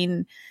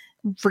between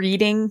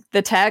reading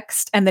the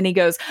text and then he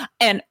goes,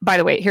 and by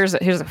the way, here's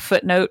a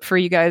footnote for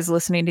you guys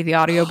listening to the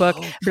audiobook,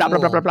 blah blah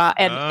blah blah blah.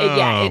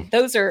 And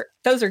those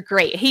are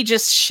great. He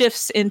just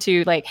shifts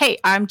into like, hey,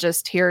 I'm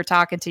just here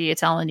talking to you,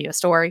 telling you a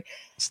story.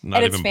 It's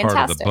not even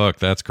part of the book.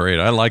 That's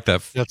great. I like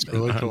that. That's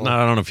really cool.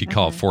 I don't know if you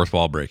call it fourth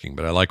wall breaking,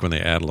 but I like when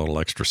they add a little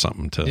extra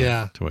something to what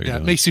you're doing.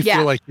 It makes you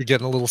feel like you're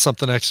getting a little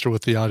something extra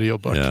with the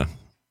audiobook. Yeah.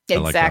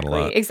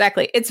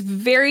 Exactly. It's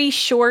very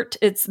short.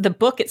 The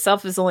book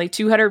itself is only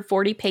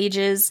 240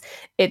 pages.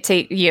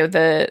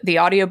 The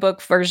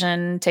audiobook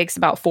version takes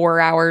about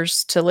 4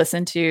 hours to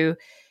listen to.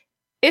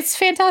 It's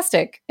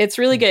fantastic. It's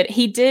really good.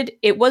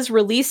 It was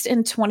released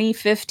in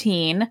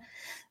 2015.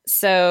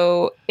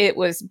 So it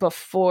was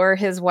before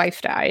his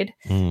wife died.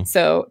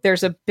 So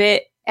there's a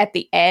bit at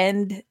the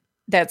end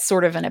that's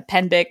sort of an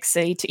appendix,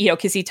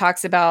 because he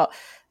talks about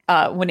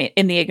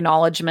in the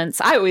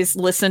acknowledgments. I always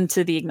listen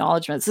to the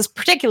acknowledgments,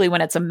 particularly when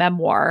it's a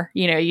memoir.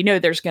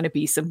 There's going to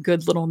be some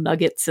good little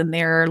nuggets in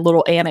there,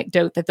 little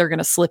anecdote that they're going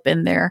to slip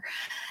in there.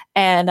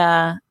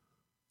 And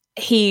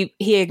he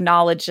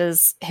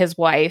acknowledges his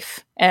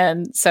wife,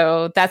 and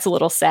so that's a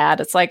little sad.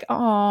 It's like,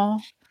 oh.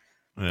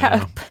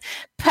 Yeah.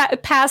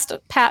 Past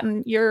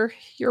Patton, your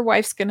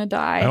wife's gonna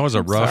die. That was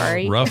a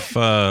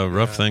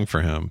rough thing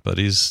for him, but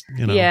he's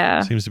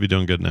seems to be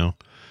doing good now.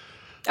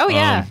 Oh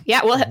yeah,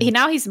 Well,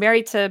 now he's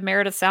married to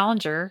Meredith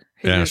Salinger.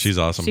 She's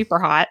awesome, super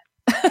hot.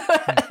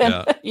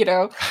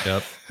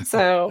 Yep.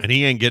 So, and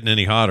he ain't getting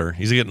any hotter.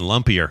 He's getting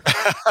lumpier.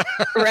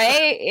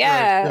 Right?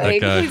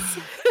 Yeah.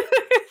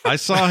 I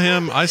saw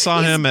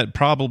him at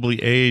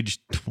probably age.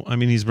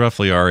 He's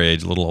roughly our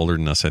age, a little older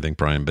than us, I think,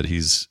 Brian. But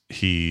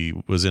he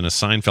was in a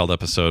Seinfeld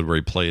episode where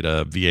he played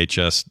a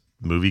VHS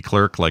movie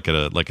clerk, like at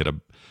a.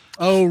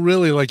 Oh,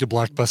 really? Like a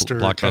blockbuster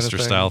kind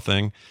of style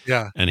thing.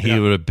 Yeah. And he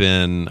would have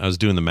been. I was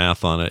doing the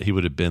math on it. He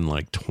would have been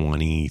like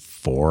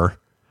 24.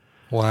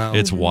 Wow.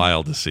 It's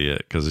wild to see it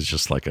because it's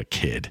just like a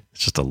kid.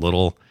 It's just a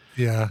little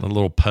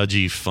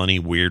pudgy, funny,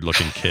 weird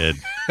looking kid.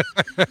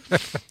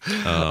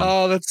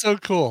 Oh, that's so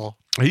cool.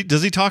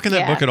 Does he talk in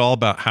that book at all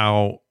about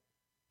how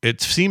it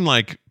seemed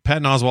like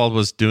Patton Oswalt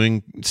was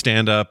doing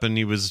stand up and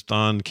he was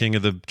on King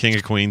of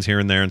Queens here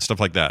and there and stuff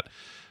like that,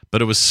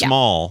 but it was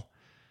small,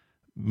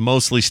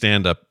 mostly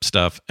stand up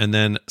stuff, and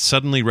then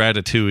suddenly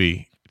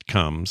Ratatouille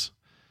comes.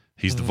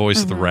 He's the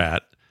voice of the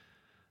rat.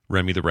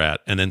 Remy the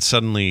Rat, and then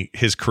suddenly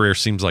his career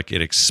seems like it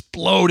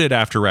exploded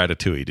after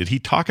Ratatouille. Did he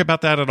talk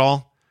about that at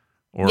all,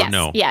 or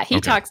no? Yeah,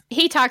 he talks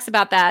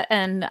about that,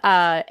 and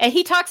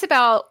he talks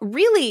about,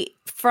 really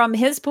from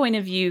his point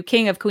of view,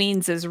 King of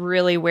Queens is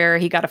really where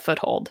he got a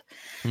foothold,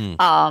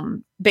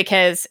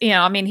 because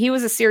he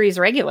was a series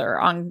regular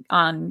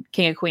on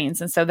King of Queens,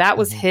 and so that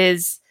was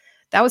his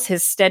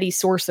steady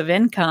source of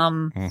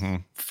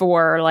income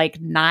for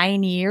like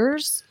 9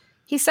 years.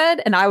 He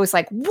said, and I was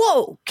like,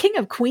 whoa, King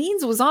of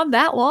Queens was on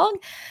that long?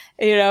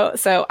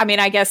 So,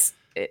 I guess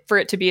for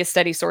it to be a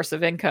steady source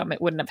of income, it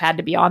wouldn't have had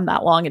to be on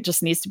that long. It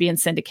just needs to be in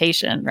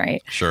syndication,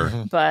 right? Sure.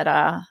 But,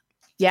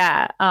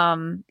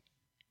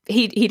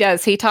 he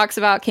does. He talks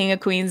about King of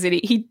Queens, and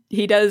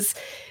he does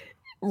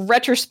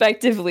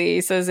retrospectively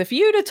says, if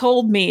you'd have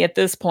told me at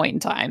this point in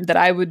time that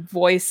I would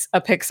voice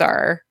a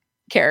Pixar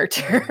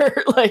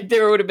character, like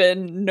there would have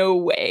been no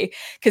way,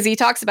 because he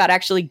talks about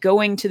actually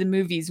going to the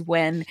movies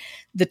when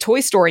the Toy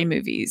Story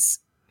movies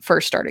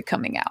first started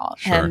coming out,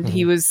 and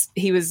he was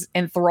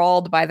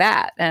enthralled by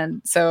that,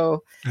 and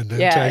so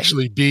to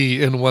actually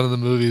be in one of the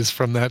movies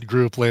from that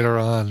group later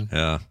on.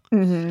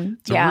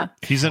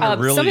 He's in a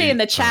really. Somebody in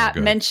the chat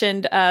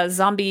mentioned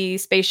Zombie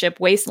Spaceship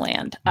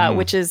Wasteland,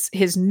 which is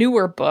his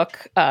newer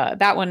book.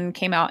 That one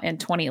came out in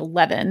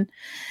 2011,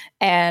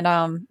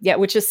 and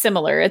which is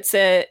similar.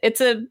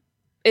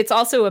 It's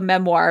also a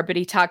memoir, but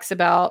he talks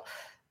about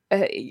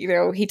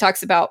he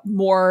talks about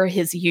more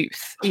his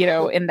youth,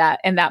 in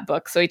that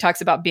book. So he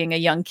talks about being a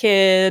young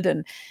kid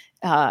and,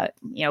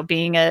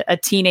 being a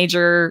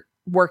teenager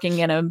working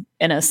in a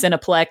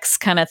Cineplex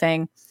kind of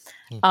thing.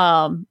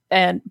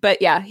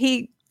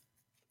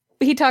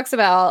 He talks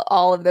about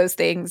all of those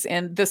things.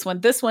 And this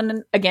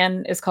one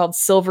again is called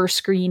Silver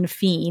Screen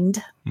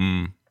Fiend.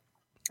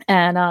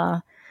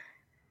 And,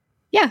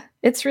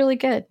 it's really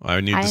good.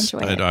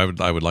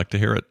 I would like to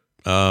hear it.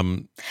 I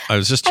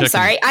was just checking. I'm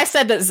sorry. I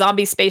said that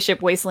Zombie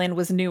Spaceship Wasteland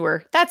was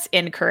newer. That's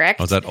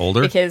incorrect. Oh, is that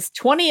older? Because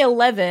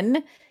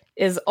 2011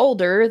 is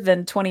older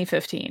than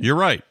 2015. You're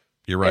right.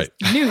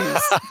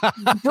 News.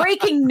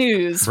 Breaking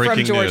news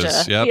from Georgia.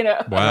 News.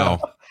 Yep. Wow.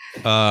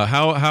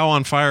 How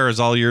on fire is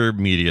all your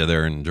media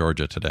there in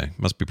Georgia today?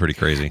 Must be pretty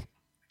crazy.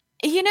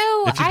 If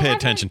you pay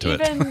attention to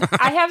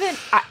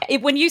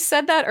it. When you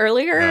said that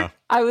earlier,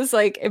 I was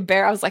like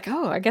embarrassed. I was like,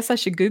 oh, I guess I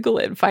should Google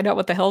it and find out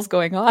what the hell's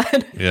going on.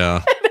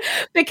 Yeah.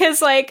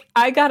 Because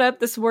I got up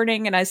this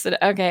morning and I said,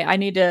 okay, I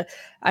need to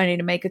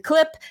make a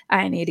clip.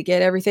 I need to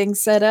get everything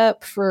set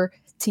up for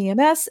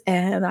TMS,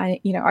 and I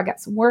got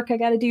some work I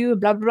got to do,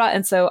 blah, blah, blah.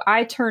 And so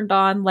I turned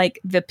on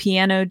the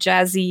piano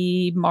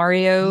jazzy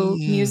Mario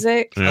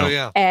music. Oh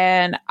yeah.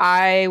 And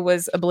I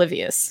was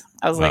oblivious.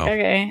 I was like,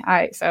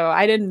 okay. So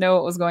I didn't know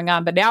what was going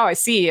on, but now I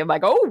see, I'm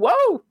like, oh,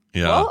 whoa.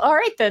 Yeah. Well, all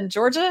right then,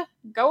 Georgia,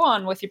 go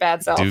on with your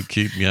bad self.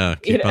 Keep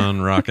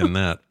on rocking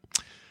that.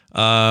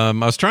 I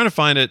was trying to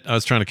find it. I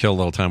was trying to kill a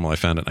little time while I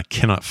found it. And I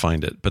cannot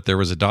find it, but there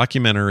was a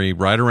documentary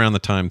right around the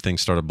time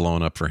things started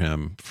blowing up for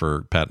him,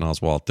 for Patton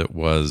Oswalt, that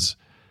was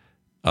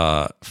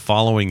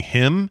following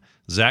him,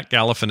 Zach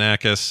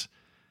Galifianakis,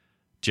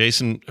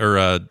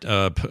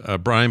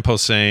 Brian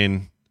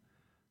Posehn,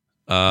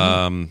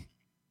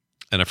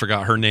 and I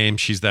forgot her name.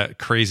 She's that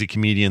crazy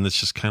comedian that's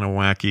just kind of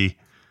wacky.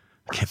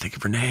 I can't think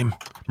of her name.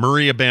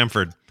 Maria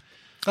Bamford.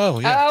 Oh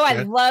yeah. Oh,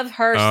 I love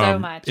her so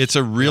much. It's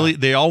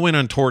they all went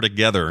on tour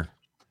together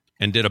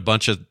and did a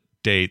bunch of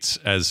dates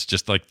as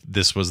just like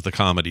this was the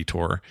comedy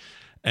tour.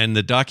 And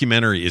the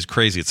documentary is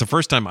crazy. It's the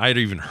first time I'd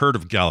even heard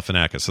of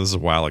Galifianakis. So this is a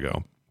while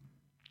ago.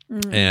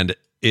 And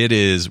it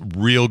is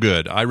real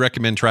good. I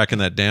recommend tracking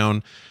that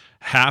down.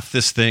 Half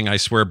this thing, I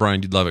swear,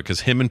 Brian, you'd love it, because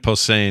him and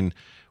Posehn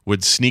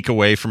would sneak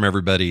away from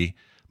everybody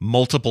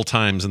multiple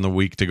times in the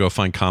week to go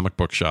find comic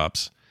book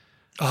shops.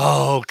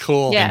 Oh,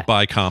 cool. Yeah. And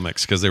buy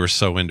comics because they were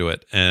so into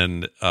it.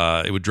 And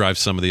it would drive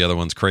some of the other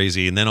ones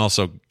crazy. And then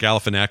also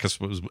Galifianakis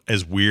was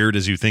as weird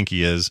as you think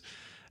he is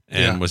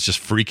and was just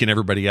freaking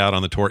everybody out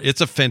on the tour. It's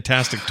a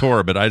fantastic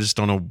tour, but I just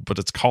don't know what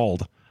it's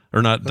called.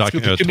 Or not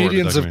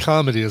Comedians of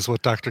Comedy is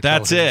what Dr.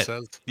 That's Callahan it.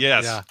 says.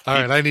 Yes. Yeah. All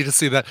right. I need to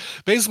see that.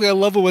 Basically, I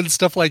love it when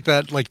stuff like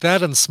that and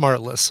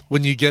Smartless,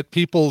 when you get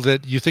people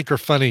that you think are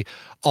funny,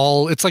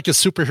 it's like a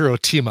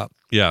superhero team up.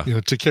 Yeah.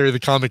 To carry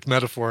the comic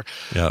metaphor.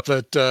 Yeah.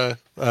 But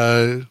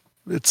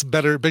it's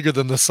bigger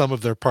than the sum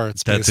of their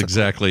parts. That's basically.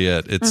 exactly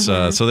it. It's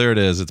so there it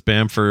is. It's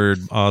Bamford,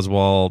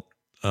 Oswalt,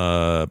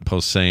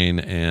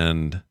 Posehn,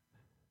 and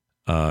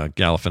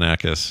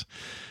Galifianakis.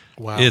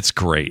 Wow. It's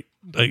great.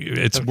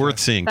 It's worth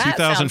seeing. That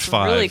 2005.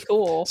 sounds really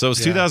cool. So it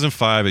was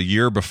 2005, a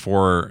year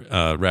before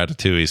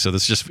Ratatouille. So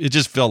it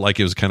just felt like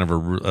it was kind of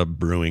a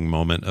brewing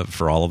moment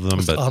for all of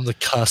them. But on the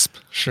cusp,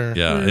 sure.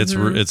 Yeah,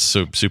 it's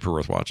super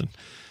worth watching.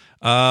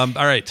 All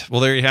right,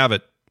 well there you have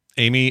it,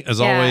 Amy.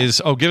 As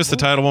always, give us the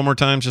title one more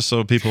time, just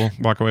so people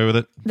walk away with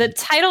it. The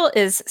title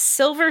is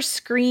Silver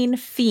Screen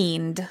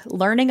Fiend: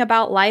 Learning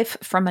About Life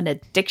from an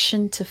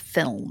Addiction to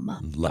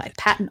Film by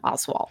Patton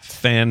Oswalt.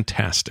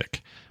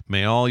 Fantastic.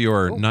 May all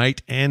your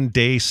night and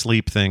day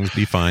sleep things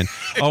be fine.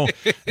 Oh,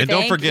 and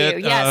don't forget,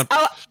 yes.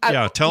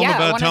 tell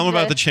them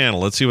about the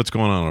channel. Let's see what's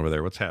going on over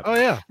there. What's happening? Oh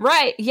yeah,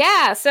 right,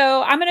 yeah.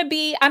 So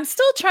I'm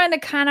still trying to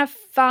kind of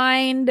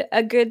find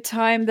a good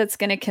time that's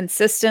going to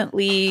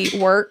consistently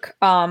work.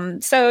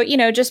 So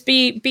just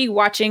be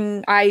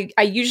watching. I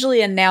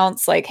usually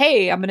announce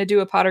hey, I'm going to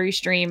do a pottery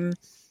stream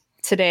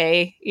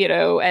today.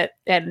 At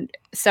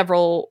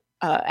several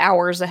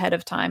hours ahead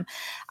of time.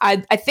 I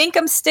think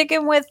I'm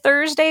sticking with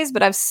Thursdays,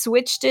 but I've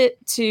switched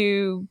it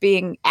to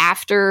being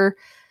after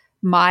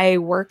my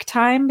work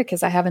time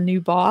because I have a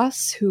new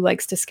boss who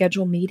likes to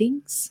schedule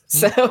meetings.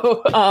 So,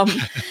 sounds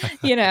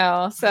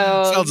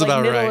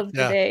about middle right. Of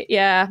the day,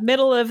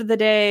 middle of the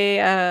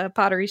day,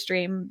 pottery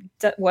stream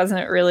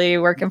wasn't really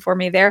working for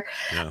me there.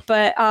 Yeah.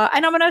 But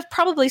and I'm gonna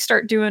probably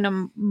start doing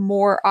them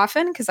more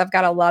often because I've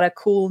got a lot of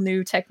cool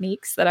new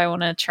techniques that I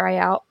want to try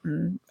out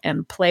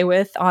and play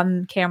with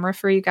on camera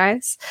for you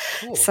guys.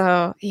 Cool.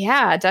 So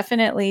yeah,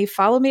 definitely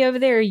follow me over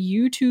there,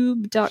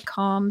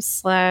 youtube.com/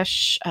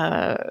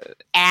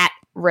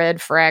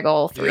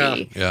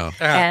 @RedFraggle3. Yeah.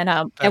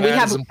 And we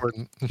have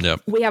important.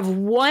 Yep. We have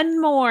one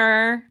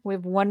more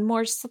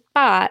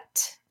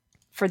spot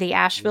for the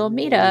Asheville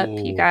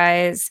meetup, you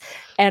guys.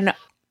 And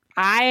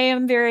I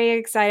am very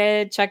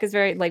excited. Chuck is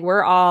very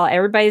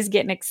everybody's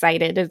getting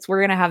excited.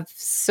 We're gonna have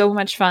so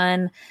much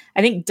fun.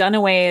 I think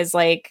Dunaway is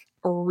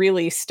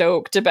really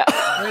stoked about.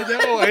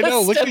 I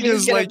know. Look at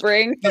his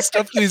the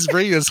stuff that he's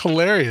bringing is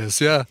hilarious.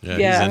 Yeah.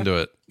 He's into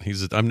it.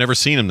 I've never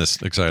seen him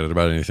this excited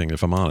about anything,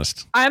 if I'm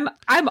honest. I'm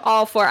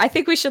all for it. I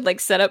think we should like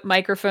set up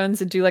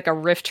microphones and do like a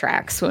riff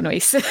tracks when we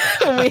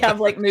have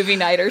like movie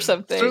night or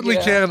something. Certainly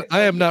can.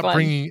 I am not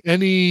bringing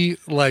any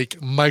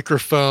like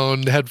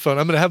microphone, headphone.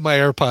 I'm going to have my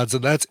AirPods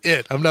and that's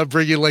it. I'm not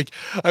bringing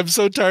I'm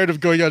so tired of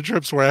going on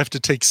trips where I have to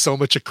take so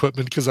much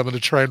equipment because I'm going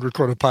to try and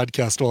record a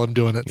podcast while I'm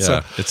doing it. Yeah,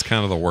 so, it's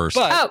kind of the worst.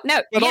 But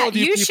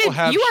you should.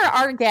 You are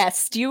our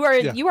guest. You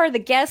are the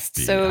guest.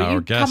 So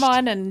you come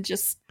on and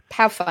just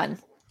have fun.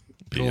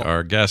 Be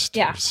our guest.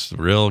 Yeah.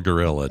 Real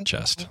gorilla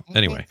chest.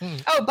 Anyway.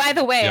 Oh, by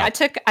the way, I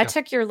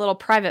took your little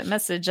private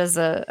message as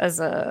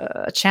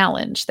a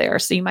challenge there,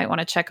 so you might want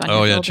to check on.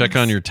 Oh yeah, check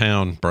on your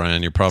town,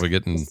 Brian. You're probably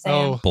getting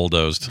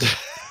bulldozed.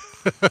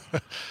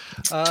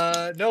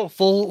 No,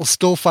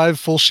 still 5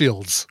 full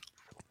shields.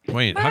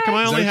 Wait, how come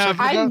I only have?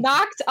 I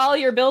knocked all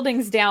your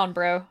buildings down,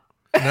 bro.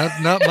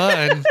 Not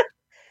mine.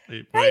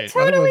 I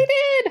totally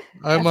did.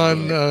 I'm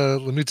on.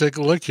 Let me take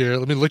a look here.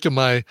 Let me look at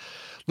my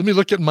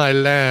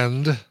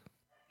land.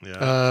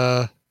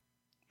 Yeah.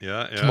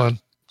 Come on.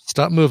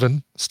 Stop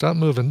moving.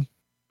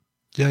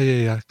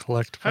 Yeah.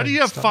 Collect. How do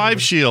you have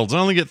 5 shields? I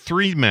only get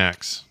 3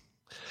 max.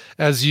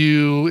 As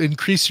you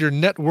increase your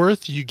net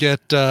worth, you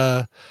get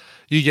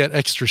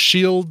extra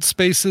shield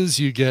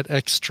spaces. You get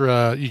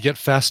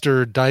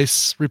faster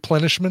dice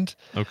replenishment.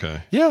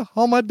 Okay. Yeah,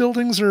 all my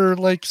buildings are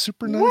like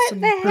super nice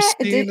and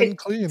pristine and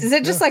clean. Does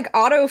it just like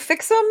auto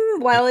fix them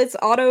while it's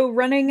auto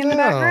running in the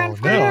background?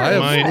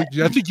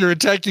 I think you're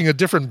attacking a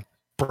different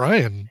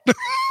Brian. It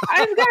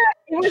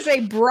was a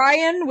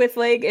Brian with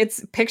like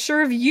it's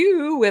picture of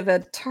you with a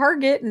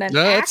target and an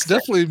axe. It's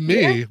definitely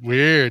me. Yeah.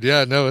 Weird.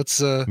 Yeah, no, it's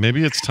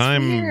maybe it's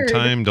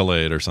time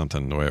delayed or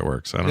something the way it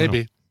works. I don't know.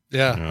 Maybe.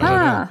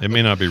 Yeah. It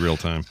may not be real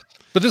time.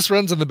 But this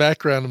runs in the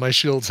background and my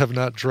shields have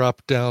not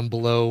dropped down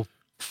below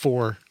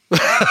 4.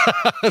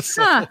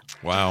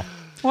 Wow.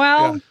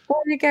 Well, there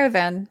you go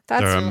then.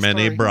 There are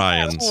many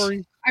Brians.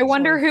 I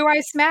wonder who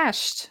I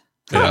smashed.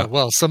 Yeah,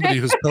 well, somebody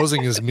who's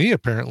posing as me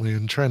apparently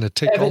and trying to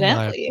take all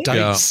my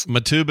dice. Yeah.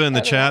 Matuba in the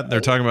chat, they're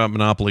talking about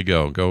Monopoly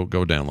Go. Go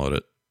download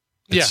it.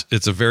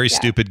 It's a very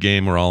stupid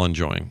game we're all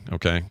enjoying.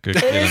 Okay,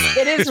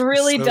 it is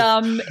really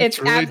dumb. It is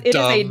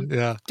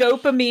a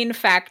dopamine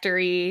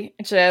factory.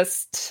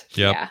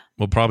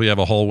 We'll probably have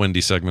a whole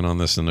Wendy segment on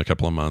this in a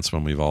couple of months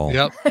when we've all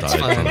died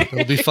from it.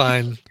 It'll be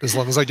fine as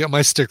long as I get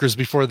my stickers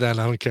before then.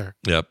 I don't care.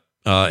 Yep.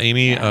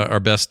 Amy,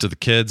 our best to the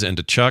kids and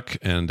to Chuck,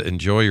 and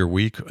enjoy your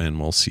week, and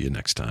we'll see you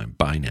next time.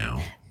 Bye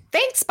now.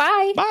 Thanks.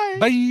 Bye.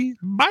 Bye.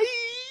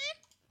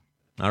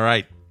 All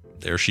right.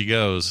 There she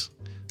goes.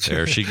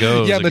 There she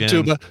goes. Yeah, again.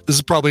 Matuba, this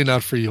is probably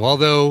not for you,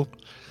 although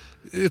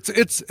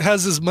it's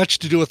has as much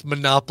to do with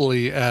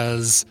Monopoly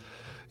as,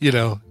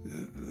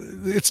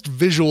 it's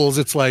visuals.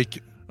 It's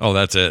like... Oh,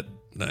 that's it.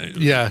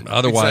 Yeah.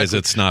 Otherwise,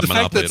 it's not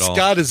Monopoly at all. The fact that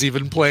Scott is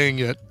even playing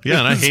it. Yeah,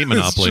 and I hate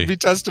Monopoly. Should be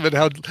testament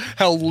how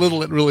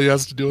little it really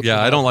has to do with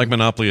Monopoly. I don't like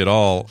Monopoly at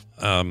all.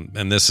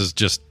 And this is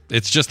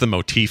it's just the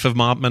motif of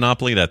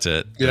Monopoly. That's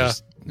it.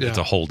 It's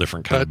a whole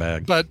different kind of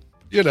bag. But,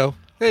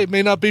 hey, it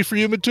may not be for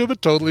you, Matuba.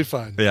 Totally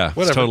fine. Yeah,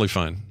 it's totally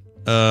fine.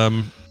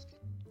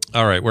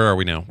 All right, where are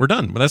we now? We're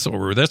done. That's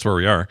where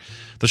we are.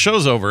 The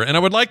show's over, and I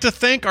would like to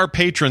thank our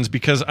patrons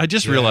because I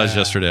just realized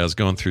yesterday I was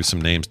going through some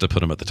names to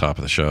put them at the top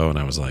of the show, and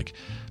I was like,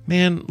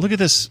 man, look at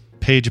this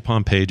page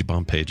upon page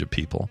upon page of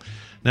people.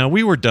 Now,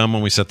 we were dumb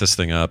when we set this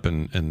thing up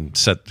and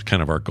set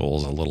kind of our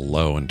goals a little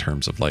low in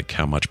terms of like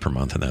how much per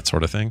month and that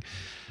sort of thing,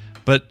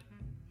 but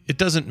it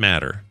doesn't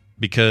matter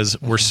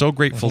because we're so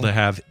grateful to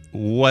have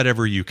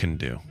whatever you can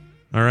do.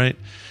 All right.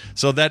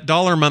 So that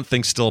 $1 a month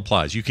thing still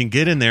applies. You can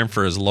get in there, and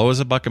for as low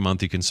as $1 a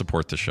month, you can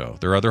support the show.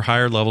 There are other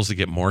higher levels to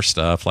get more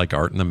stuff like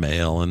art in the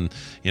mail and,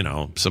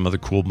 some other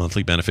cool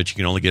monthly benefits. You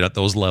can only get at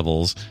those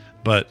levels,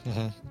 but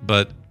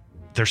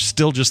there's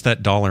still just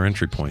that $1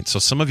 entry point. So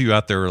some of you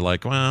out there are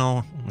like,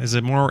 well, is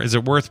it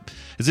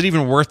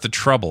even worth the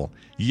trouble?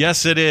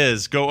 Yes, it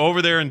is. Go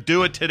over there and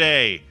do it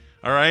today.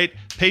 All right.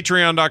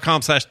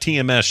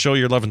 Patreon.com/TMS. Show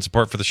your love and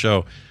support for the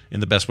show in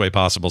the best way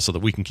possible so that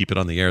we can keep it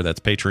on the air. That's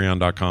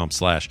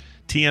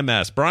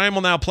patreon.com/TMS. Brian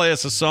will now play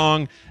us a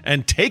song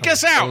and take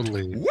us out.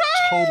 Totally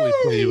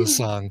play you a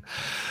song.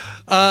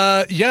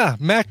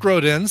 Mac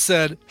wrote in,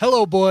 said,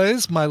 "Hello,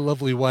 boys. My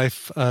lovely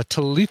wife,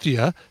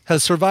 Talithia,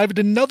 has survived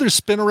another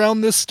spin around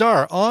this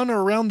star on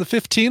or around the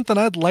 15th, and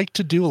I'd like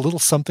to do a little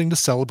something to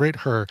celebrate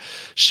her.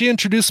 She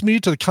introduced me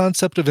to the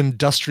concept of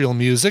industrial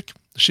music.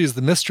 She's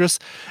the mistress,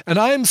 and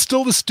I am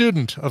still the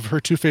student of her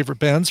 2 favorite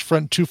bands,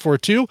 Front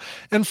 242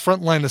 and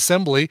Frontline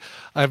Assembly.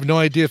 I have no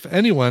idea if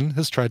anyone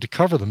has tried to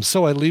cover them,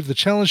 so I leave the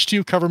challenge to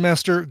you, cover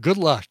master. Good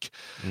luck."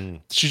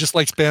 She just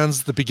likes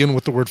bands that begin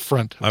with the word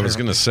front. Apparently. I was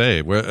going to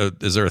say,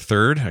 is there a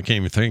third? I can't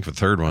even think of a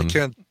third one.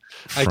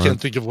 I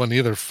can't think of one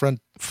either. Front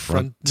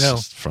Front.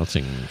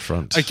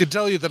 I can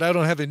tell you that I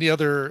don't have any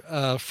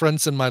other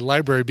fronts in my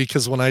library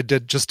because when I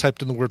just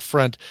typed in the word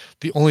front,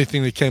 the only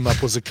thing that came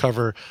up was a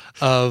cover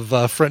of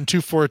Front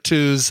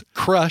 242's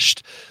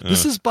Crushed.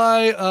 This is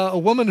by a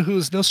woman who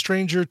is no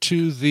stranger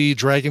to the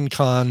Dragon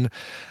Con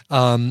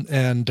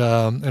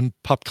and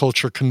pop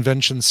culture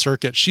convention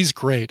circuit. She's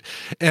great.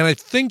 And I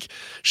think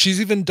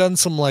she's even done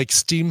some like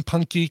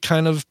steampunky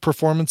kind of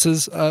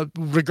performances.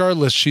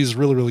 Regardless, she's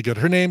really, really good.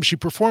 She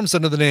performs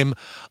under the name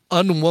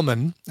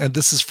Unwoman, and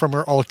this is from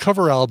her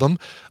all-cover album,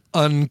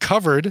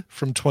 Uncovered,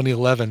 from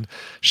 2011.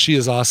 She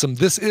is awesome.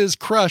 This is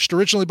Crushed,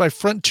 originally by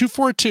Front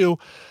 242,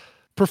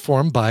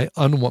 performed by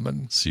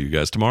Unwoman. See you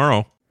guys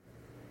tomorrow.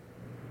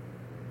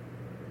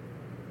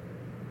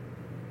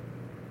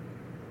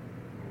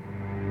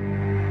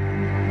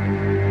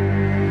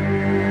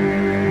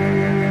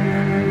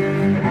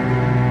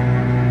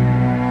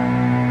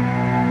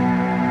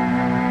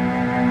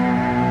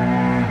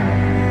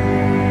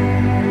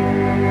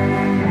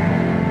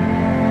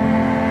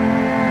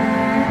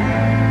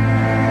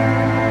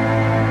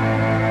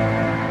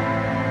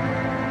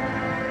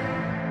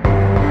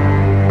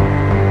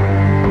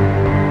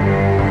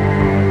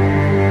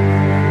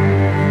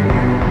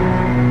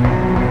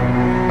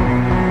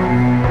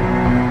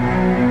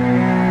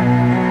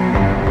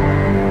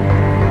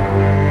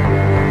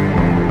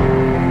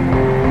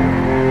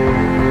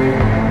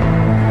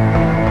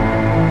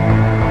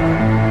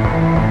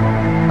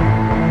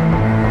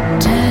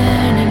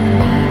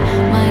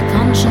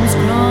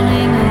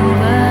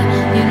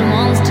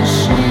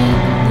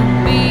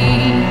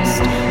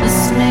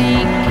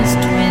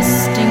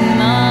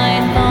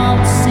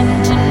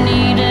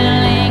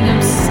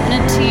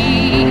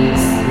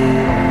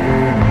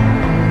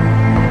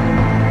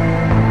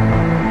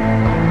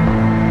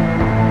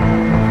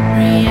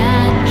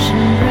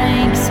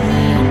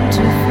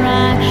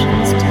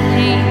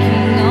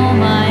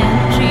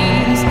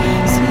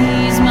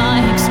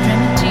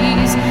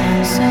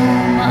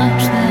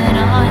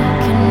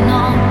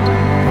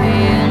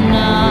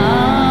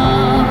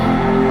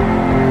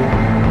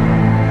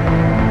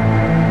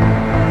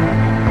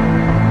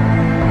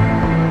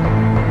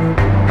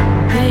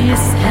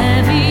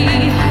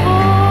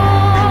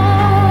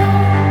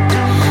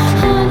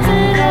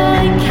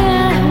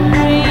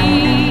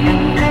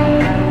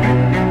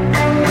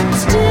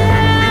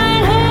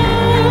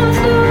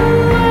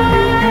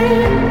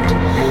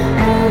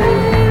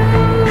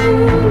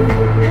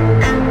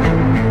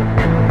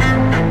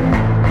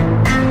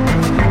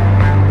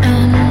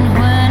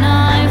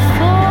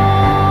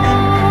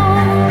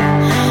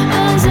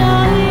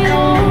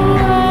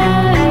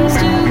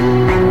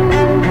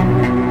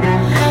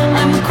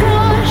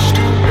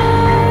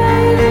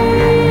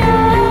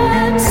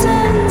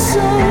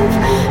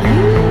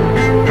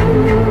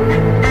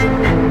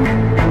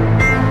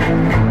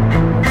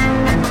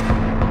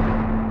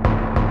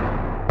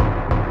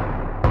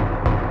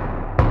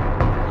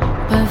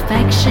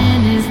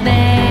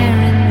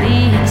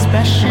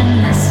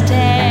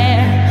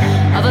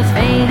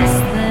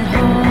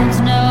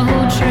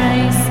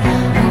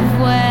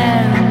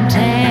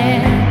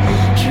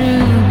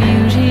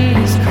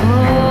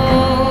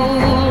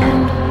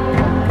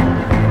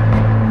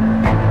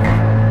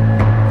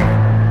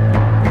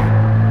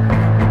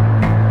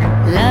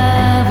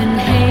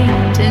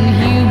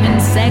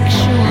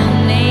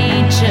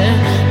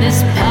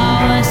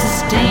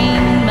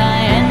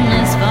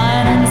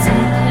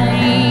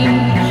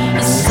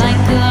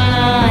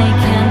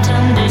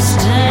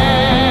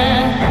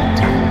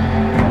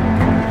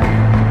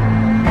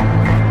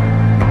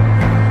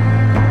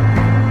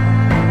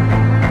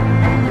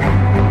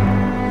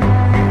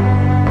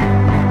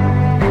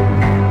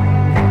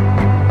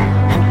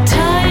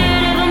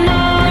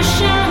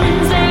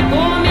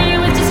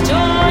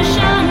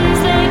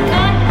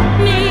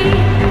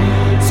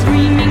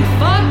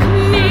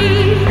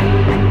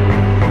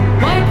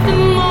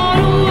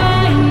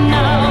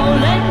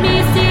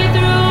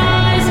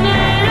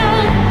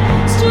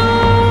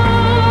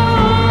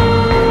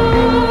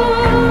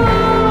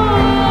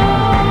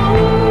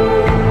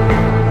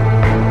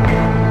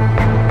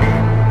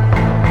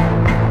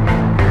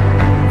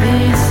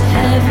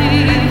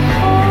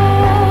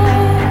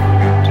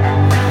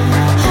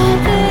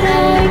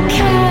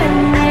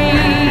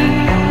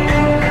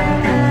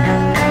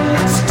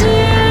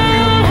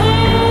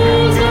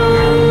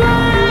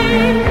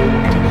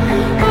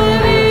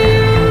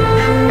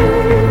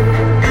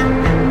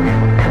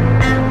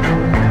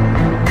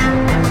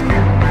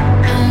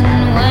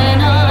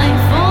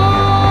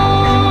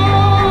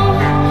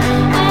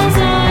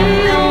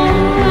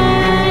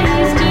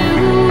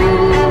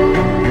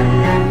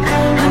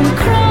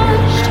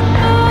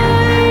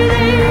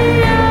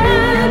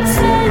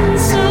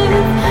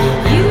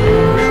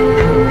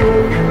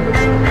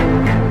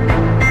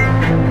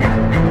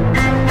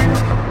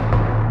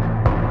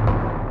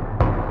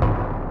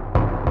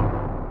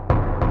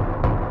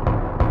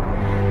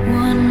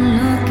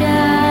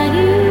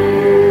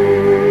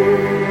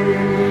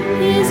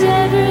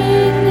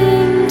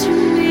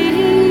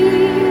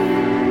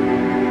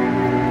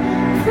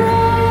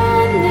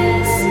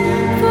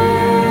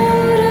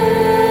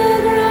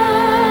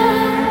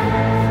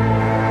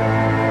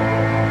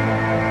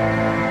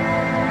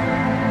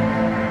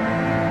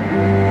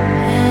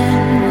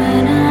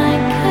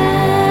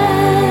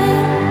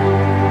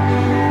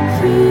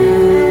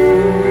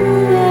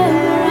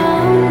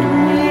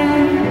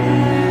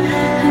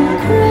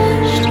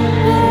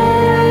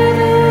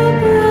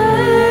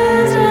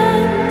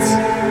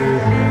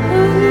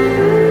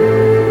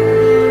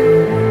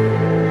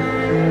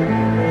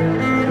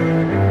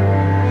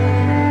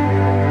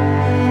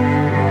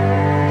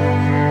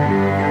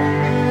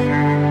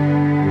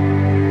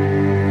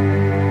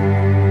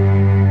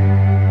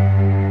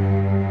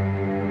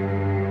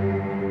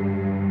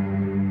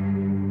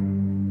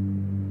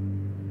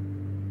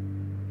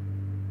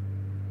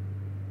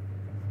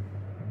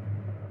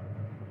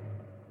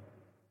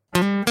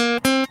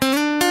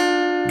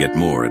 Get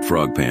more at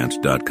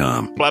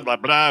frogpants.com. Blah, blah,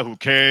 blah. Who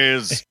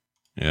cares?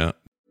 Yeah.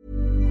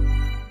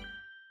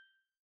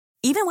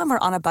 Even when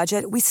we're on a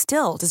budget, we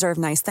still deserve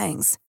nice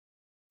things.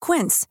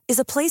 Quince is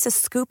a place to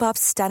scoop up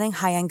stunning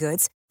high-end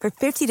goods for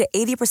 50 to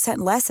 80%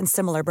 less than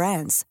similar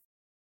brands.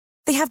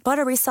 They have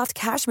buttery soft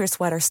cashmere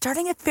sweaters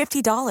starting at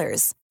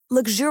 $50,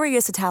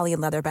 luxurious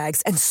Italian leather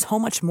bags, and so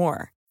much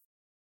more.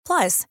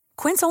 Plus,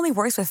 Quince only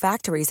works with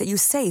factories that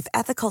use safe,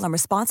 ethical, and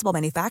responsible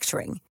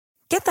manufacturing.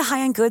 Get the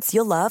high-end goods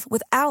you'll love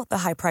without the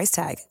high price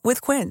tag with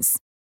Quince.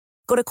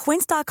 Go to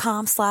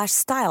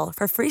quince.com/style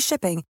for free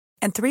shipping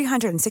and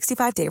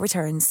 365-day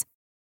returns.